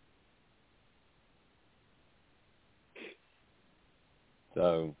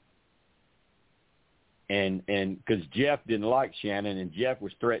 So, and because Jeff didn't like Shannon, and Jeff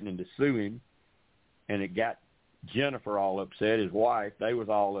was threatening to sue him, and it got Jennifer all upset, his wife. They was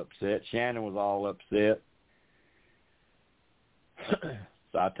all upset. Shannon was all upset.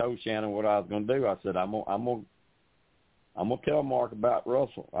 So I told Shannon what I was going to do. I said, I'm gonna tell Mark about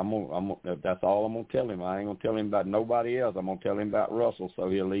Russell. That's all I'm gonna tell him. I ain't gonna tell him about nobody else. I'm gonna tell him about Russell, so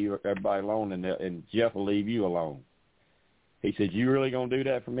he'll leave everybody alone, and Jeff will leave you alone. He said, you really going to do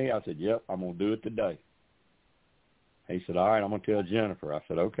that for me? I said, yep, I'm going to do it today. He said, all right, I'm going to tell Jennifer. I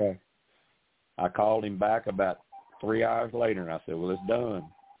said, okay. I called him back about 3 hours later, and I said, well, it's done,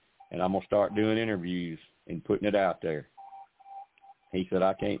 and I'm going to start doing interviews and putting it out there. He said,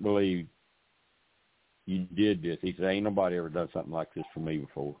 I can't believe you did this. He said, ain't nobody ever done something like this for me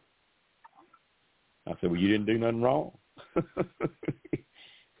before. I said, well, you didn't do nothing wrong.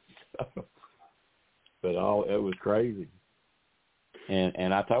 But it was crazy.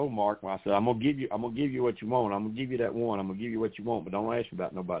 And I told Mark, I said, I'm gonna give you what you want. I'm gonna give you that one. I'm gonna give you what you want, but don't ask me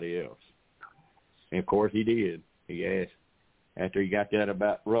about nobody else. And of course he did. He asked after he got that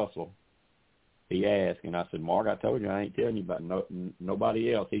about Russell. He asked, and I said, Mark, I told you I ain't telling you about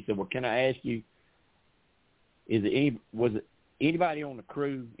nobody else. He said, well, can I ask you? Was it anybody on the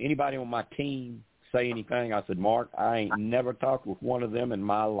crew, anybody on my team say anything? I said, Mark, I ain't never talked with one of them in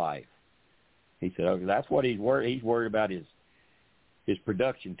my life. He said, okay, that's what he's worried. He's worried about his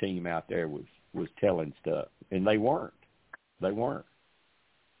production team out there was telling stuff, and they weren't. So,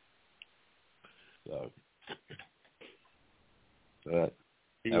 but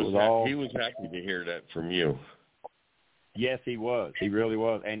he was happy to hear that from you. Yes, he was. He really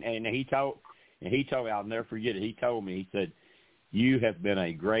was. And he told me, I'll never forget it. He told me, he said, you have been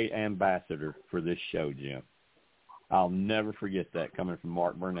a great ambassador for this show, Jim. I'll never forget that coming from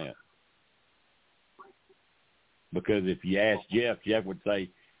Mark Burnett. Because if you ask Jeff would say,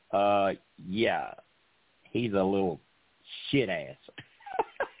 yeah, he's a little shit ass.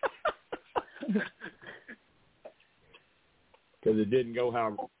 Because it didn't go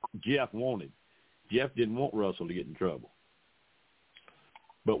how Jeff wanted. Jeff didn't want Russell to get in trouble.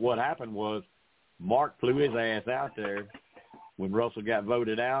 But what happened was Mark flew his ass out there when Russell got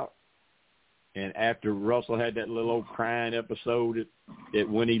voted out. And after Russell had that little old crying episode at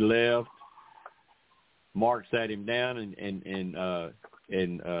when he left, Mark sat him down and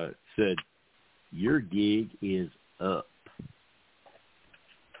said, your gig is up.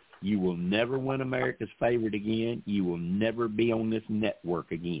 You will never win America's Favorite again. You will never be on this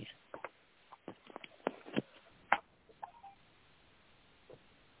network again.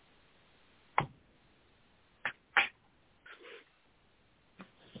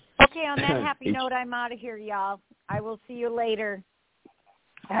 Okay, on that happy note, I'm out of here, y'all. I will see you later.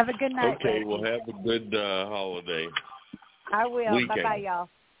 Have a good night. Okay, well, have a good holiday. I will. Weekend. Bye-bye, y'all.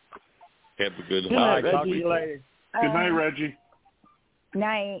 Have a good night. holiday. Talk to you later. Good night, Reggie.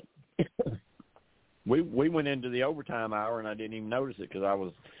 Night. We went into the overtime hour, and I didn't even notice it because I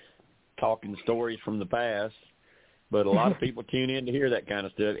was talking stories from the past. But a lot of people tune in to hear that kind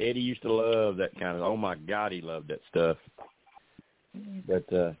of stuff. Eddie used to love that kind of, oh, my God, he loved that stuff. But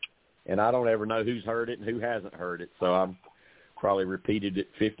and I don't ever know who's heard it and who hasn't heard it, so I'm probably repeated it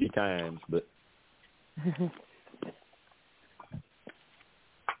 50 times. But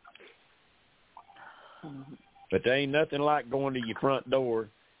but there ain't nothing like going to your front door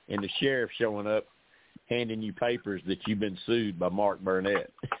and the sheriff showing up, handing you papers that you've been sued by Mark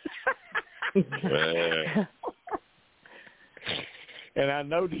Burnett. And I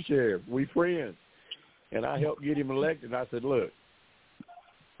know the sheriff. We friends. And I helped get him elected. I said, look,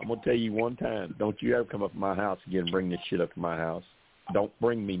 I'm going to tell you one time, don't you ever come up to my house again and bring this shit up to my house. Don't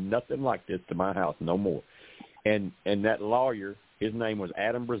bring me nothing like this to my house no more. And that lawyer, his name was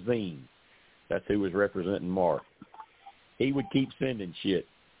Adam Brazine. That's who was representing Mark. He would keep sending shit.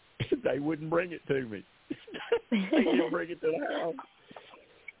 They wouldn't bring it to me. They didn't bring it to the house.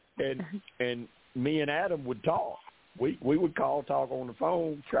 And me and Adam would talk. We would talk on the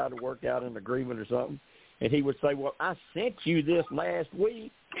phone, try to work out an agreement or something. And he would say, well, I sent you this last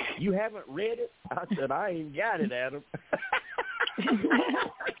week. You haven't read it? I said, I ain't got it, Adam.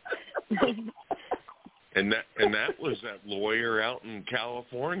 And that was that lawyer out in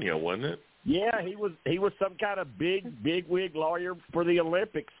California, wasn't it? Yeah, he was some kind of big wig lawyer for the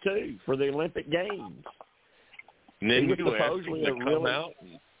Olympics too, for the Olympic Games. And then he was you asked supposedly him to come out.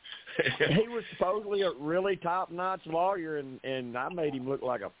 He was supposedly a really top-notch lawyer, and I made him look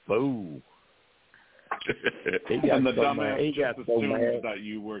like a fool. And the dumbass just assumed that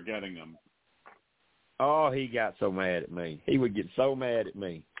you were getting him. Oh, he got so mad at me. He would get so mad at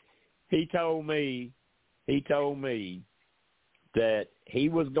me. He told me that he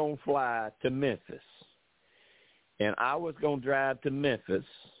was going to fly to Memphis, and I was going to drive to Memphis,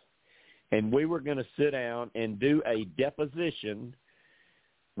 and we were going to sit down and do a deposition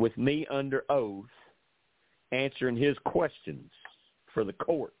with me under oath, answering his questions for the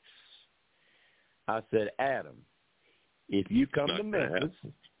courts. I said, Adam, if you come to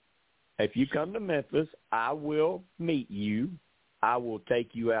Memphis, I will meet you. I will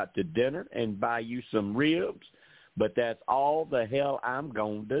take you out to dinner and buy you some ribs, but that's all the hell I'm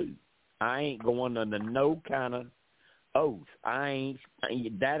going to do. I ain't going under no kind of oath. That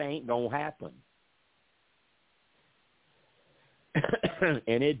ain't going to happen.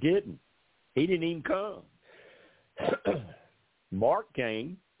 And it didn't. He didn't even come. Mark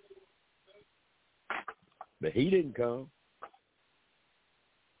came, but he didn't come.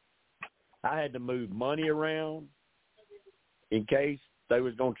 I had to move money around in case they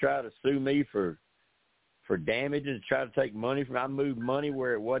was going to try to sue me for damages, try to take money from. I moved money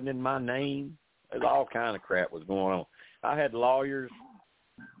where it wasn't in my name. There's all kind of crap was going on. I had lawyers.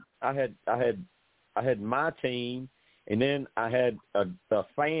 I had my team, and then I had a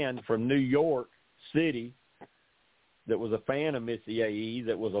fan from New York City that was a fan of Missyae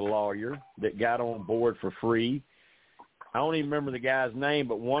that was a lawyer that got on board for free. I don't even remember the guy's name,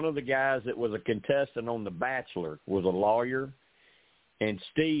 but one of the guys that was a contestant on The Bachelor was a lawyer. And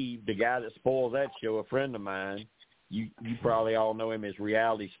Steve, the guy that spoils that show, a friend of mine, you probably all know him as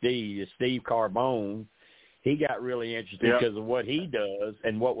Reality Steve, is Steve Carbone. He got really interested because of what he does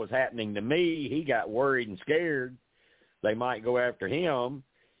and what was happening to me. He got worried and scared they might go after him,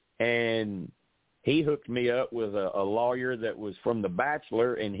 and he hooked me up with a lawyer that was from The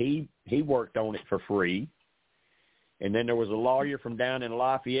Bachelor, and he worked on it for free. And then there was a lawyer from down in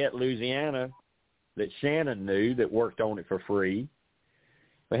Lafayette, Louisiana, that Shannon knew that worked on it for free.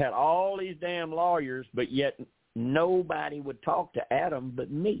 We had all these damn lawyers, but yet nobody would talk to Adam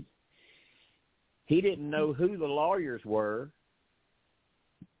but me. He didn't know who the lawyers were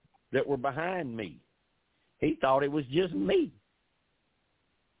that were behind me. He thought it was just me.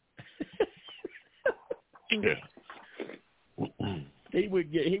 He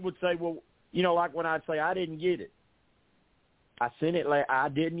would say, well, like when I'd say, I didn't get it. I sent it I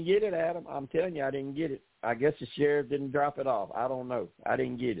didn't get it, Adam. I'm telling you, I didn't get it. I guess the sheriff didn't drop it off. I don't know. I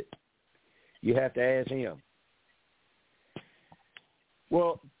didn't get it. You have to ask him.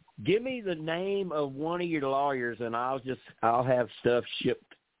 Well, give me the name of one of your lawyers, and I'll have stuff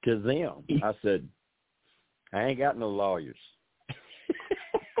shipped to them. I said, I ain't got no lawyers.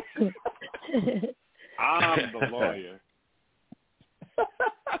 I'm the lawyer.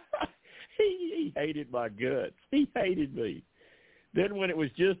 He hated my guts. He hated me. Then when it was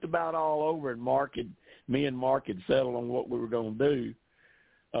just about all over and me and Mark had settled on what we were going to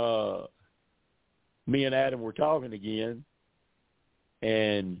do, me and Adam were talking again,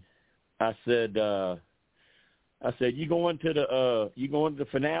 and I said, you going to the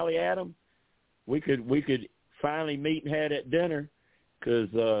finale, Adam? We could finally meet and have that dinner, because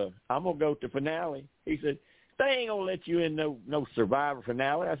I'm gonna go to finale. He said, they ain't gonna let you in no Survivor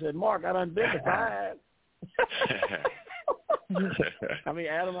finale. I said, Mark, I done been to 5.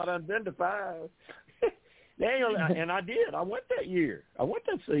 Adam, I done been to 5. And I did. I went that year. I went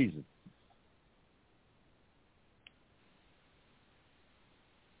that season.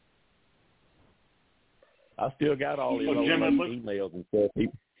 I still got all these emails and stuff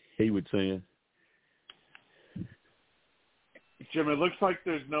he would send. Jim, it looks like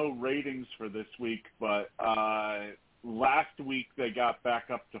there's no ratings for this week, but last week they got back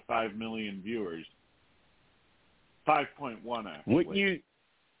up to 5 million viewers. 5.1, actually.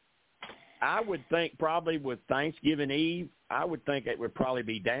 I would think probably with Thanksgiving Eve, I would think it would probably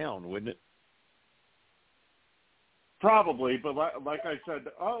be down, wouldn't it? Probably, but like I said,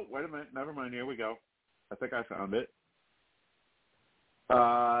 oh, wait a minute, never mind, here we go. I think I found it.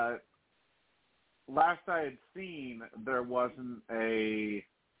 Last I had seen, there wasn't a...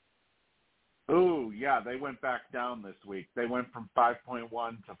 Ooh, yeah, they went back down this week. They went from 5.1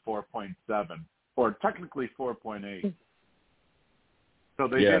 to 4.7, or technically 4.8. So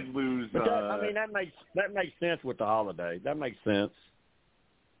they did lose... But that makes sense with the holiday. That makes sense.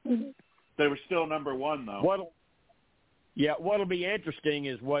 They were still number 1, though. What'll be interesting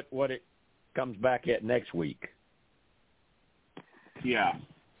is what it comes back at next week. Yeah.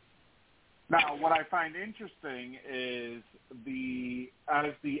 Now, what I find interesting is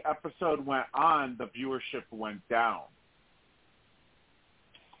as the episode went on, the viewership went down.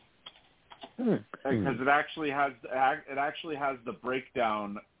 Because it actually has the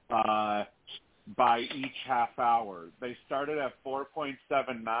breakdown by each half hour. They started at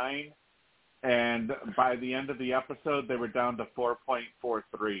 4.79, and by the end of the episode, they were down to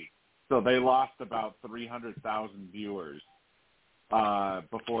 4.43. So they lost about 300,000 viewers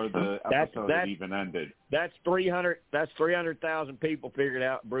before the episode had even ended. That's 300,000 people figured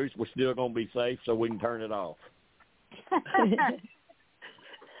out Bruce was still going to be safe, so we can turn it off.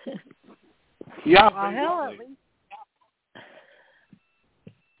 Yeah, well,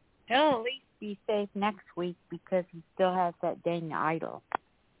 he'll at least be safe next week because he still has that dang idol.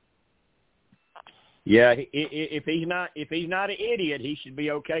 Yeah, if he's not an idiot, he should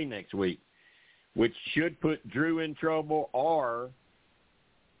be okay next week, which should put Drew in trouble or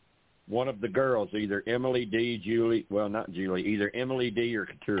one of the girls, either Emily D, Julie. Well, not Julie, either Emily D or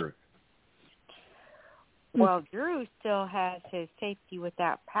Katura. Well, Drew still has his safety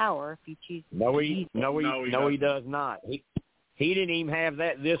without power if you choose to use it. No, he does not. He didn't even have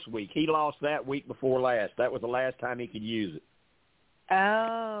that this week. He lost that week before last. That was the last time he could use it.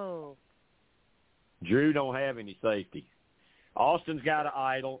 Oh. Drew don't have any safety. Austin's got an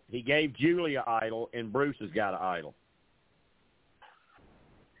idol. He gave Julie an idol, and Bruce has got an idol.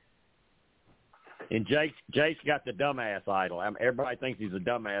 And Jake's got the dumbass idol. Everybody thinks he's a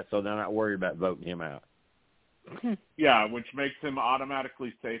dumbass, so they're not worried about voting him out. Yeah, which makes him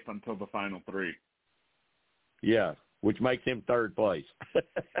automatically safe until the final three. Yeah, which makes him third place.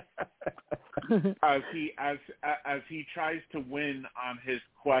 as he tries to win on his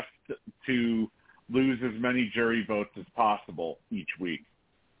quest to lose as many jury votes as possible each week.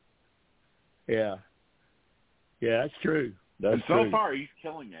 Yeah, that's true. And so far, he's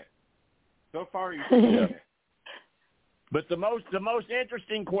killing it. But the most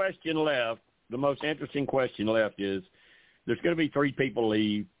interesting question left. The most interesting question left is there's going to be 3 people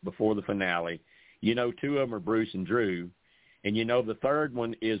leave before the finale. You know, 2 of them are Bruce and Drew. And you know the third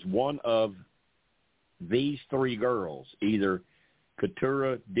one is one of these 3 girls, either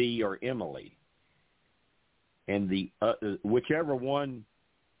Katura, Dee, or Emily. And the whichever one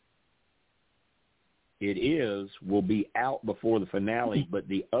it is will be out before the finale, but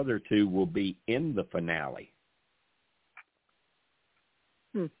the other 2 will be in the finale.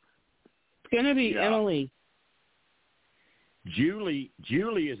 It's going to be Emily. Julie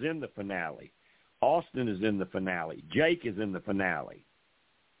is in the finale. Austin is in the finale. Jake is in the finale.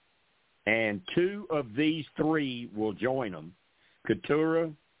 And 2 of these 3 will join them.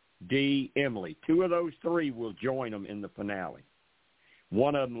 Katura, Dee, Emily. 2 of those 3 will join them in the finale.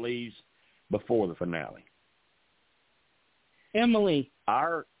 One of them leaves before the finale. Emily.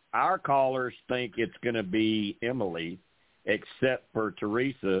 Our callers think it's going to be Emily, except for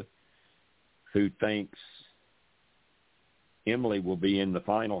Teresa, who thinks Emily will be in the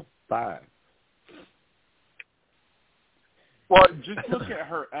final 5. Well, just look at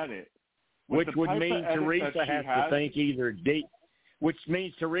her edit. Which would mean Teresa has to think either D, which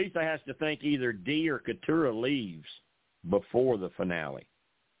means Teresa has to think either D or Katura leaves before the finale.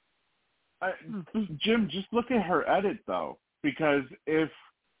 Jim, just look at her edit, though, because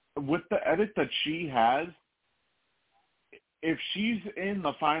with the edit that she has, if she's in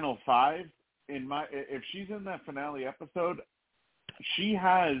the final 5, if she's in that finale episode, she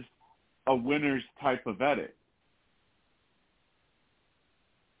has a winner's type of edit.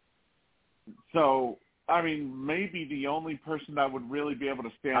 So, I mean, maybe the only person that would really be able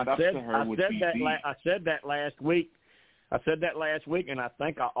to stand up to her would be Dee. I said that last week. And I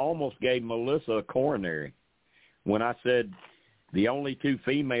think I almost gave Melissa a coronary when I said the only 2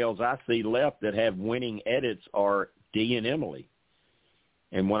 females I see left that have winning edits are Dee and Emily.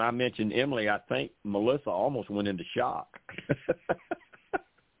 And when I mentioned Emily, I think Melissa almost went into shock.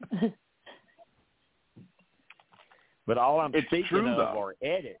 But all I'm speaking of are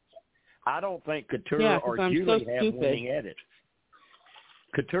edits. I don't think Katura or Julie have winning edits.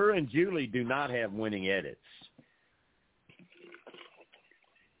 Katura and Julie do not have winning edits.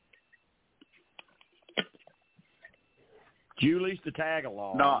 Julie's the tag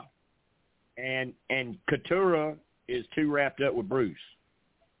along. No. And Katura is too wrapped up with Bruce.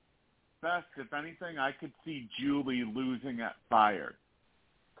 Best, if anything, I could see Julie losing at Fire.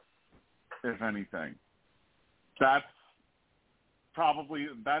 If anything. That's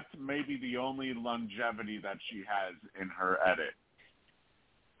maybe the only longevity that she has in her edit.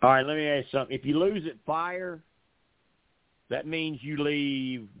 All right, let me ask you something. If you lose at Fire, that means you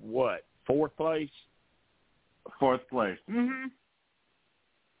leave, what, 4th place? 4th place. Mm-hmm.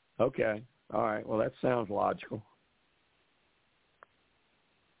 Okay. All right. Well, that sounds logical.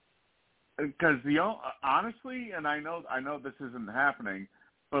 Because honestly, and I know this isn't happening,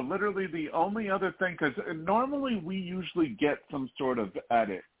 but literally the only other thing, because normally we usually get some sort of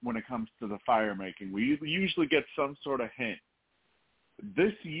edit when it comes to the fire making. We usually get some sort of hint.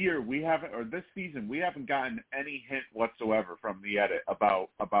 This year this season we haven't gotten any hint whatsoever from the edit about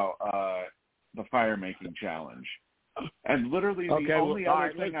the fire making challenge. And literally the only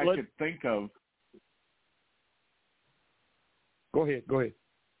other thing I could think of. Go ahead.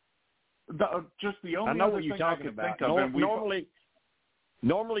 Just the only I know other what you're thing I talking could about. think of. And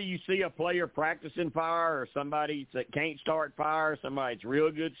normally you see a player practicing fire, or somebody that can't start fire, somebody that's real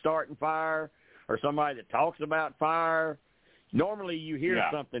good starting fire, or somebody that talks about fire. Normally you hear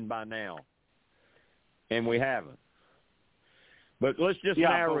something by now, and we haven't. But let's just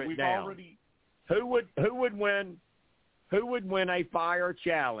narrow it down. Who would win a fire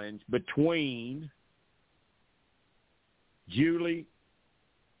challenge between Julie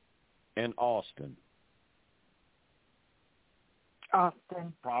and Austin?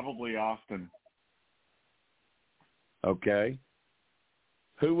 Austin. Probably Austin. Okay.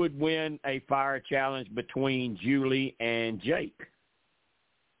 Who would win a fire challenge between Julie and Jake?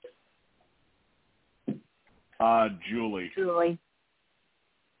 Julie. Julie.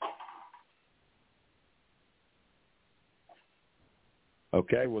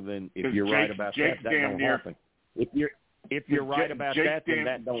 Okay, well then, if you're right about that don't happen. If you're right about that, then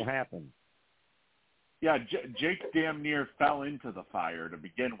that don't happen. Yeah, Jake damn near fell into the fire to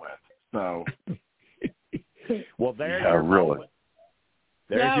begin with. So. Well, there's your moment.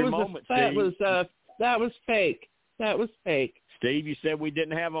 There's your moment, Steve. That was fake. That was fake. Steve, you said we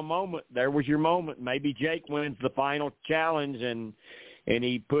didn't have a moment. There was your moment. Maybe Jake wins the final challenge, and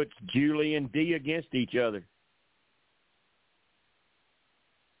he puts Julie and Dee against each other.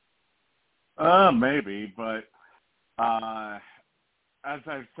 Maybe, but as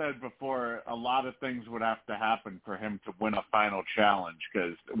I've said before, a lot of things would have to happen for him to win a final challenge,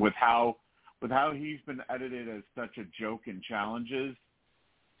 because with how he's been edited as such a joke in challenges,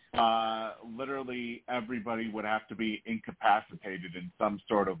 literally everybody would have to be incapacitated in some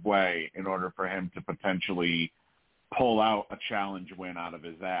sort of way in order for him to potentially pull out a challenge win out of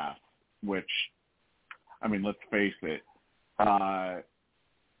his ass, which, I mean, let's face it,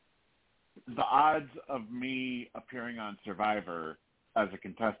 the odds of me appearing on Survivor as a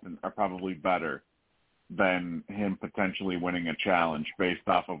contestant are probably better than him potentially winning a challenge based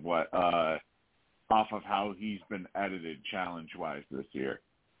off of off of how he's been edited challenge-wise this year.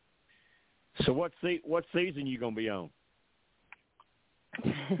 So what season you going to be on?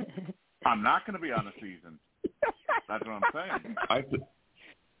 I'm not going to be on a season. That's what I'm saying.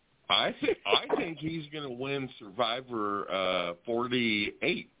 I think he's going to win Survivor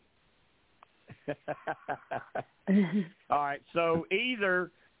 48. All right, so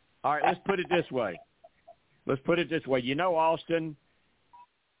let's put it this way. You know, Austin,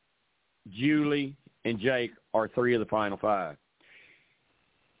 Julie, and Jake are 3 of the final 5.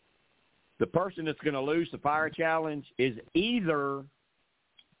 The person that's going to lose the fire challenge is either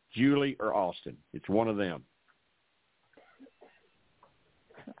Julie or Austin. It's one of them.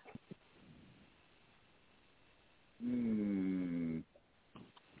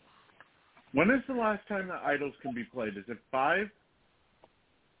 When is the last time the idols can be played? Is it 5?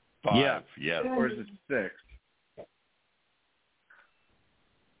 5, yeah. Or is it 6?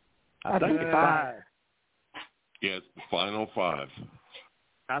 I think it's 5. Yeah, it's the final 5.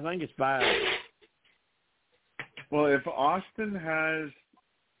 I think it's 5. Well, if Austin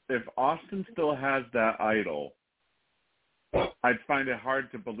still has that idol, I'd find it hard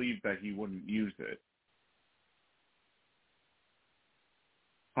to believe that he wouldn't use it.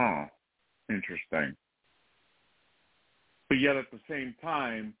 Huh. Interesting. But yet at the same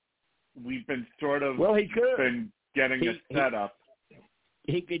time, we've been sort of been getting a setup.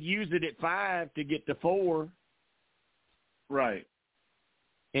 He could use it at 5 to get to 4. Right.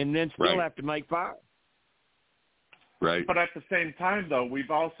 And then still have to make 5. Right. But at the same time, though,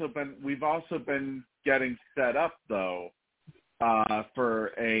 we've also been getting set up, though,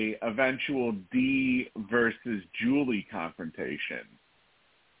 for a eventual Dee versus Julie confrontation.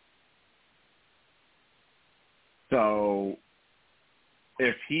 So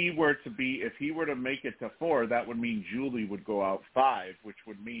if he were to make it to 4, that would mean Julie would go out 5, which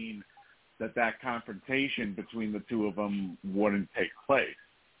would mean that confrontation between the two of them wouldn't take place.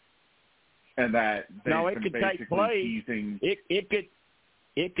 And that it could take place.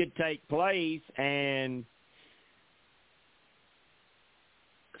 It could take place, and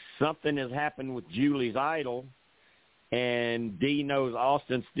something has happened with Julie's idol and Dee knows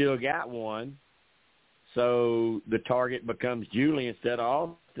Austin still got one, so the target becomes Julie instead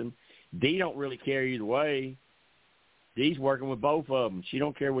of Austin. Dee don't really care either way. Dee's working with both of them. She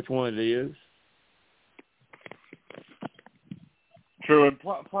don't care which one it is. True, and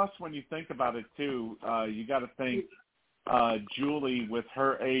plus when you think about it, too, you got to think Julie, with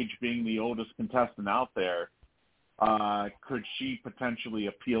her age being the oldest contestant out there, could she potentially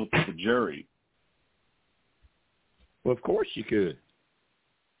appeal to the jury? Well, of course she could.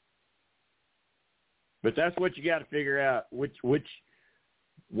 But that's what you got to figure out, which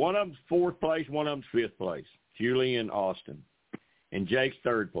one of them's fourth place, one of them's fifth place, Julie and Austin, and Jake's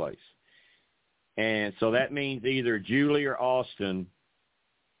third place. And so that means either Julie or Austin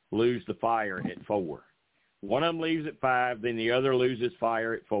lose the fire at 4. One of them leaves at 5, then the other loses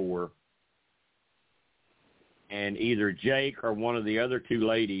fire at 4. And either Jake or one of the other two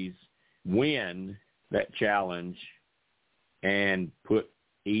ladies win that challenge and put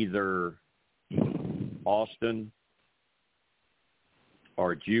either Austin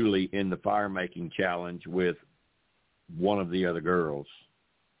or Julie in the fire-making challenge with one of the other girls.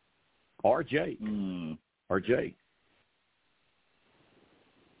 Or Jake. Or Jake.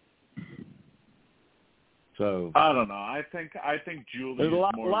 So I don't know. I think Julie is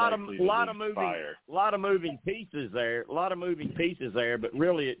more likely to lose fire. A lot of moving pieces there. But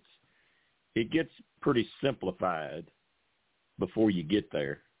really it gets pretty simplified before you get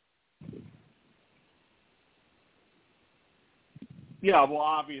there. Yeah, well,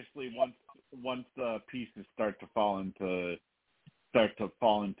 obviously once the pieces start to fall into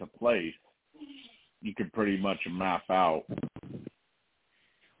place, you can pretty much map out.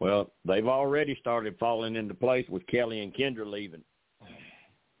 Well, they've already started falling into place with Kellie and Kendra leaving.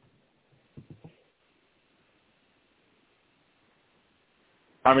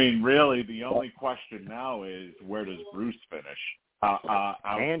 I mean, really, the only question now is where does Bruce finish outside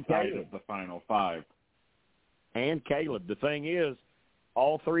of the final 5? And Kaleb. The thing is,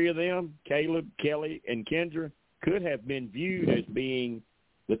 all 3 of them, Kaleb, Kellie, and Kendra, could have been viewed as being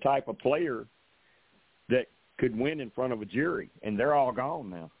the type of player that could win in front of a jury, and they're all gone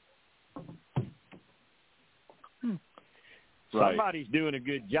now. Right. Somebody's doing a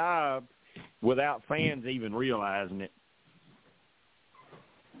good job without fans even realizing it.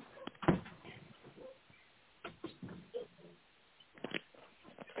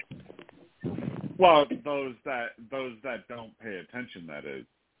 Well, those that don't pay attention, that is.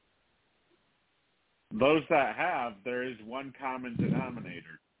 Those that have, there is one common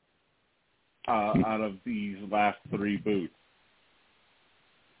denominator out of these last 3 booths.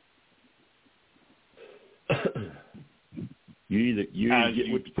 You either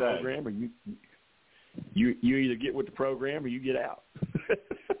get with the program, or you either get with the program or you get out.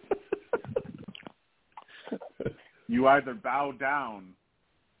 You either bow down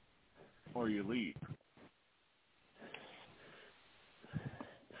or you leave.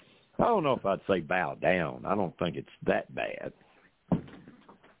 I don't know if I'd say bow down. I don't think it's that bad.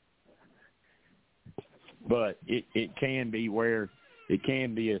 But it can be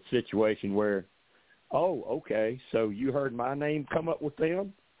a situation where, oh, okay, so you heard my name come up with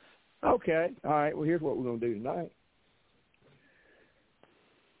them? Okay, all right, well, here's what we're going to do tonight.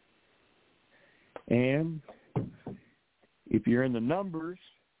 And if you're in the numbers,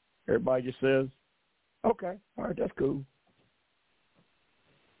 everybody just says, okay, all right, that's cool.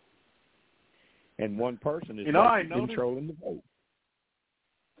 And one person is controlling the vote.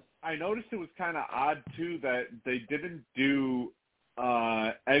 I noticed it was kind of odd, too, that they didn't do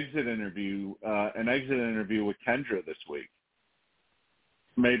an exit interview with Kendra this week.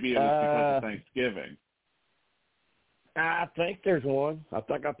 Maybe it was because of Thanksgiving. I think there's one. I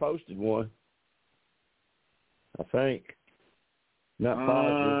think I posted one. I think. Not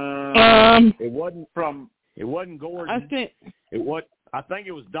positive. It wasn't Gordon. I think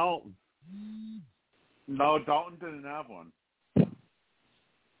it was Dalton. No, Dalton didn't have one.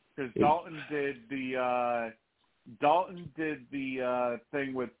 Because Dalton did the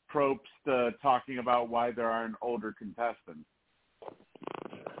thing with Probst talking about why there aren't older contestants.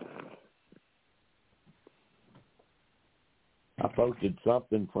 I posted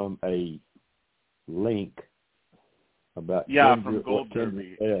something from a link about from Gold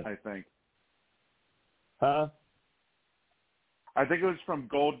Derby, I think. Huh? I think it was from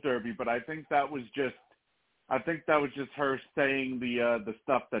Gold Derby, but I think that was just her saying the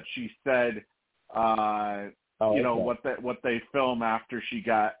stuff that she said. What they film after she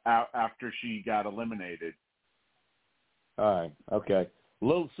got eliminated. All right. Okay.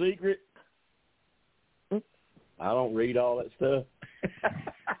 Little secret. I don't read all that stuff.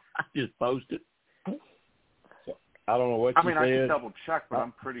 I just post it. So I don't know what you said. I can double check, but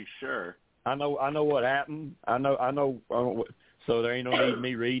I'm pretty sure. I know what happened. I know. So there ain't no need of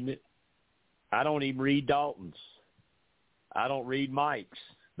me reading it. I don't even read Dalton's. I don't read Mike's.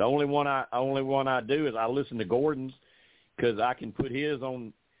 The only one I do is I listen to Gordon's, because I can put his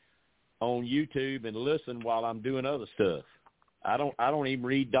on YouTube and listen while I'm doing other stuff. I don't even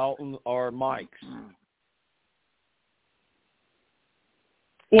read Dalton or Mike's.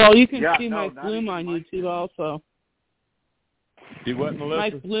 Well, you can see Mike Bloom on YouTube also. Do what, Melissa?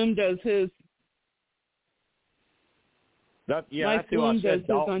 Mike Bloom does his. Mike Bloom does his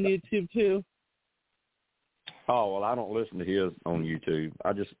on YouTube too. Oh, well, I don't listen to his on YouTube.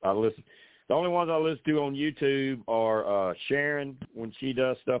 I listen. The only ones I listen to on YouTube are Sharon when she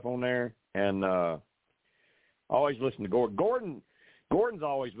does stuff on there, and I always listen to Gordon. Gordon's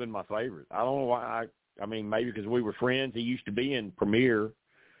always been my favorite. I don't know why. I mean, maybe because we were friends. He used to be in Premiere.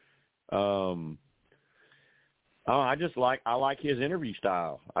 I like his interview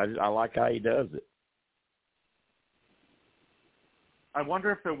style. I like how he does it. I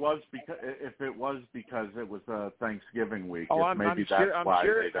wonder if it was because it was Thanksgiving week. Oh, I'm sure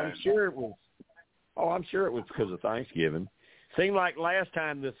it was. Oh, I'm sure it was because of Thanksgiving. Seemed like last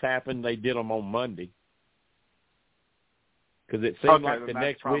time this happened, they did them on Monday, because it seemed like the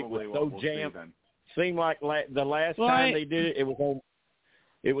next week was so jammed. Seemed like the last time they did it,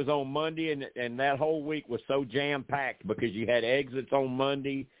 it was on Monday, and that whole week was so jam packed because you had exits on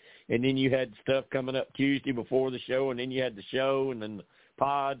Monday. And then you had stuff coming up Tuesday before the show, and then you had the show, and then the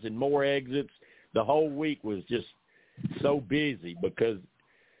pods and more exits. The whole week was just so busy because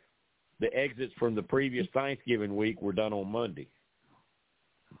the exits from the previous Thanksgiving week were done on Monday.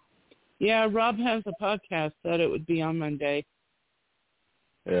 Yeah, Rob has a podcast that it would be on Monday.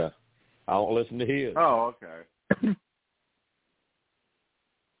 Yeah. I don't listen to his. Oh, okay.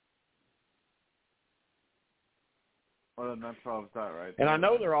 Well, then that solves that, right? And I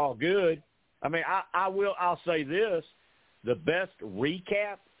know they're all good. I mean, I'll say this. The best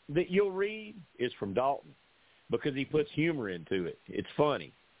recap that you'll read is from Dalton, because he puts humor into it. It's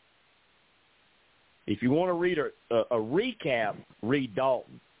funny. If you want to read a recap, read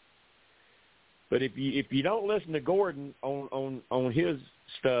Dalton. But if you don't listen to Gordon on his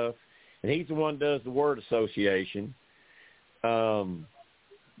stuff, and he's the one that does the word association,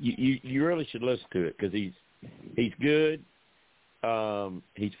 you really should listen to it, because he's good,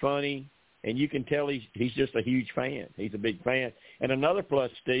 he's funny, and you can tell he's just a huge fan. He's a big fan. And another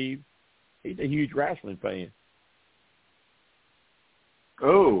plus, Steve, he's a huge wrestling fan.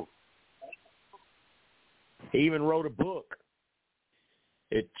 Oh. He even wrote a book.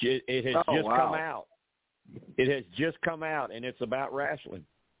 It has just come out. It has just come out, and it's about wrestling.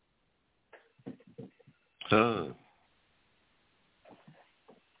 Huh.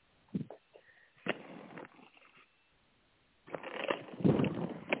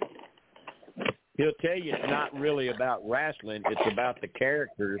 He'll tell you it's not really about wrestling; it's about the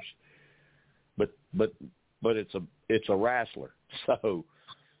characters. But it's a wrestler. So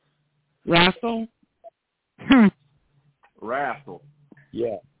wrestle. Wrestle.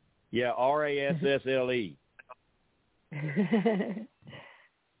 Yeah, RASSLE.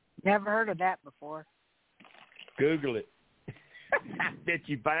 Never heard of that before. Google it. I bet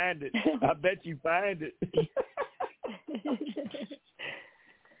you find it.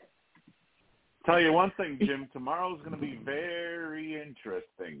 Tell you one thing, Jim. Tomorrow's going to be very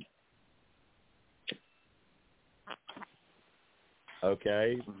interesting.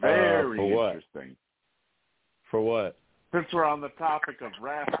 Okay. Very for what? interesting. For what? Since we're on the topic of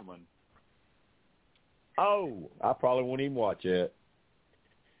wrestling. Oh, I probably won't even watch it.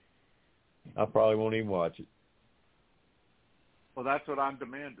 Well, that's what On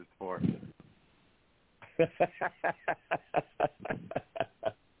Demand is for.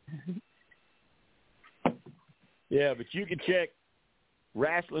 Yeah, but you can check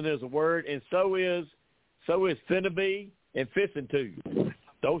wrestling as a word, and so is finna be and fissin' to.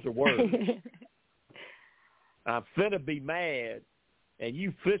 Those are words. I'm finna be mad, and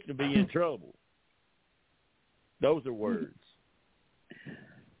you finna be in trouble. Those are words.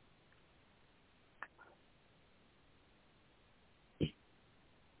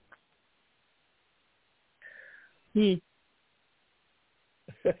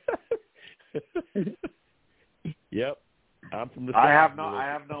 Yep, I'm from the South. I have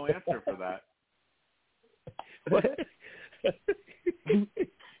no answer for that. What?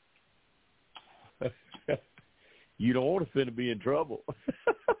 You don't want to finna be in trouble.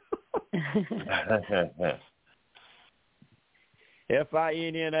 FINNABE,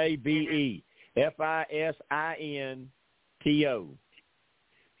 FISINTO,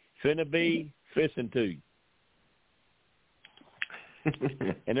 finna be fissin' to.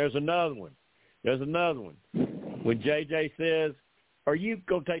 And there's another one. When JJ says, "Are you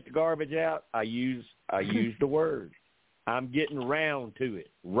gonna take the garbage out?" I use the word. I'm getting round to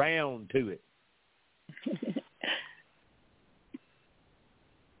it.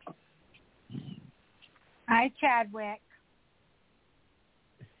 Hi, Chadwick.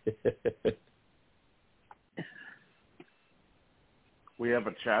 We have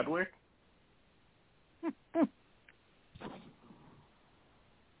a Chadwick?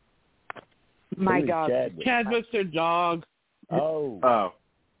 My dog. Chadwick's their dog. Oh.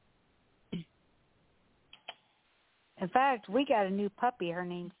 In fact, we got a new puppy. Her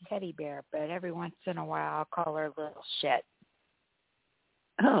name's Teddy Bear, but every once in a while I'll call her Little Shit.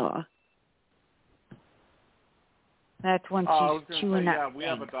 Oh. That's when she's chewing up. Yeah, we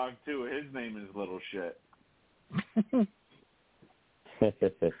have a dog too. His name is Little Shit.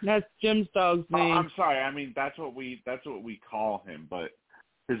 That's Jim's dog's name. I'm sorry. I mean, that's what we call him. But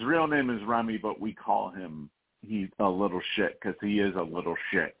his real name is Remy. But we call him he's a little shit because he is a little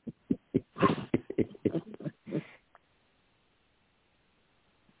shit.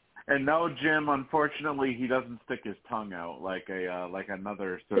 And no, Jim. Unfortunately, he doesn't stick his tongue out like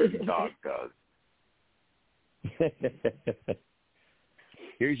another certain dog does.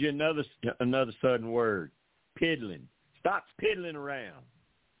 Here's you another sudden word. Piddling. Stop piddling around.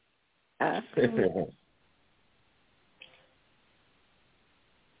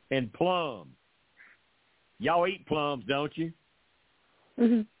 And plum. Y'all eat plums, don't you?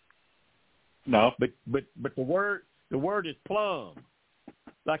 Mm-hmm. No. But the word is plum.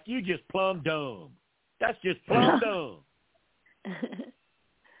 Like you just plumb dumb. That's just plumb dumb.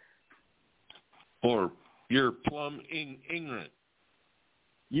 Or you're plumb ignorant.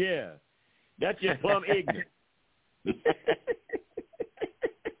 Yeah. That's just plumb ignorant.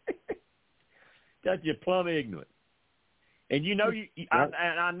 That's just plumb ignorant. And you know,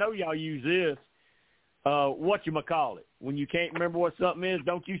 I know y'all use this. Whatchamacallit. When you can't remember what something is,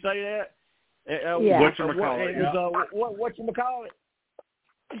 don't you say that? Yeah. Whatchamacallit.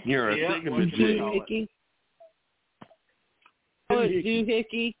 You're a thingamajig.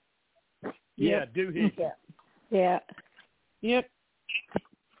 Doohickey. Yeah, doohickey. Yeah. Yep.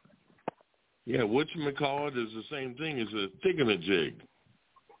 Yeah, whatchamacallit is the same thing as a thingamajig.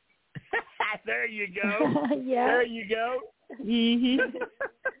 There you go. Yeah. There you go. Mm-hmm.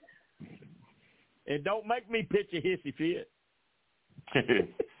 And don't make me pitch a hissy fit.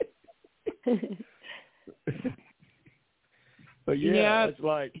 But yeah,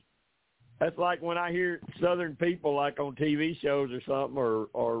 that's like when I hear Southern people like on TV shows or something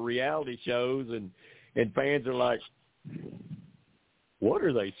or reality shows and fans are like, what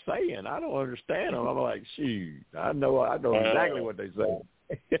are they saying? I don't understand them. I'm like, shoot, I know exactly what they say.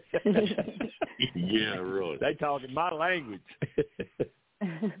 Yeah, really. They talking my language.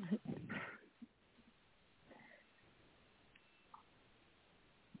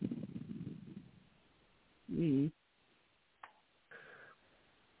 Mm-hmm.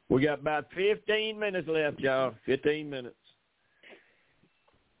 We got about 15 minutes left, y'all. 15 minutes.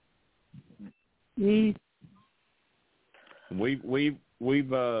 Mm. We've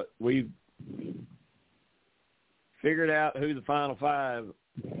figured out who the final five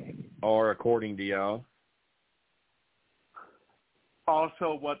are according to y'all.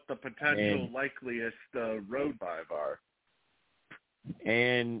 Also, what the potential likeliest road five are.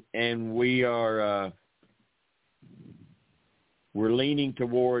 And we are we're leaning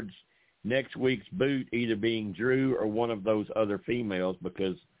towards next week's boot either being Drew or one of those other females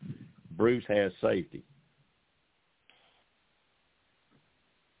because Bruce has safety.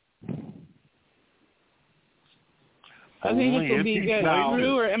 I think it will be good.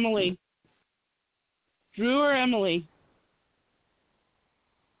 Drew or Emily. Drew or Emily.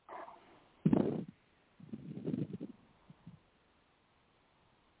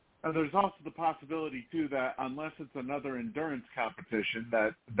 And there's also the possibility, too, that unless it's another endurance competition,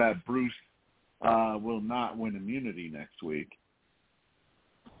 that Bruce will not win immunity next week.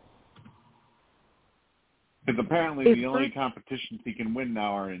 Because apparently the only competitions he can win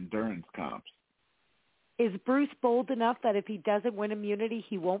now are endurance comps. Is Bruce bold enough that if he doesn't win immunity,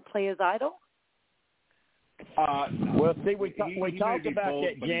 he won't play his idol? No. Well, see, we talked about bold,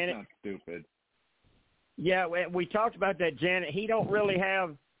 that, Janet. He's not stupid. Yeah, we talked about that, Janet. He don't really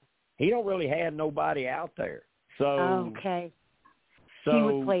have nobody out there. So okay. So he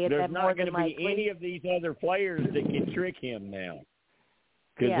would play it there's then not more going than to be likely. any of these other players that can trick him now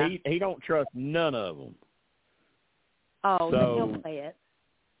because he don't trust none of them. Oh, then he'll play it.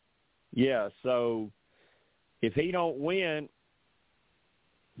 Yeah, so if he don't win,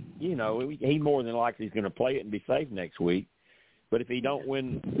 you know, he more than likely is going to play it and be safe next week. But if he don't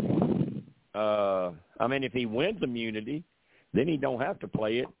win, if he wins immunity, then he don't have to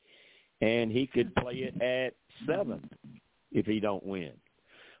play it, and he could play it at 7 if he don't win.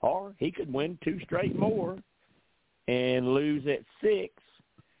 Or he could win 2 straight more and lose at 6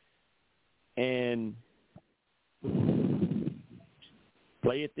 and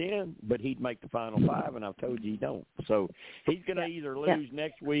play it then, but he'd make the final 5, and I've told you he don't. So he's going to either lose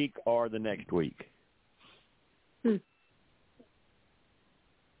next week or the next week.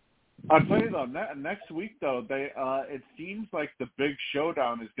 I'll tell you, though, next week, though, it seems like the big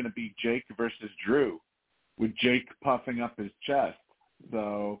showdown is going to be Jake versus Drew, with Jake puffing up his chest.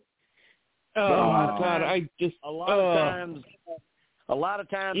 So, my God, a lot of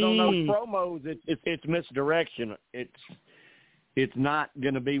times on those promos, it's misdirection. It's not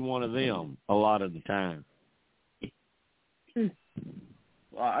going to be one of them a lot of the time. Well,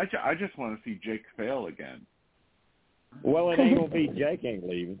 I just want to see Jake fail again. Well, it ain't going to be Jake ain't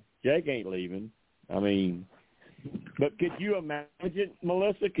leaving. Jake ain't leaving. I mean, but could you imagine,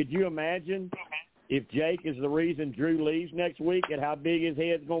 Melissa, if Jake is the reason Drew leaves next week and how big his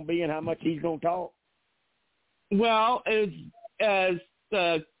head's going to be and how much he's going to talk? Well, as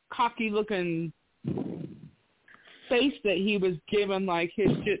the cocky-looking face that he was given, like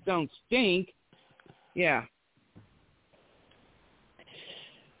his shit don't stink, yeah.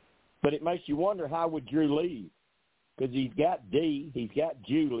 But it makes you wonder, how would Drew leave? Because he's got Dee, he's got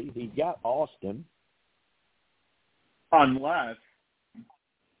Julie, he's got Austin. Unless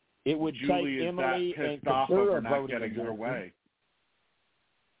it would Julie take Emily and Couture voting getting her way.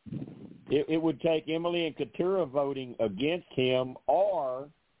 It would take Emily and Couture voting against him, or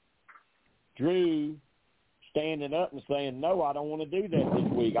Drew standing up and saying, no, I don't want to do that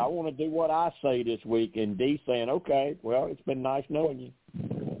this week. I want to do what I say this week. And Dee saying, okay, well, it's been nice knowing you.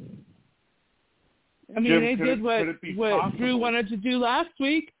 I mean, Jim, they did what Drew wanted to do last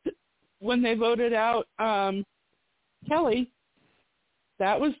week when they voted out Kellie.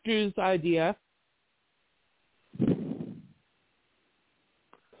 That was Drew's idea.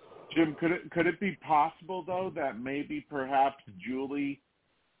 Jim, could it be possible, though, that maybe perhaps Julie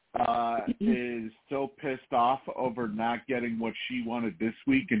is so pissed off over not getting what she wanted this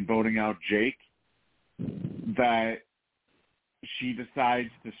week and voting out Jake that she decides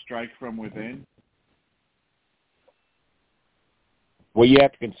to strike from within? Well, you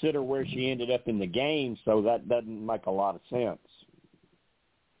have to consider where she ended up in the game, so that doesn't make a lot of sense.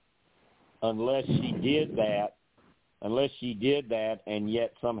 Unless she did that, and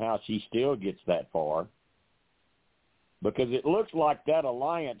yet somehow she still gets that far. Because it looks like that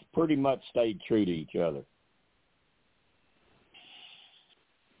alliance pretty much stayed true to each other.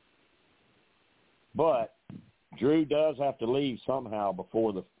 But Drew does have to leave somehow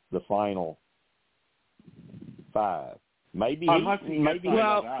before the final 5. Maybe now,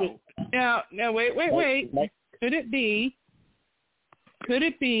 wait. Could it be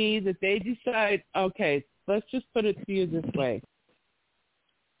that they decide, okay, let's just put it to you this way.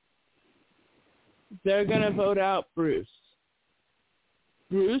 They're going to vote out Bruce.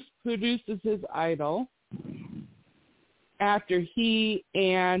 Bruce produces his idol after he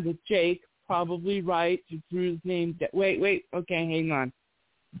and Jake probably write Drew's name. Wait, okay, hang on.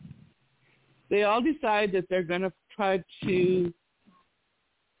 They all decide that they're going to try to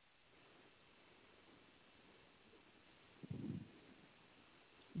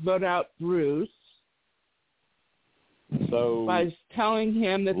vote out Bruce. So by telling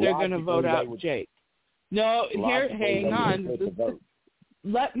him that they're going to vote out Jake. No, hang on.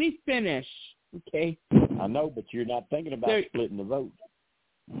 Let me finish, okay? I know, but you're not thinking about splitting the vote.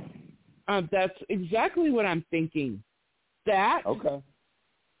 That's exactly what I'm thinking. That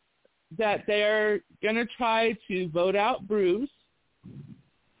they're going to try to vote out Bruce.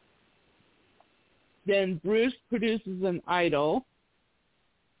 Then Bruce produces an idol.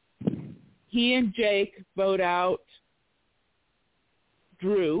 He and Jake vote out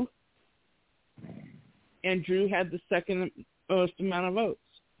Drew, and Drew had the second most amount of votes.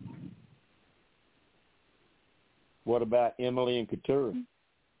 What about Emily and Couture?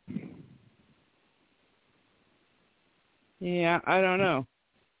 Yeah, I don't know.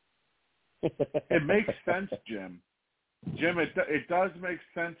 It makes sense, Jim. Jim, it does make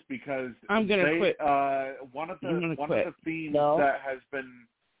sense because I'm going to quit. One of the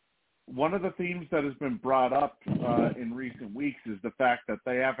themes that has been brought up in recent weeks is the fact that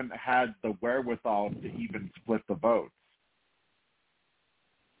they haven't had the wherewithal to even split the votes.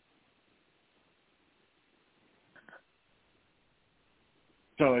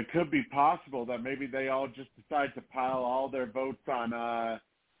 So it could be possible that maybe they all just decide to pile all their votes on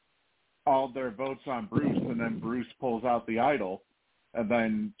all their votes on Bruce, and then Bruce pulls out the idol, and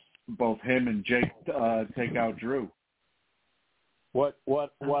then both him and Jake take out Drew. What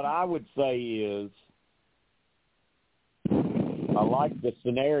I would say is, I like the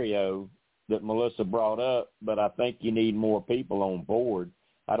scenario that Melissa brought up, but I think you need more people on board.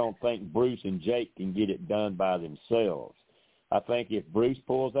 I don't think Bruce and Jake can get it done by themselves. I think if Bruce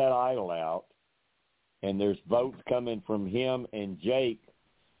pulls that idol out and there's votes coming from him and Jake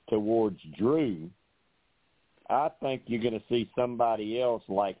towards Drew, I think you're going to see somebody else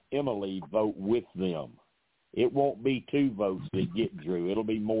like Emily vote with them. It won't be 2 votes that get Drew. It'll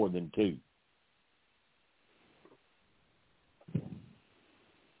be more than 2.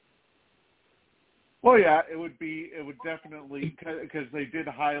 Well, yeah, it would definitely, because they did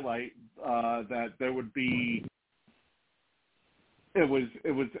highlight that there would be, it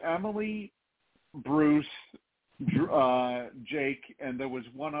was Emily, Bruce, Jake, and there was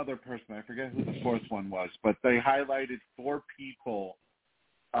one other person. I forget who the 4th one was, but they highlighted 4 people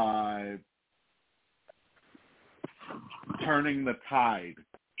turning the tide,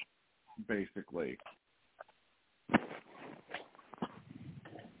 basically.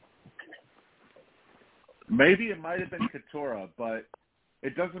 Maybe it might have been Katurah, but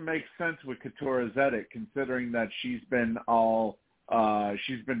it doesn't make sense with Katurah's edit, considering that she's been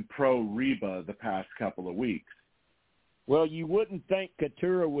pro Reba the past couple of weeks. Well, you wouldn't think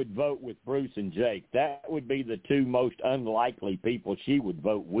Katurah would vote with Bruce and Jake. That would be the 2 most unlikely people she would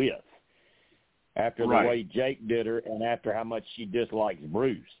vote with, after the way Jake did her and after how much she dislikes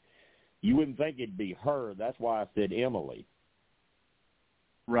Bruce. You wouldn't think it'd be her. That's why I said Emily.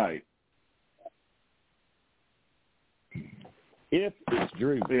 Right. If it's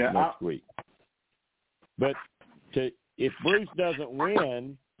Drew next week. But if Bruce doesn't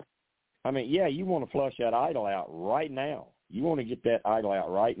win, I mean, yeah, you want to flush that idol out right now. You want to get that idol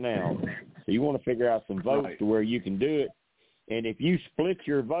out right now. So you want to figure out some votes to where you can do it. And if you split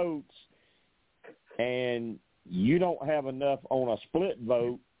your votes and you don't have enough on a split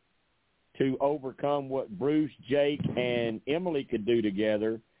vote to overcome what Bruce, Jake, and Emily could do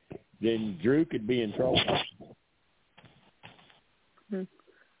together, then Drew could be in trouble.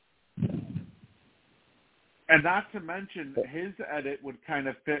 And not to mention, his edit would kind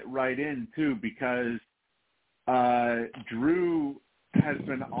of fit right in, too, because Drew has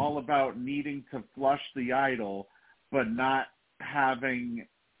been all about needing to flush the idol, but not having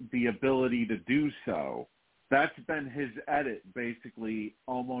the ability to do so. That's been his edit, basically,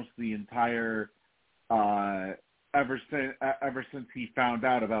 almost the entire, ever since he found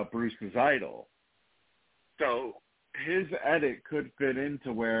out about Bruce's idol. So his edit could fit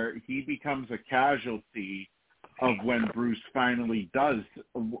into where he becomes a casualty of when Bruce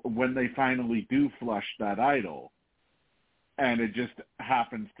when they finally do flush that idol. And it just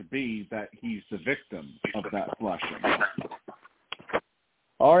happens to be that he's the victim of that flushing.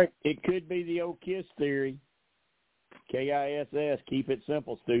 All right, it could be the old KISS theory. KISS, keep it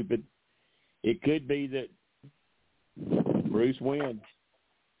simple, stupid. It could be that Bruce wins.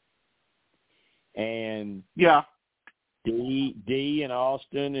 And Dee and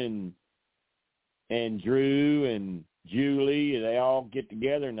Austin and Drew and Julie, they all get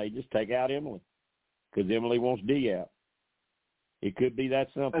together and they just take out Emily because Emily wants Dee out. It could be that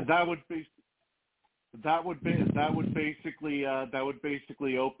simple. That would basically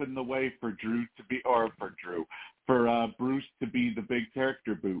open the way for Bruce to be the big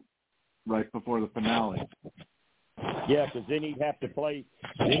character boot right before the finale. Yeah, because then he'd have to play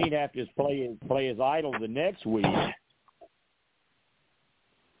his idol the next week.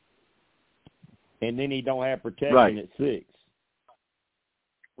 And then he don't have protection at 6.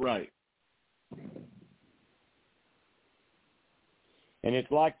 Right. And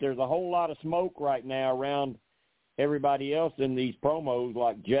it's like there's a whole lot of smoke right now around everybody else in these promos,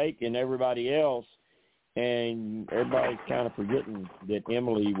 like Jake and everybody else, and everybody's kind of forgetting that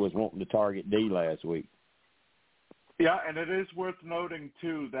Emily was wanting to target Dee last week. Yeah, and it is worth noting,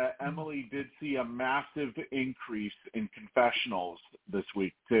 too, that Emily did see a massive increase in confessionals this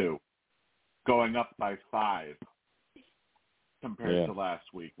week, too, going up by 5 compared to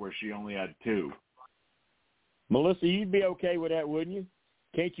last week, where she only had 2. Melissa, you'd be okay with that, wouldn't you?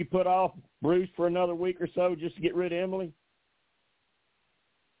 Can't you put off Bruce for another week or so just to get rid of Emily?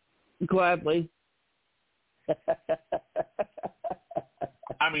 Gladly.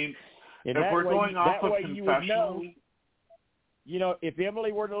 I mean, if we're going off of confessionals, you know, if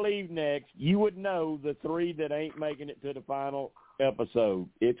Emily were to leave next, you would know the 3 that ain't making it to the final episode.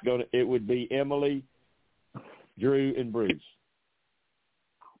 It would be Emily, Drew, and Bruce.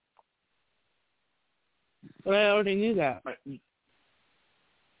 Well, I already knew that.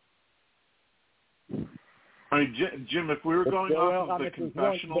 I mean, Jim, if we were going off of the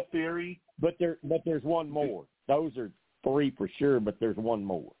confessional theory, but there's one more. Those are 3 for sure, but there's one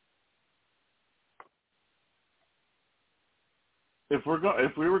more. If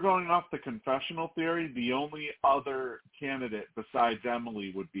we were going off the confessional theory, the only other candidate besides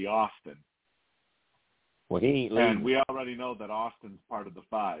Emily would be Austin. Well, he ain't leaving. And we already know that Austin's part of the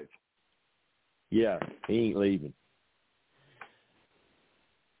 5. Yeah, he ain't leaving.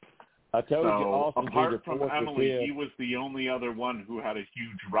 I told you, Austin's apart either from 4th Emily, or 5th. he was the only other one who had a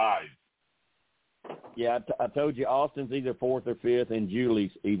huge rise. Yeah, I told you, Austin's either 4th or 5th, and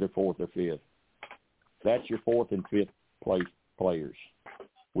Julie's either 4th or 5th. That's your 4th and 5th place players,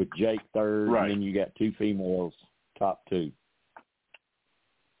 with Jake 3rd, right. And then you got 2 females, top 2.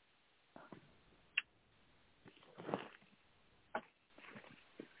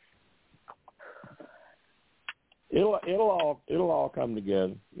 It'll all come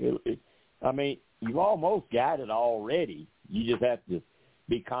together. I mean, you've almost got it already. You just have to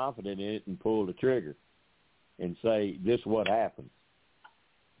be confident in it and pull the trigger and say, "This is what happens."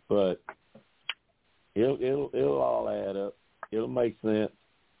 But it'll all add up. It'll make sense.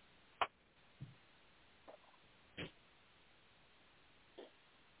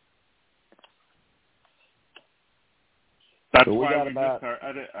 That's why we missed our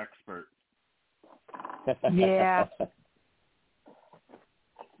edit expert. Yeah.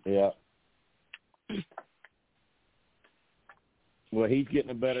 Yeah. Well, he's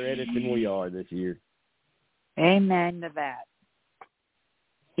getting a better edit than we are this year. Amen to that.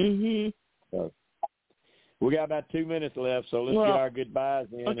 So, we got about 2 minutes left, so let's get our goodbyes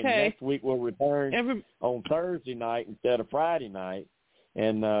in. Okay. And next week we'll return on Thursday night instead of Friday night.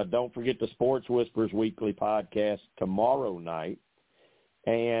 And don't forget the Sports Whispers Weekly podcast tomorrow night.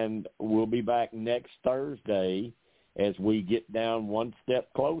 And we'll be back next Thursday as we get down one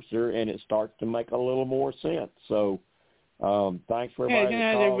step closer and it starts to make a little more sense. So thanks for everybody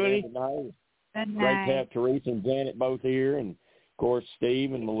that called in tonight. Great to have Teresa and Janet both here, and, of course,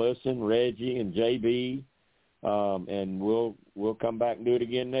 Steve and Melissa and Reggie and JB. And we'll come back and do it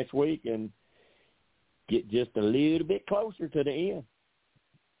again next week and get just a little bit closer to the end.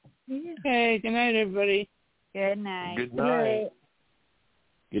 Okay, good night, everybody. Good night. Good night.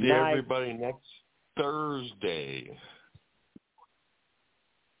 Good See night. everybody next Thursday.